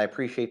lines, and I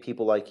appreciate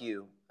people like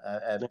you,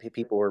 and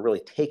people who are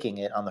really taking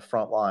it on the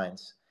front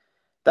lines.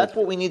 thank That's you.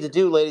 what we need to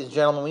do, ladies and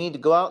gentlemen. We need to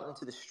go out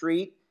into the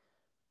street,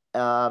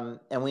 and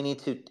we need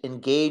to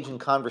engage in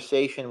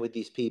conversation with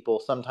these people,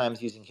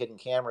 sometimes using hidden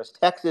cameras.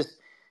 Texas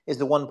is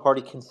the one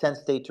party consent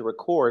state to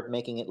record,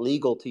 making it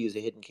legal to use a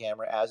hidden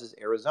camera, as is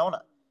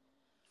Arizona.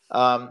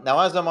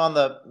 Now,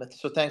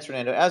 so thanks,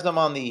 Fernando. As I'm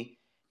on the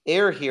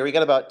air here, we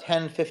got about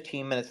 10,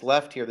 15 minutes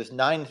left here. There's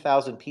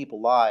 9,000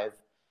 people live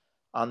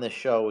on this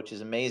show, which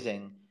is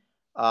amazing.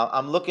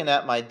 I'm looking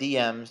at my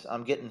DMs.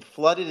 I'm getting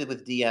flooded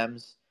with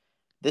DMs.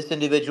 This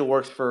individual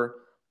works for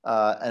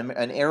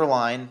an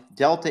airline,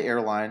 Delta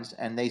Airlines,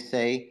 and they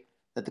say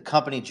that the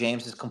company,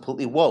 James, is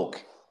completely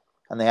woke,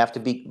 and they have to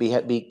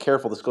be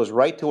careful. This goes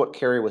right to what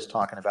Carrie was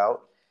talking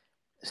about.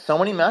 So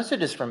many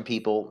messages from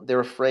people,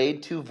 they're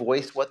afraid to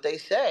voice what they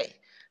say.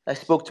 I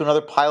spoke to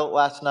another pilot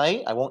last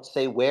night. I won't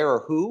say where or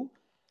who,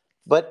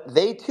 but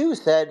they too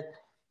said,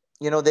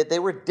 that they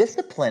were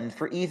disciplined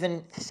for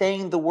even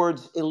saying the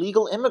words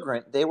illegal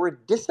immigrant. They were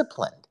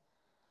disciplined,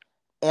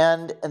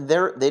 and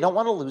they don't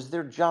want to lose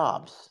their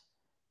jobs.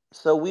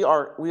 So we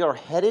are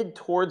headed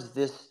towards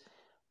this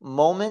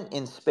moment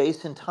in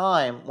space and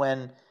time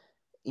when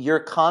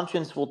your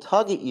conscience will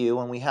tug at you,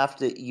 and we have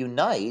to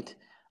unite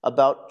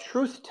about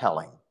truth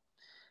telling.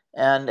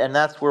 And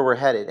that's where we're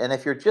headed. And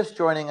if you're just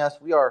joining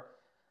us, we are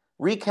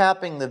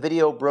recapping the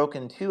video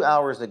broken 2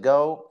 hours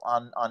ago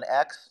on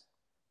X,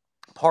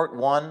 part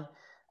one,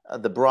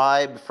 the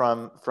bribe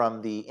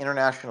from the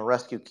International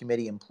Rescue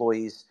Committee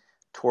employees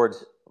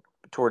towards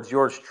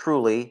yours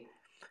truly.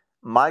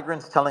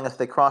 Migrants telling us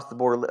they crossed the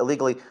border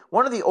illegally.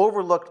 One of the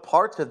overlooked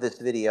parts of this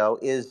video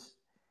is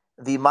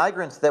the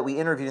migrants that we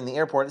interviewed in the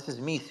airport. This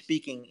is me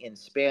speaking in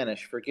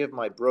Spanish. Forgive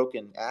my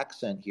broken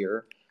accent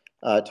here,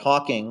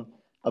 talking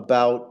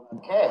about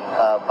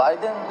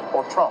Biden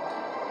or Trump.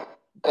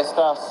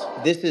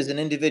 This is an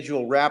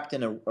individual wrapped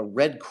in a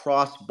Red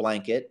Cross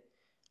blanket.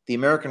 The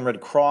American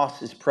Red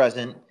Cross is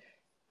present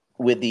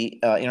with the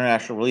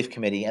International Relief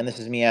Committee, and this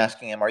is me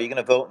asking him, are you going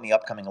to vote in the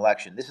upcoming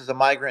election? This is a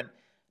migrant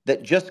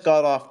that just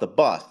got off the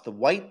bus, the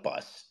white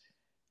bus,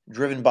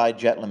 driven by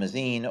jet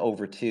limousine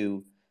over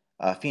to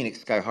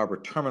Phoenix Sky Harbor,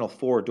 Terminal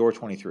 4, Door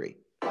 23.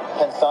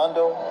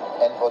 Pensando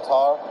en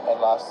votar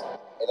en las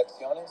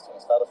elecciones en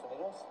Estados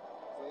Unidos?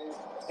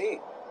 Sí.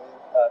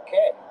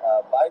 ¿Qué?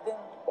 ¿Biden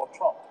o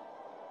Trump?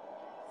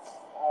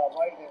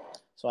 Biden.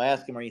 So I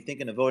asked him, are you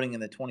thinking of voting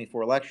in the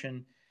 24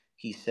 election?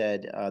 He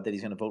said that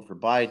he's going to vote for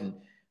Biden.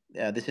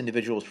 This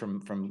individual is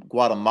from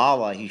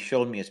Guatemala. He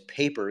showed me his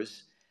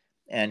papers,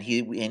 and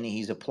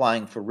he's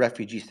applying for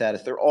refugee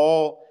status. They're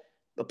all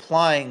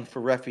applying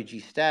for refugee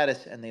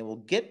status, and they will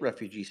get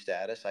refugee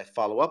status. I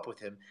follow up with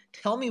him.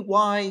 Tell me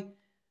why.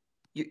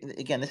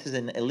 Again, this is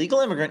an illegal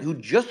immigrant who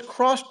just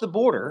crossed the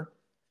border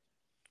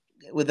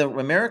with an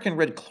American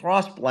Red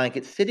Cross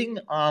blanket, sitting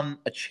on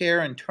a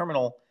chair in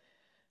Terminal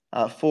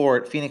 4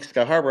 at Phoenix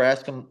Sky Harbor. I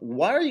asked him,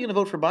 why are you going to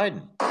vote for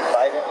Biden?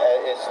 Biden,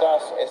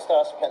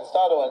 estás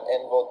pensado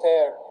en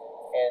votar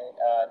en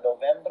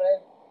noviembre,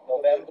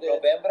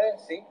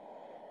 sí?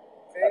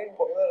 Sí,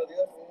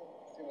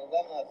 si me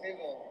dan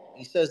asilo.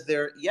 He says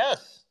there,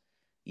 yes,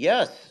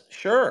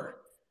 sure.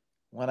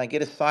 When I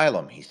get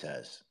asylum, he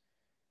says.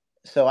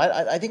 So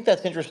I think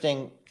that's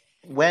interesting.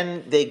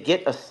 When they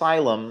get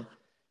asylum,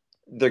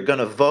 they're going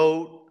to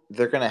vote.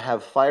 They're going to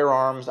have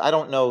firearms. I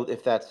don't know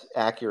if that's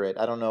accurate.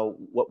 I don't know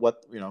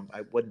what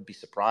I wouldn't be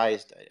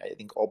surprised. I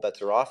think all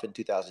bets are off in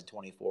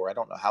 2024. I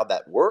don't know how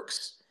that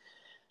works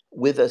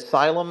with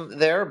asylum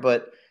there,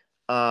 but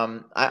I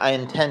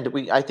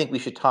I think we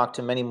should talk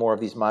to many more of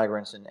these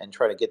migrants and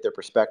try to get their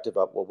perspective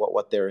of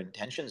what their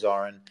intentions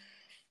are,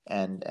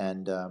 and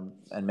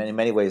in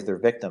many ways they're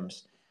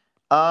victims.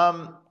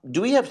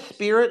 Do we have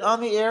Spirit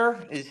on the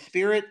air? Is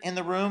Spirit in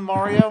the room,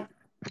 Mario?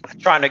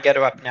 Trying to get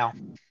her up now.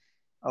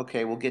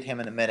 Okay, we'll get him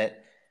in a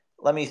minute.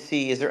 Let me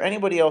see. Is there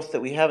anybody else that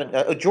we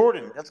haven't?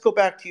 Jordan, let's go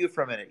back to you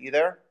for a minute. You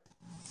there?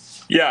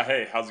 Yeah.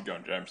 Hey, how's it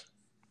going, James?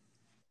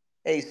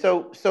 Hey,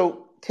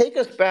 so take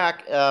us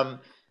back to,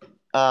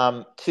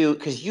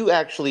 because you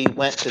actually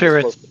went to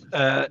Spirit,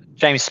 this.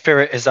 James,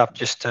 Spirit is up.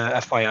 Just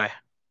FYI.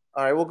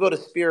 All right, we'll go to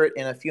Spirit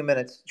in a few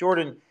minutes.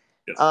 Jordan,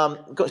 Yes.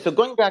 so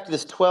going back to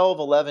this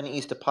 1211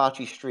 East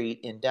Apache Street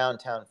in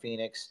downtown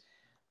Phoenix,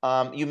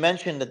 you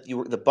mentioned that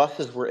the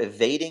buses were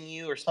evading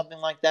you or something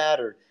like that,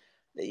 or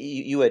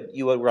you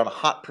were on a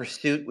hot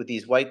pursuit with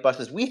these white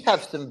buses. We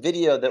have some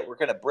video that we're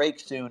going to break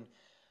soon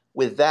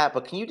with that,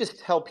 but can you just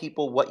tell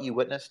people what you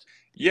witnessed?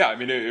 Yeah, I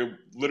mean, it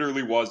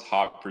literally was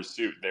hot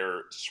pursuit.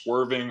 They're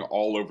swerving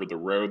all over the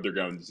road. They're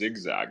going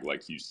zigzag,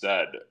 like you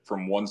said,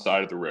 from one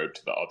side of the road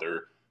to the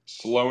other.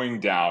 slowing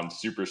down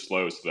super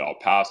slow so that I'll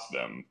pass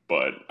them.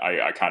 But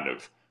I kind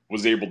of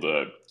was able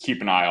to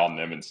keep an eye on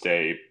them and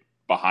stay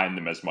behind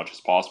them as much as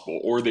possible,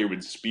 or they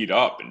would speed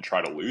up and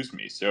try to lose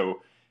me.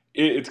 So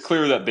it's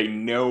clear that they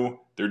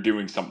know they're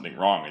doing something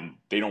wrong and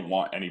they don't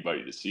want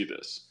anybody to see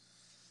this.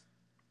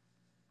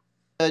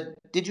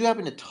 Did you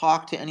happen to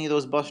talk to any of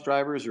those bus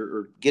drivers,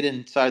 or get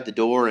inside the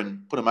door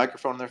and put a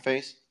microphone in their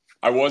face?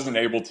 I wasn't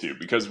able to,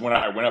 because when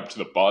I went up to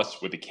the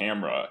bus with the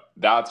camera,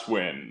 that's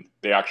when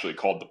they actually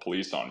called the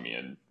police on me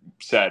and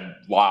said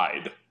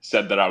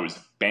that I was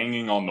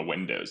banging on the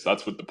windows.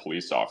 That's what the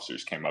police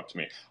officers came up to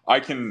me. I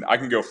can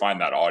go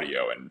find that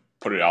audio and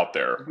put it out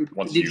there Did you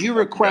once you guys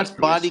request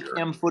release body here.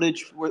 cam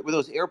footage? Were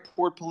those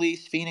airport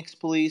police, Phoenix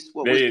police?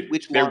 What They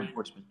which they law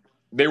enforcement?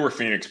 they were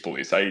Phoenix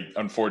police.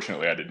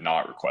 Unfortunately I did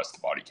not request the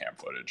body cam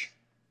footage,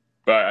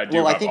 but I do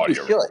Well, I have think you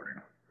audio should.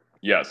 recording.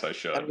 Yes, I I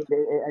should.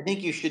 mean, I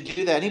think you should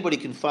do that. Anybody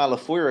can file a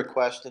FOIA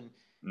request, and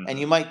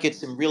you Hmm. might get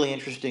some really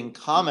interesting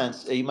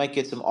comments. You might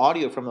get some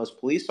audio from those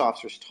police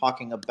officers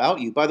talking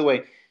about you. By the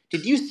way,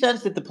 did you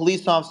sense that the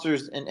police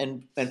officers,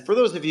 and for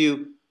those of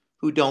you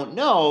who don't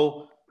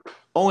know,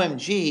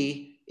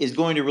 OMG is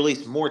going to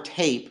release more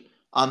tape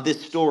on this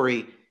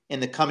story in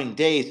the coming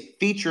days,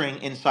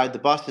 featuring inside the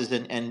buses,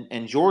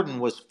 and Jordan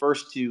was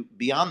first to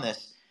be on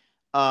this.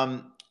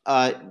 Um,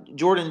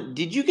 Jordan,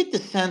 did you get the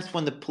sense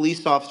when the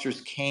police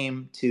officers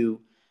came to,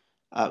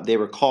 they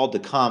were called to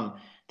come,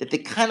 that they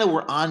kind of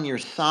were on your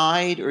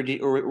side, or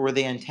were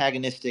they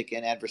antagonistic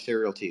and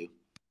adversarial to you?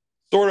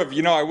 Sort of,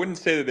 I wouldn't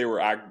say that they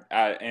were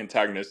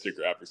antagonistic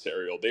or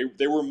adversarial.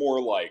 They were more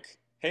like,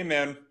 "Hey,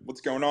 man,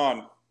 what's going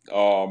on?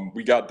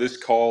 We got this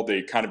call."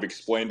 They kind of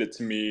explained it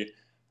to me.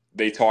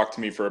 They talked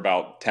to me for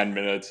about 10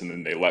 minutes, and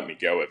then they let me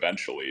go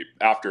eventually.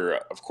 After,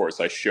 of course,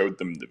 I showed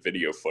them the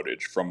video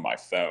footage from my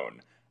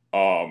phone.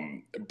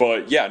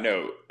 But yeah,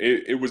 no,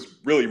 it was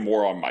really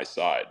more on my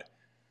side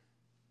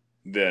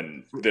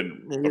than of So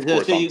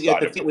course on the you get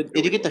side the of the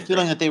did you illegal get the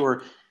feeling immigrants. that they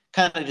were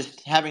kind of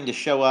just having to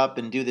show up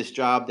and do this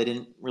job they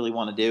didn't really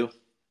want to do?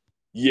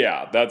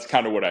 Yeah, that's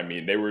kind of what I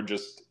mean. They were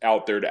just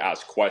out there to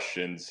ask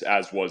questions,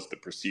 as was the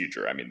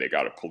procedure. I mean, they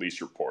got a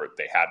police report.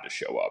 They had to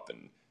show up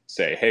and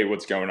say, "Hey,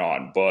 what's going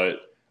on?"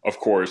 But of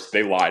course,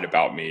 they lied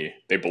about me.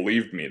 They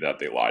believed me that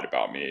they lied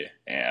about me,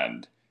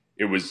 and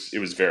it was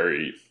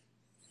very,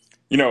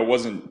 it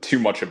wasn't too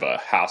much of a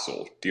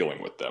hassle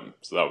dealing with them.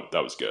 So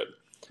that was good.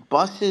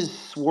 Buses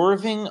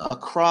swerving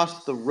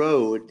across the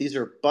road. These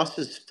are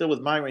buses filled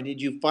with migrants.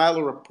 Did you file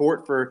a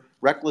report for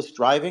reckless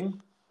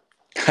driving?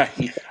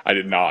 You, I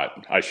did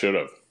not. I should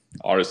have,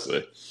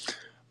 honestly.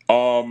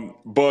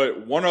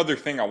 But one other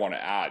thing I want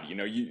to add,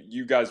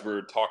 you guys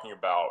were talking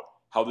about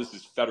how this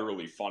is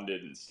federally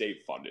funded and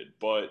state funded,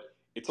 but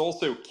it's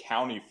also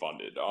county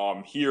funded.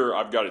 Here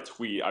I've got a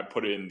tweet. I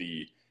put it in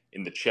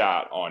the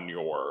chat on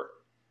your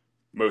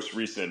most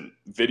recent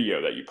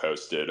video that you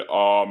posted.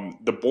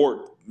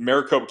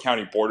 Maricopa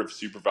County Board of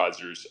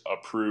Supervisors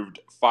approved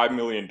 $5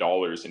 million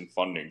in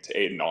funding to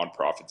aid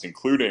nonprofits,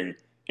 including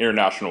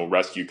International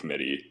Rescue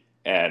Committee,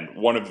 and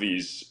one of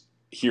these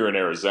here in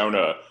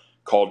Arizona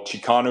called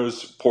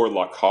Chicanos por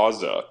la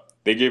Causa.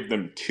 They gave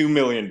them $2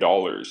 million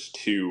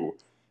to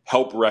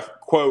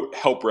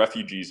help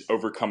refugees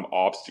overcome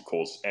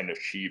obstacles and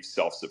achieve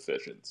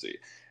self-sufficiency.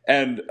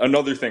 And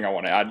another thing I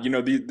want to add,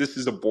 this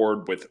is a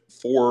board with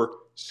 4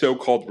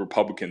 so-called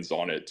Republicans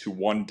on it to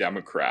 1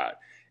 Democrat,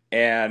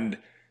 and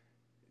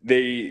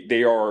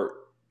they are.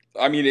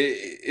 I mean,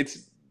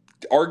 it's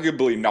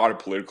arguably not a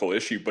political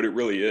issue, but it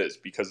really is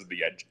because of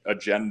the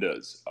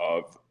agendas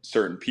of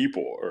certain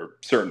people or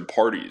certain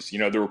parties.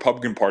 The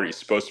Republican Party is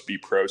supposed to be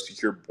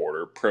pro-secure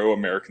border,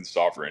 pro-American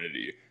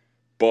sovereignty,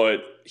 but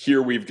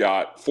here we've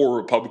got 4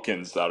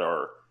 Republicans that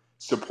are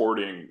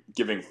supporting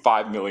giving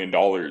 $5 million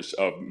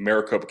of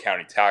Maricopa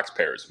County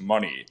taxpayers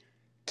money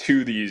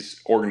to these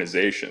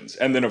organizations.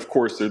 And then, of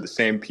course, they're the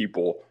same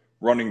people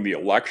running the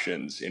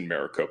elections in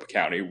Maricopa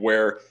County,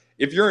 where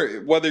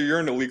whether you're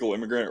an illegal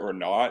immigrant or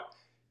not,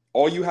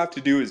 all you have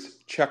to do is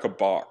check a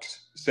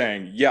box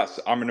saying, yes,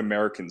 I'm an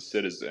American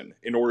citizen,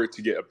 in order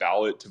to get a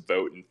ballot to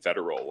vote in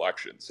federal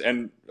elections.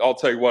 And I'll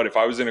tell you what, if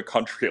I was in a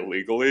country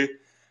illegally,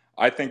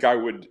 I think I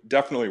would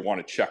definitely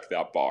want to check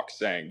that box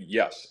saying,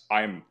 yes,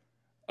 I'm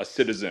a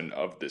citizen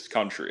of this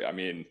country. I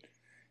mean,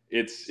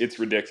 it's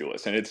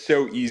ridiculous. And it's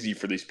so easy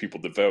for these people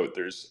to vote.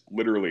 There's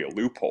literally a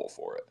loophole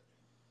for it.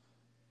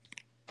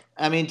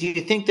 I mean, do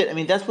you think that? I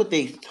mean, that's what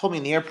they told me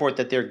in the airport,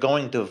 that they're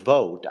going to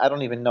vote. I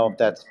don't even know if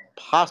that's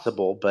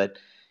possible, but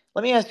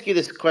let me ask you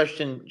this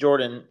question,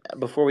 Jordan,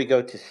 before we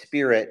go to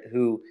Spirit,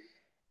 who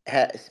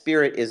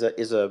Spirit is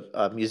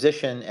a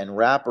musician and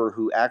rapper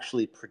who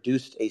actually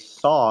produced a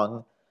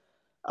song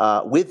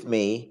with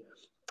me,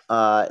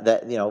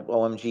 that,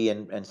 OMG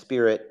and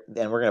Spirit,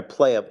 and we're going to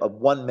play a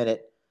 1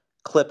 minute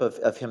clip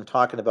of him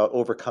talking about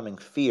overcoming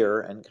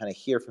fear and kind of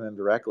hear from him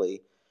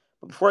directly.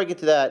 But before I get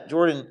to that,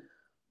 Jordan,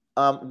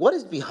 what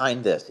is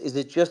behind this? Is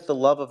it just the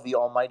love of the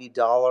almighty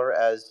dollar,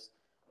 as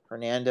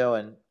Hernando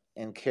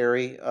and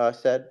Carrie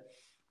said?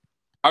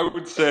 I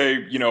would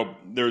say,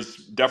 there's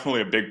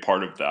definitely a big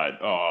part of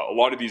that. A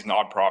lot of these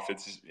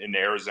nonprofits in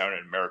Arizona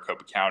and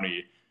Maricopa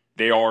County,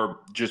 they are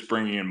just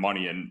bringing in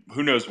money, and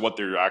who knows what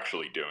they're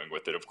actually doing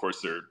with it. Of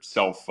course, they're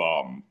self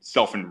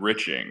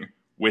enriching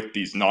with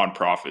these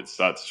nonprofits.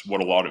 That's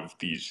what a lot of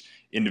these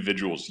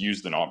individuals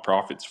use the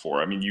nonprofits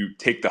for. I mean, you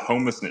take the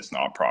homelessness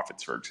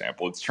nonprofits, for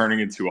example. It's turning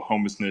into a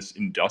homelessness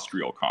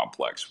industrial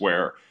complex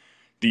where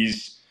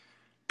these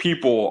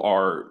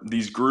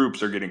these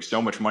groups are getting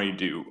so much money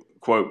to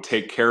quote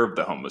take care of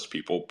the homeless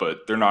people,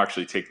 but they're not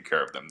actually taking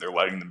care of them. They're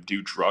letting them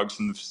do drugs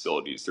in the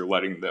facilities. They're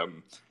letting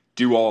them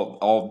do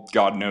all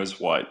God knows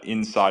what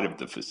inside of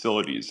the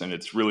facilities, and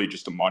it's really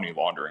just a money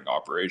laundering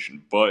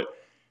operation. But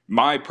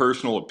my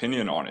personal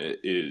opinion on it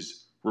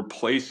is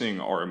replacing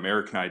our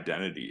American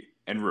identity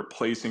and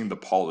replacing the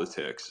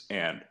politics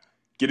and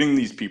getting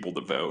these people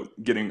to vote,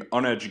 getting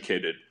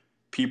uneducated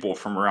people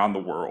from around the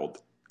world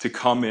to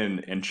come in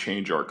and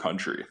change our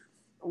country.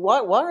 Why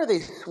are they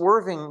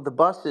swerving the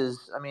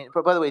buses? I mean,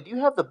 but by the way, do you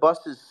have the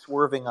buses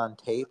swerving on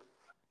tape?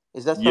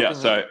 Is that something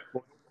Yes, that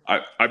you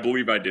I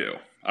believe I do.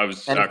 I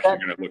was and is actually that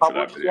going to look for that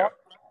published video. yet?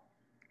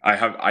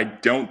 I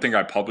don't think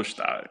I published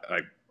that.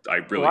 I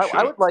Well, really I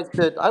should. would like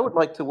to. I would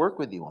like to work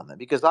with you on that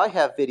because I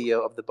have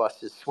video of the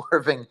buses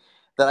swerving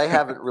that I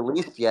haven't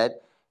released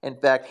yet. In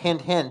fact,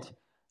 hint, hint.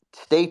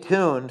 Stay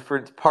tuned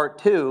for part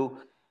two.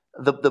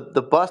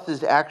 The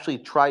buses actually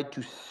tried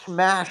to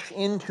smash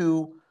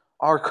into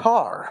our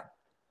car.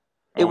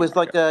 It Oh was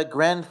my like god. a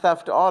Grand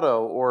Theft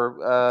Auto,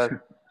 or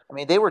I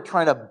mean, they were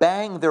trying to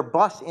bang their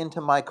bus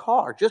into my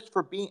car just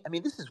for being. I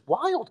mean, this is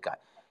wild, guy.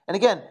 And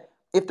again,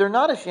 if they're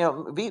not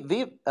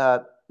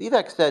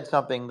Vivek said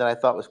something that I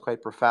thought was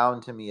quite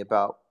profound to me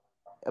about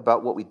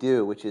what we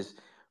do, which is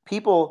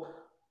people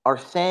are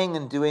saying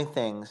and doing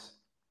things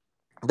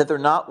that they're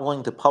not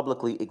willing to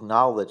publicly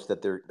acknowledge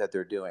that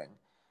they're doing.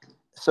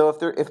 So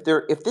if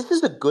this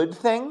is a good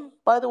thing,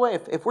 by the way,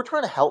 if we're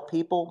trying to help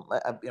people,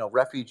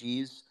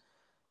 refugees,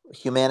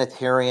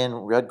 humanitarian,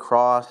 Red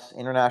Cross,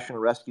 International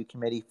Rescue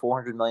Committee,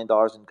 $400 million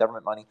in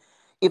government money.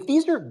 If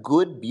these are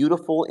good,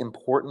 beautiful,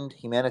 important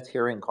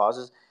humanitarian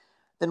causes,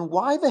 then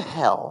why the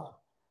hell,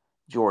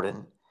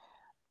 Jordan,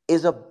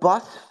 is a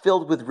bus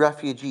filled with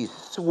refugees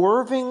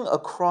swerving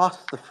across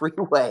the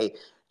freeway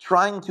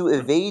trying to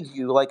evade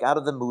you like out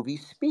of the movie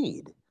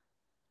Speed?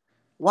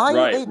 Why are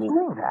Right. they Well,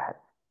 doing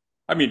that?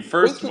 I mean, They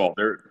first of should, all,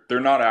 they're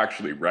not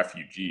actually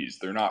refugees.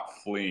 They're not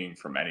fleeing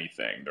from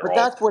anything. They're but all.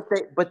 that's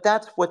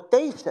what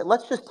they said.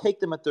 Let's just take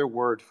them at their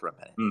word for a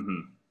minute.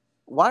 Mhm.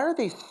 Why are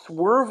they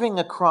swerving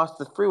across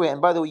the freeway?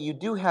 And by the way, you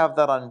do have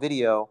that on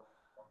video.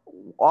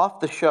 Off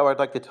the show, I'd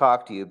like to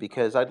talk to you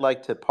because I'd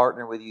like to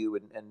partner with you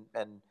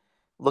and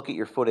look at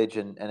your footage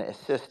and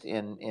assist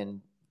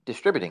in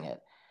distributing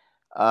it.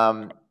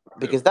 Um,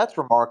 because that's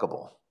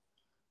remarkable.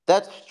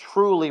 That's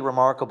truly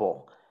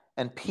remarkable.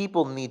 And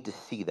people need to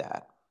see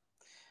that.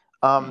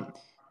 Mhm.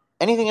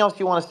 Anything else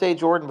you want to say,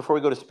 Jordan, before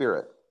we go to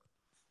Spirit?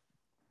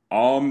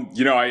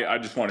 I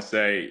just want to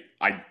say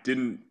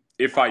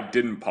if I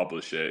didn't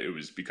publish it, it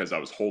was because I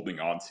was holding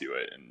on to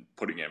it and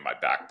putting it in my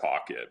back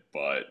pocket.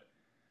 But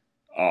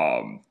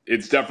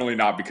it's definitely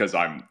not because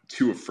I'm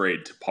too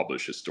afraid to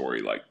publish a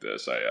story like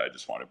this. I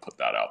just want to put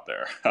that out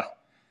there.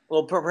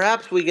 Well,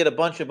 perhaps we get a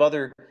bunch of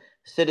other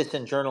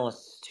citizen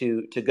journalists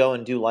to go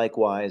and do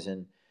likewise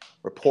and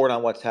report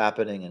on what's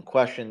happening and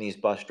question these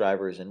bus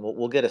drivers, and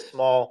we'll get a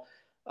small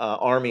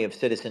army of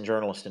citizen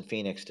journalists in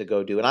Phoenix to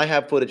go do. And I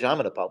have footage I'm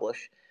going to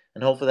publish,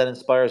 and hopefully that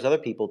inspires other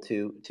people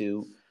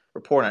to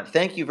report on it.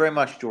 Thank you very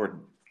much,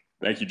 Jordan.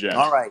 Thank you, All James.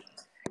 right,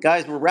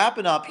 guys, we're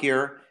wrapping up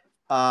here.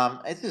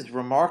 This is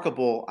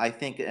remarkable, I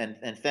think,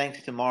 and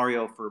thanks to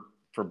Mario for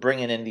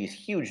bringing in these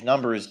huge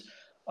numbers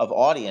of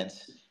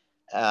audience,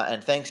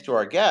 and thanks to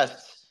our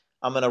guests.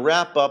 I'm going to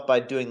wrap up by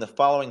doing the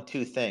following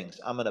two things.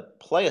 I'm going to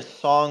play a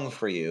song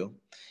for you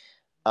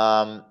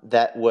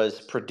that was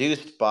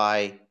produced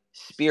by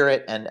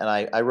Spirit, and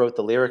I wrote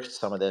the lyrics to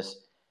some of this,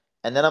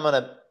 and then I'm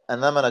gonna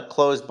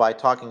close by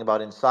talking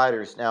about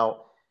insiders.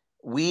 Now,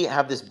 we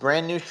have this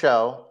brand new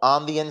show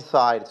on the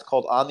inside. It's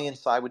called On the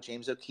Inside with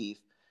James O'Keefe,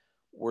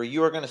 where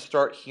you are going to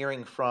start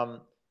hearing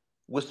from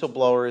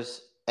whistleblowers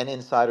and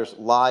insiders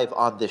live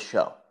on this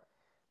show.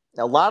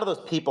 Now, a lot of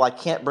those people I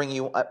can't bring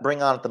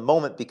on at the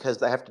moment because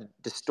they have to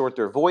distort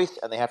their voice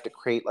and they have to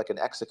create like an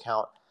X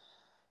account.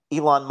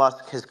 Elon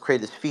Musk has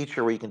created this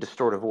feature where you can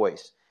distort a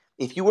voice.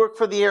 If you work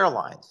for the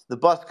airlines, the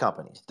bus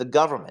companies, the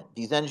government,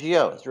 these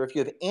NGOs, or if you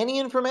have any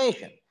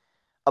information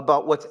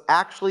about what's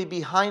actually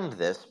behind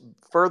this,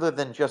 further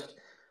than just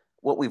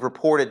what we've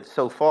reported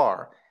so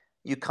far,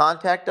 you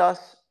contact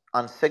us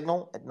on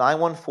Signal at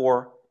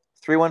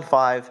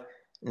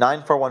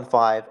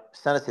 914-315-9415.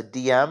 Send us a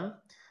DM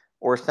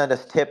or send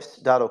us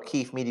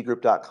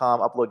tips.o'keefemediagroup.com.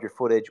 Upload your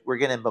footage. We're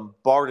getting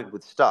bombarded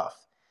with stuff,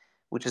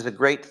 which is a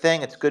great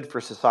thing. It's good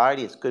for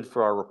society. It's good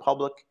for our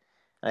republic.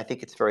 And I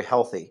think it's very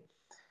healthy.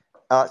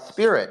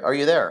 Spirit, are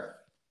you there?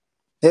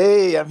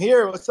 Hey, I'm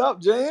here. What's up,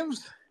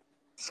 James?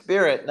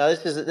 Spirit. Now,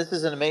 this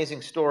is an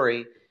amazing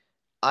story.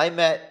 I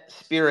met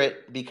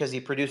Spirit because he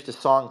produced a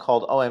song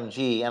called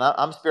OMG, and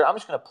I'm Spirit. I'm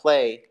just going to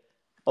play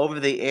over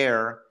the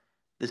air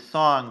the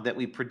song that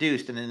we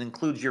produced, and it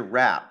includes your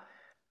rap.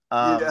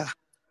 Um, Yeah.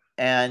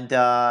 and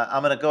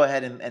I'm going to go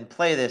ahead and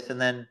play this, and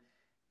then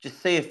just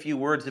say a few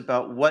words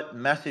about what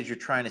message you're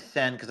trying to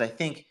send, because I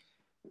think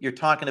you're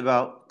talking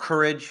about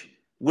courage,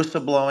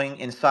 whistleblowing,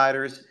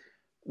 insiders.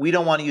 We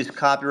don't want to use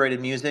copyrighted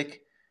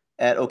music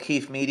at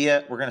O'Keefe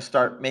Media. We're going to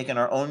start making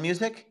our own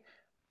music,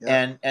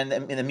 Yeah. and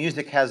the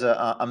music has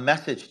a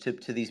message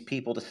to these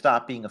people to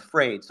stop being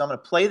afraid. So I'm going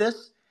to play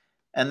this,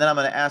 and then I'm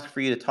going to ask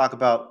for you to talk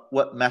about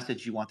what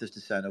message you want this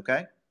to send.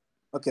 Okay?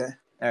 Okay.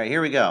 All right,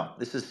 here we go.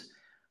 This is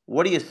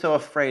 "What Are You So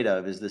Afraid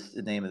Of?" Is this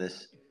the name of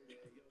this?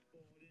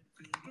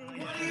 What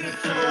are you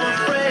so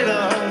afraid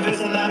of?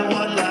 Isn't that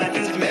what life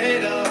is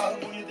made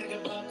of? When you think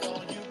about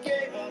all you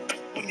gave up,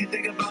 when you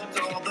think about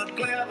all the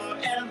glamour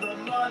and the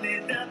money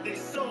that they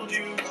sold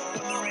you, when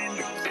the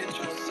raindrops hit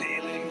your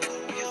ceiling,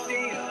 when you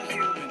see a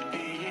human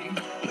being,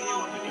 when you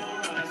open your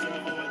eyes and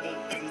avoid the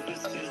things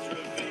this is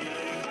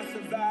revealing. I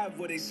survived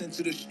what they sent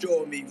to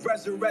destroy me,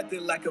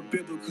 resurrected like a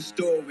biblical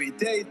story.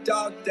 They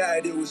thought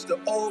that it was the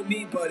old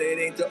me, but it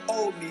ain't the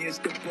old me, it's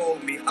the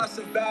bold me. I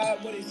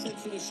survived what they sent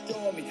to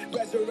destroy me,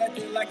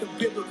 resurrected like a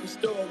biblical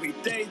story.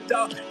 They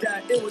thought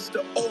that it was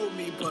the old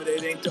me, but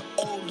it ain't the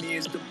old me,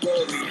 it's the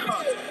bold me.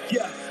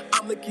 Yeah,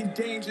 I'm looking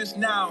dangerous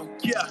now.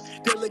 Yeah,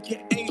 they're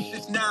looking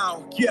anxious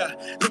now. Yeah,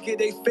 look at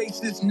their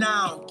faces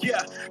now.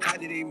 Yeah, how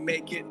did they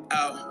make it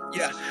out?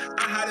 Yeah,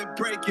 I had to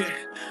break it.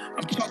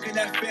 I'm talking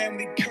that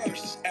family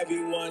curse.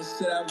 Everyone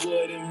said I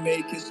wouldn't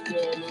make it.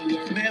 Spoiler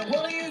alert. Man,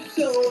 what are you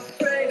so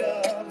afraid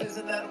of?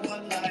 Isn't that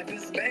what life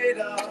is made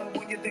of?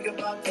 When you think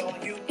about all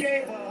you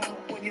gave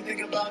up, when you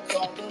think about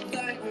all the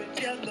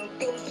language and the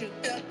bullshit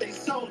that they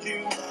sold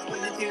you,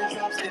 when the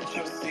teardrops hit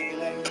your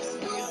ceiling,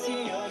 when you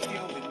see a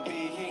human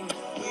being,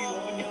 when you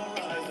open your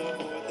eyes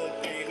over the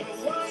pain.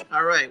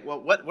 All right.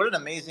 Well, what an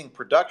amazing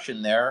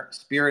production there.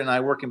 Spirit and I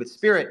working with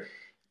Spirit.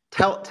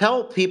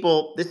 Tell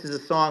people this is a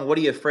song. What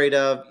are you afraid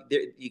of?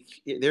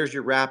 There's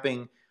your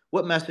rapping.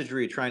 What message were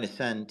you trying to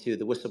send to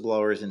the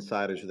whistleblowers,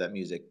 insiders of that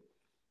music?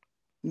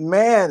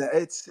 Man,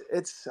 it's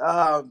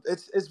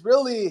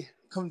really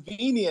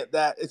convenient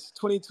that it's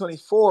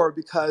 2024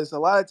 because a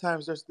lot of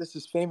times there's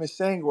this famous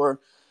saying where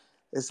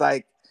it's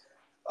like,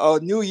 "Oh,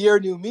 new year,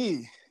 new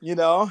me,"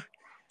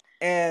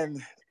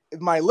 and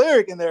my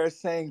lyric in there is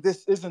saying,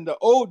 "This isn't the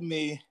old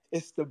me,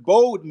 it's the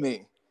bold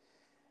me."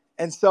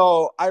 And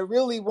so I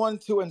really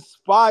want to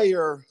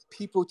inspire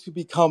people to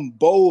become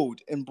bold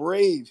and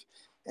brave.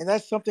 And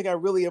that's something I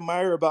really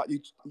admire about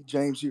you,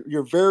 James.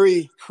 You're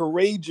very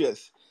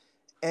courageous.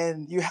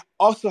 And you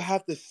also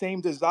have the same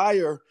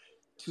desire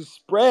to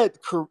spread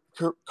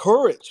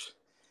courage.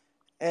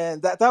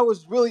 And that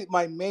was really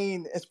my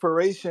main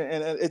inspiration.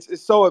 And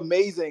it's so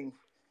amazing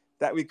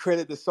that we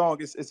created this song.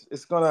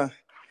 It's going to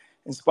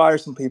inspire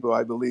some people,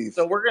 I believe.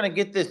 So we're gonna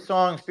get this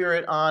song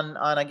Spirit on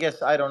I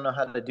guess I don't know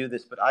how to do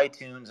this, but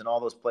iTunes and all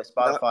those places,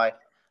 Spotify.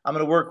 I'm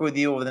gonna work with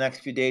you over the next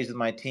few days with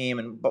my team,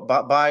 and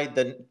by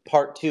the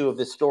part two of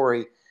this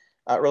story,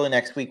 early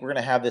next week, we're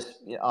gonna have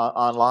this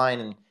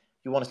online. And if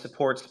you want to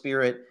support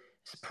Spirit,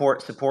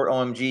 support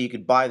OMG, you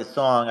could buy the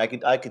song. I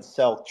could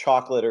sell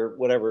chocolate or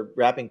whatever,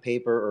 wrapping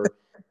paper,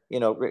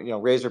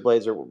 or razor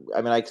blades, or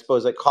I mean I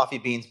suppose like coffee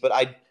beans, but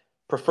I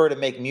prefer to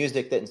make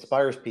music that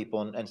inspires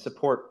people and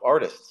support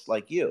artists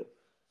like you.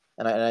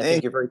 And I think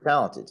And you're very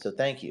talented. So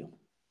thank you.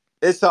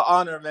 it's an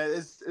honor, man.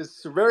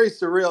 It's very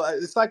surreal.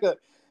 It's like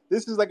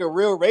this is like a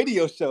real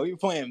radio show. You're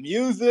playing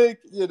music.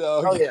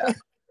 Oh yeah,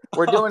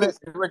 we're all doing it.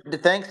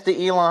 this. Thanks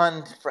to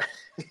Elon,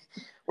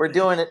 we're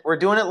doing it. We're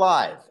doing it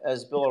live,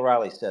 as Bill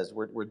O'Reilly says.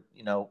 We're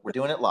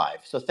doing it live.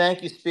 So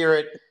thank you,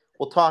 Spirit.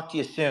 We'll talk to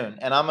you soon.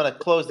 And I'm going to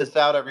close this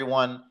out,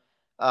 everyone,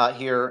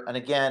 here. And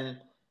again,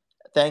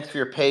 thanks for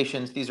your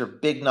patience. These are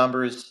big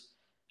numbers.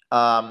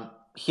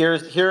 Here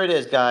it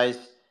is, guys.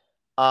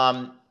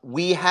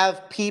 We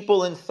have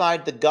people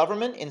inside the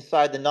government,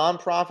 inside the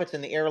nonprofits,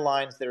 and the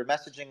airlines that are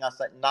messaging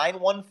us at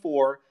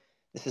 914.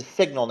 This is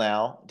Signal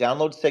now.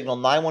 Download Signal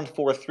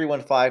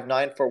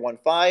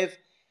 914-315-9415.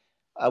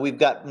 We've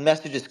got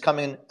messages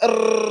coming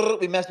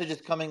in.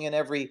 Messages coming in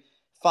every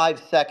 5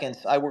 seconds.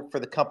 I work for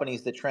the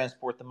companies that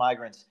transport the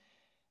migrants.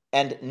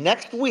 And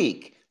next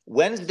week,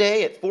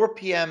 Wednesday at 4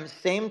 p.m.,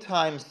 same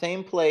time,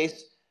 same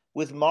place,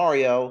 with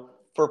Mario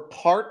for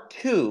part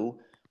two.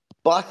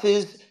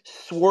 Buses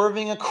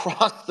swerving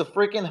across the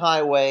freaking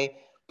highway,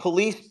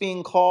 police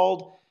being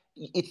called.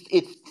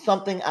 It's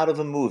something out of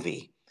a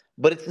movie,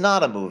 but it's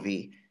not a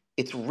movie.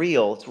 It's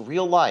real. It's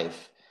real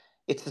life.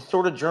 It's the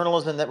sort of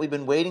journalism that we've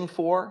been waiting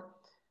for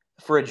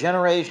a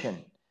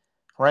generation.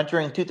 We're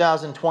entering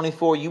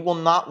 2024. You will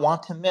not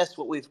want to miss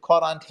what we've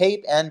caught on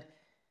tape. And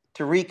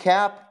to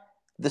recap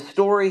the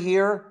story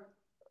here,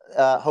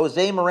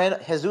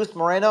 Jesus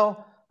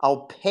Moreno,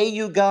 I'll pay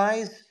you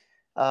guys.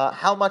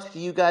 How much do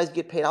you guys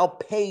get paid? I'll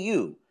pay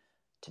you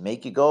to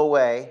make you go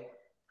away.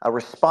 A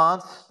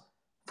response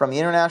from the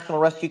international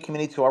rescue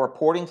community to our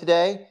reporting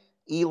today.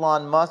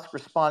 Elon Musk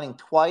responding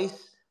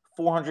twice,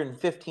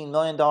 $415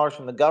 million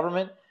from the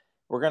government.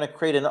 We're going to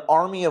create an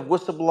army of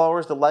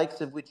whistleblowers, the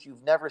likes of which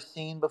you've never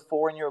seen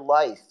before in your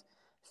life.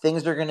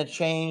 Things are going to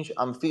change.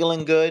 I'm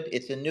feeling good.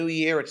 It's a new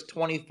year. It's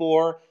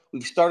 24.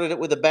 We've started it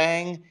with a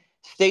bang.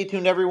 Stay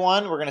tuned,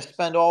 everyone. We're going to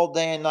spend all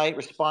day and night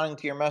responding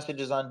to your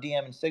messages on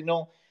DM and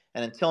Signal.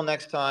 And until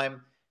next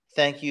time,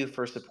 thank you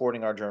for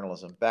supporting our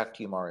journalism. Back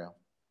to you, Mario.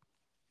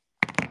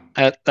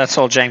 That's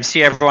all, James.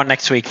 See everyone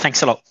next week.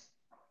 Thanks a lot.